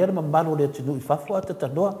whaavalera ma maro le atinu i whafo ata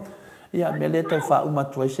tanoa. Ia me le tau wha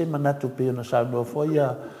umatua se manatu pe ona sa noa fo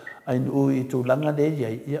ia ainu i tu langa le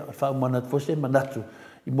ia wha umanatu fo se manatu.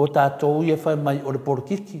 I mo tātou ia whai mai o le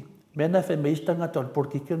porkiki. Mena whai mai istanga to le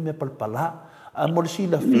porkiki mea palpala. A mo le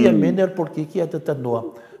sila fia mena le porkiki ata tanoa.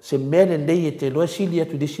 Se mele nei e te loa sili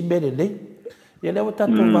atu disi mele nei. Ia lewa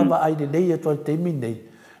tātou wawa ai le nei atu al teimi nei.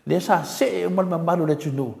 Le sa se e umal mamalu le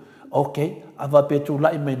tunu. Ok, awa pe tu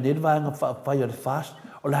lai mai nei vanga whai o le fast.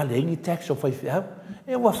 O la le ingi tax o whai whiau.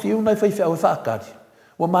 E wa fiu nai whai whiau e whaakari.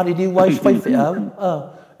 Wa mari ni wais whai whiau.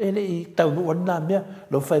 E le i tau nua nā mea.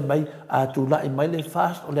 Lo whai mai a tu lai mai le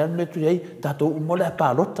fast. O le anu metu iei tātou umole a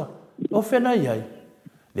pālota. O whena iei.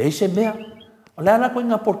 Le i se mea. O le ala koe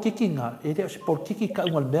ngā porkiki ngā. E le o se porkiki ka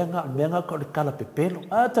unga le mea ngā ka o le kala pepelo.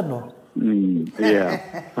 A tanoa. Yeah.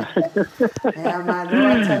 Ea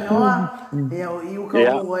manoa tanoa. Ea o iu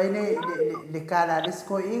ka ua le kala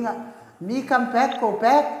lesko inga. Me come back, go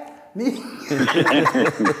back. Me.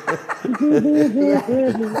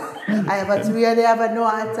 Ai ba tu ia le ava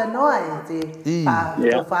noa ata noa e te pa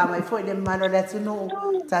o fa mai foi le mano le tunu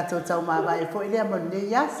tato tau ma vai foi le mo ne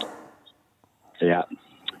yas. Ja.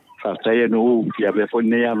 Fa tai no ia be foi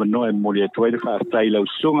ne ava noa e mo le toi fa tai la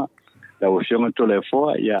sunga. La sunga to le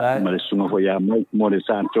fo ia ma le sunga foi ia mo le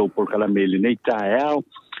santo por kala mele nei tae.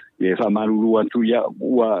 E fa malu atu ia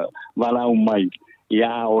ua vala o mai.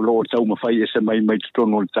 Ia o lo tau mawhai e se mai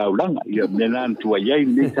tutono le tau langa. Ia menan tua iei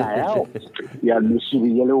nei tae au. Ia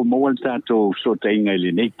nisiri ia leo maua le tātou so te inga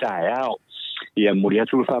ili nei tae au. Ia mori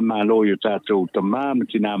atu le whamalo i o tātou tamā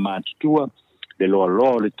matina mātutua. Le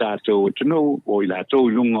loa le tātou tano o i lātou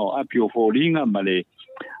lunga o api o fōringa ma le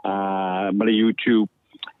YouTube.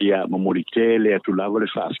 Ia mamori te le atu lava le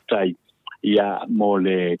whaafitai. Ia mo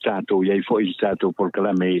le tātou iei fo i tātou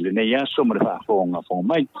porkalame ili nei aso ma le whaafonga fō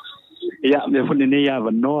mai. Ia me fone nei ava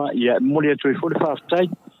noa ia mori atu i fo le whaafitai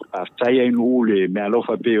tai ai no le me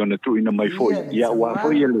alofa pe ona tu ina mai foi ia wa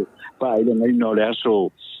foi le pa ile ngai no le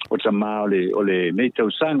aso o tama o le nei tau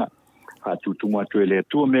sanga a tu ma tu le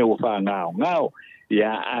tu me o fa ngao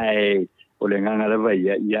ia ai o le nganga lava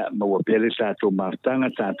ia ma wa pele sa to martanga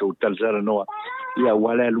sa to talzara no ia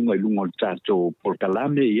wala lunga tato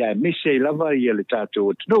portalame ia mise lava ia le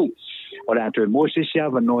tato no ora to mo se sia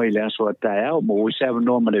no ile aso taia o mo se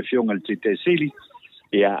no ma le fionga le titesili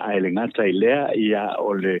ia ai le ngata ilea ia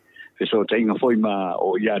o le so tainga foi ma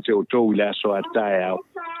o ia te o tou ile aso taia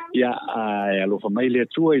ia ai lo fa mai le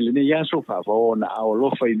tua ile ne ia so fa ona o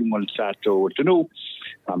lo fa ilunga le tato no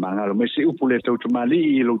pa manga lo mesi upule to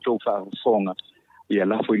mali lo to fa fonga ia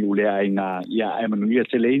la foi lule ai nga ia e manu ia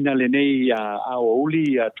teleina le nei ia ao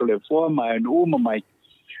uli ia to le forma en uma mai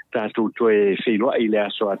tatu to e filo ile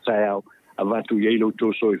aso ataia avatu ia lo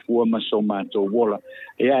to so forma so mato wola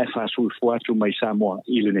ia e fa su fo atu mai Samoa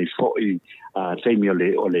ile nei fo i temi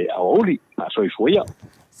ole ao uli so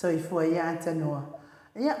fo ia antanoa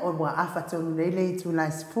ia o wa afatonu le tu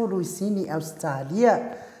la sfulu sini Australia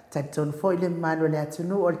taton fo ile mano le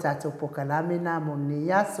atunu o tato pokalame na moni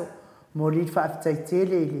yaso mori fa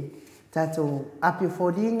aftaitele ile tato api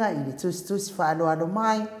folinga ile tus fa alo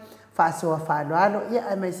mai fa so fa alo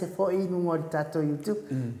ia mai se fo inu ngol tato YouTube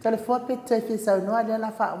tele fo pe te fi sa no ale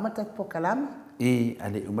la fa umata pokalame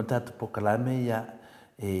ale umata pokalame ia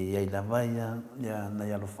ia lava ia na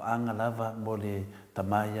ia lo faanga lava mole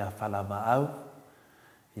tamaya falava au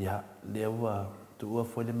ia lewa tu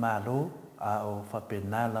fo le malo a o fa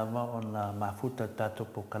pena lava ona mafuta tato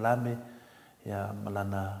pokalame ia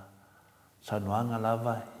malana sanuanga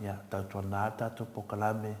lava ia tautona tato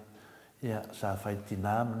pokalame ia sa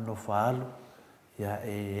faitina no falo ia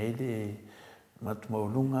ele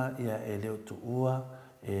matmaulunga ia ele tuua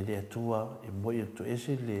ele atua e moi tu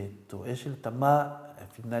esile tama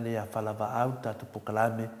finale ia falava au tato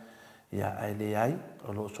pokalame ia ele ai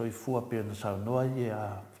o lo soifua pe na saunoa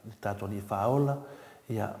ia tato ni faola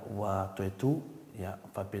ia wa tu ia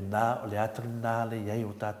fa pena o le atrina le ia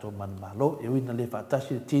o tato man malo e ina le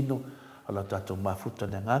fatasi tino ala tato mafuta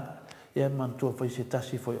nenga ia mantua foi se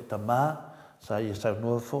tasi foi tama sa ia sa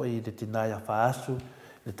no foi de tinaya faasu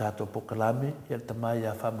le tato pokalame ia tama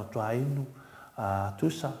ia fa matuainu a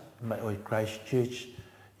tusa mai o Christchurch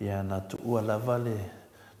ia na tua lavale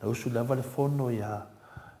na usu lavale fono ia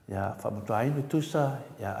fa matuainu tusa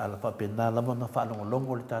ia ala fa pena lama na fa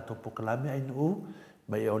longo le tato pokalame ainu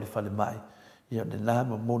mai o le fale mai ia le la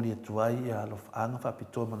moli tuai ia lo anga fa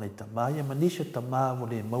pito mana tama ia manisha tama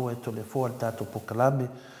vole mau e to le fo tato pokalame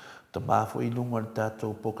tama fo ilungo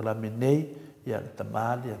tato pokalame nei ia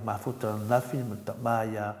tama ia mafuta nafi tama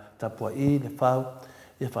ia tapua i le fau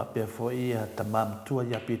ia fa pe fo ia tama tua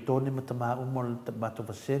ia pito ni tama umol tama to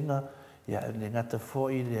vasenga ia le ngata fo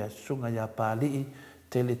i le sunga ia pali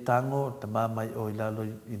tele tango tama mai o ilalo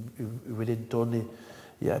i velentone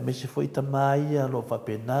ia mesi foi tamai ia lo fa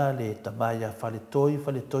penale tamai ia fale toi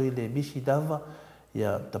le misi dava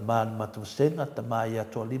ia taman matusenga tamai ia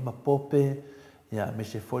to lima pope ia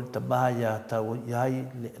mesi foi tamai ia tau iai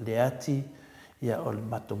le ati ia o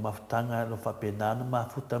matu maftanga lo fa penana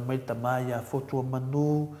mafuta mai tamai ia fotu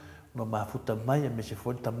manu no mafuta mai mesi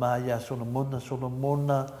foi tamai ia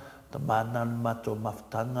solomona tamana matu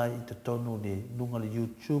maftanga i te tonu ni nunga le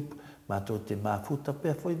YouTube matu te mafuta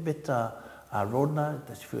pe foi beta arona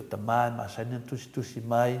ta sifu tamai ma sane tusi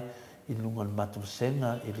mai i lunga matu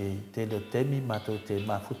senga i le tele matu te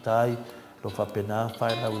mafutai lo fa pena fa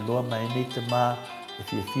la uloa mai ni te ma e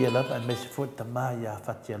fia la me sifu tamai ya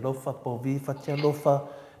fatia lofa po vi fatia lofa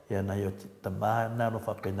ya na yo tamai na lo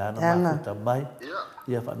fa pena na mafuta mai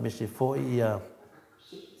ya fa me sifu ia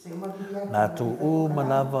na tu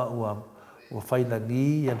malava o faila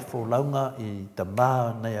ni ya fo launga i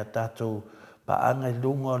tamai na ya tatu pa anga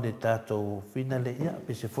lungo le tato finale ia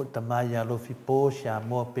pe se fo tamai lo fipo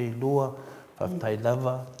Samoa pe lua fa tai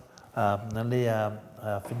lava na le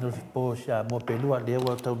finale fipo Samoa pe lua le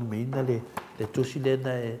wa tau mina le tusi le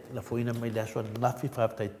na la foina mai la so na fi fa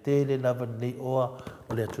tai tele lava nei o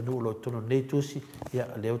le tunu lo tunu nei tusi ia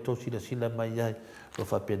le to sila mai ia lo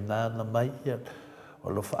fa pena na mai ia o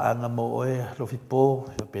lo fa anga mo oe lo fipo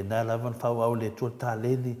pena lava fa au le tu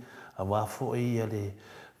taleni a wa fo ia le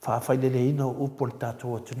fa le ina o por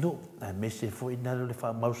tato tunu ai me se fo ina le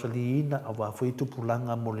fa mausalina a wa fo tu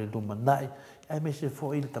pulanga mo le lumanai ai me se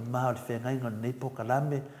fo il tama le fe ngai nei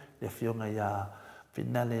pokalame le fionga ia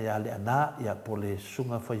finale ya le ana ia po le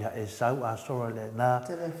sunga fo ia e sau a so le na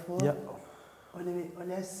ia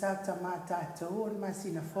ole sa tama tato o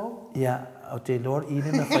masina fo ia o te lor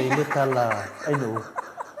ina na fa ile kala ai no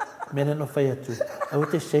me no fa tu o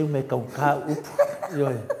te seu me ka up yo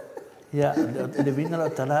Ia, le vinga la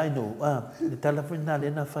tala inu, le tala fina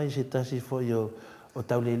le na fai se tasi fo yo o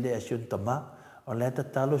tau le le asion tama, o le ta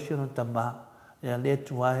talo sion tama, ia le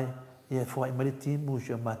tuai, ia fo ai mariti mu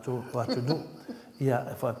sio mato watunu, ia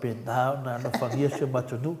fa pena na no fangia sio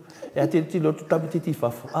matunu, ia ti lo tu tabi ti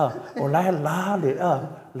fa o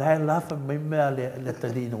la fa me le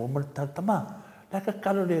tali no mo tama, la ka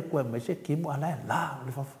kalo le ko me se kimu ala la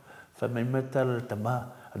le fa me tal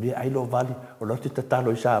tama. Dia ai lo vali o lo te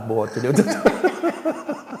talo sa bo te le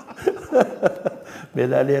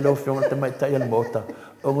bela le lo fiona te mai tai al mota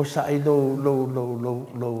o go sa ai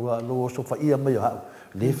lo so fa ia mai ha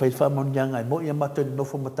le fa mon yang ai mo ia mate no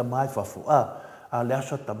fo mata mai fa fu a le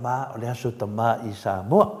aso tama i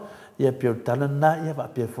Samoa ia pio talana ia va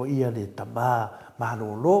pio fo ia le tama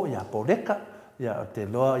malolo ia poleka ia te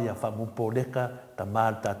loa ia fa mo poleka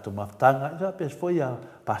tama tatu maftanga ia pio fo ia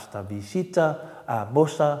pasta visita a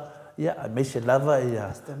mosa ia a mese lava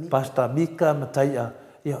ia pasta mika matai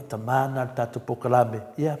ia tamana tatu pokalame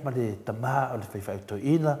ia male tama o le fai to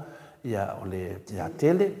ina ia o le ia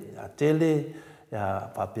tele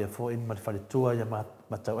ia papia fo in mal fale tua ia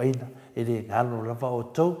matauina ele ngalo lava o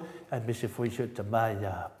to a mese fo i tama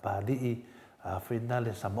ia pali a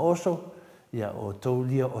finale Samoa ia o to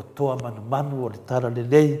lia o toa manu o le tara le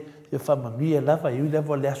lei ia famamia lava i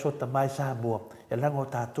lava le aso tama Samoa ia lango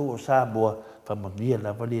tatu o Samoa famamia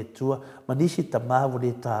lava le tua manisi tama o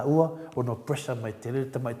le taua o no pressure mai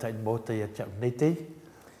tele tama tai mota ia cha nei te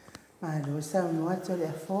malo sa no ato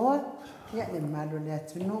le fo ia le malo le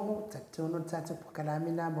atuno tatono tatu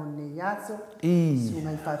pokalame na mo ne yaso su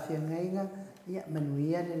mai fa fianga ia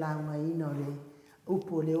manuia le langa ino le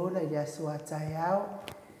upo le ola ia so ataiao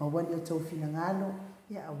o wani o tau fina ngalo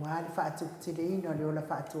ia wale fa atu tele ino le ola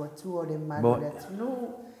fa atu atu le malo le atuno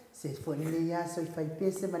se fo le yaso i fai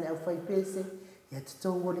pese ma le au fai pese ia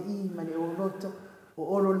tutongo le i ma le o loto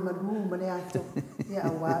o oro le malu ma le ato ia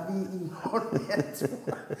awabi i oro le ato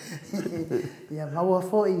ia maua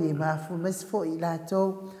fo i mafu mes fo i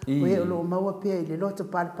lato we o lo maua pia i le loto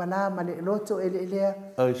palpala ma le loto ele lea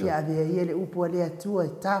ia ave ia le upo le atua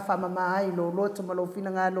tafa mama ai lo loto ma lo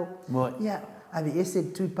fina ngalo ia ave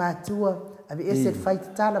ese tui patua ave ese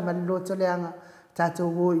fight tala ma le loto leanga tato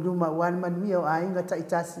wo i luma wan manuia o ainga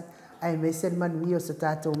taitasi ai mesel manuia o sa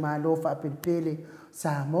tato ma lo fa pele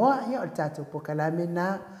Samoa ia o tato pokalame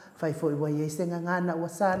na fai foi wa yese ngana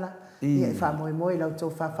wasala ia fa moi lau to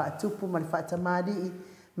fa tupu mal fa tamadi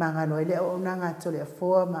mangano ele o nanga to le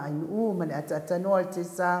fo ma ai ma le atata no te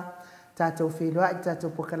sa tato filo ai tato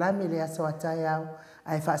pokalame le aso ataya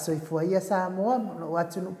ai fa so foi ia Samoa no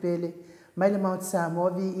watu no pele mai le mau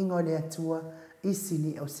Samoa vi ingole atua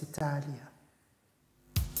isini o Italia.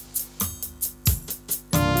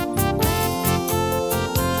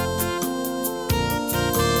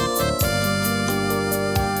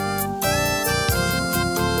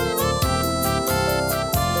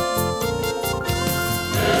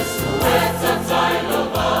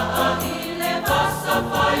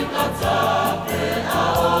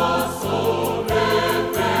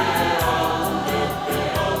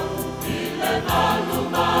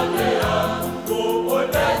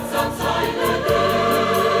 Let's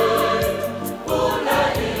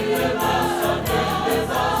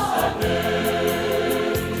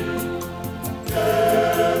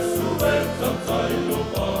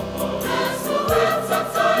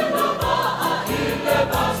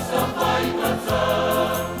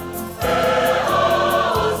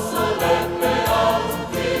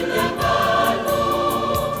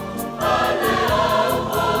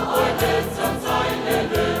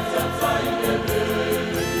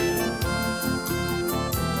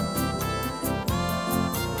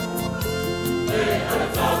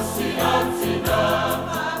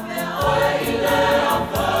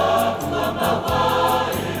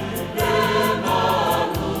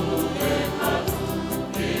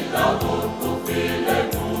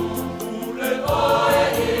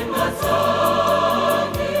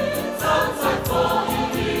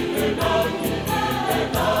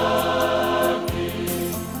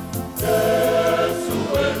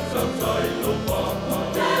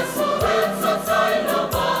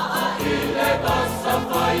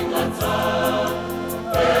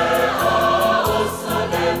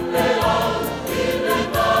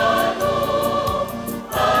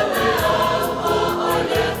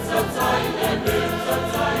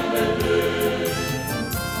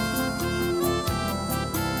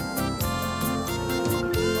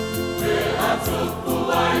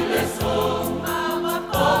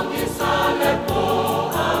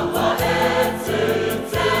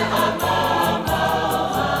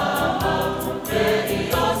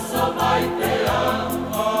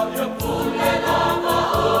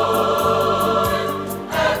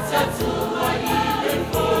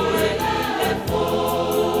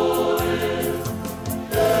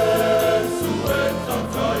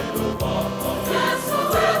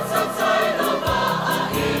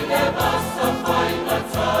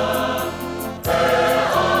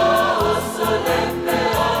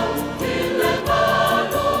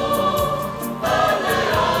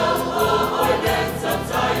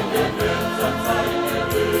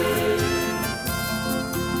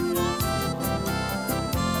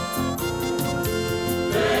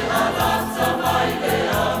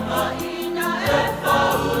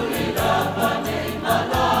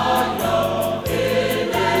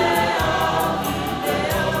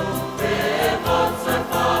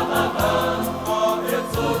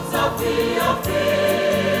Afi, afi.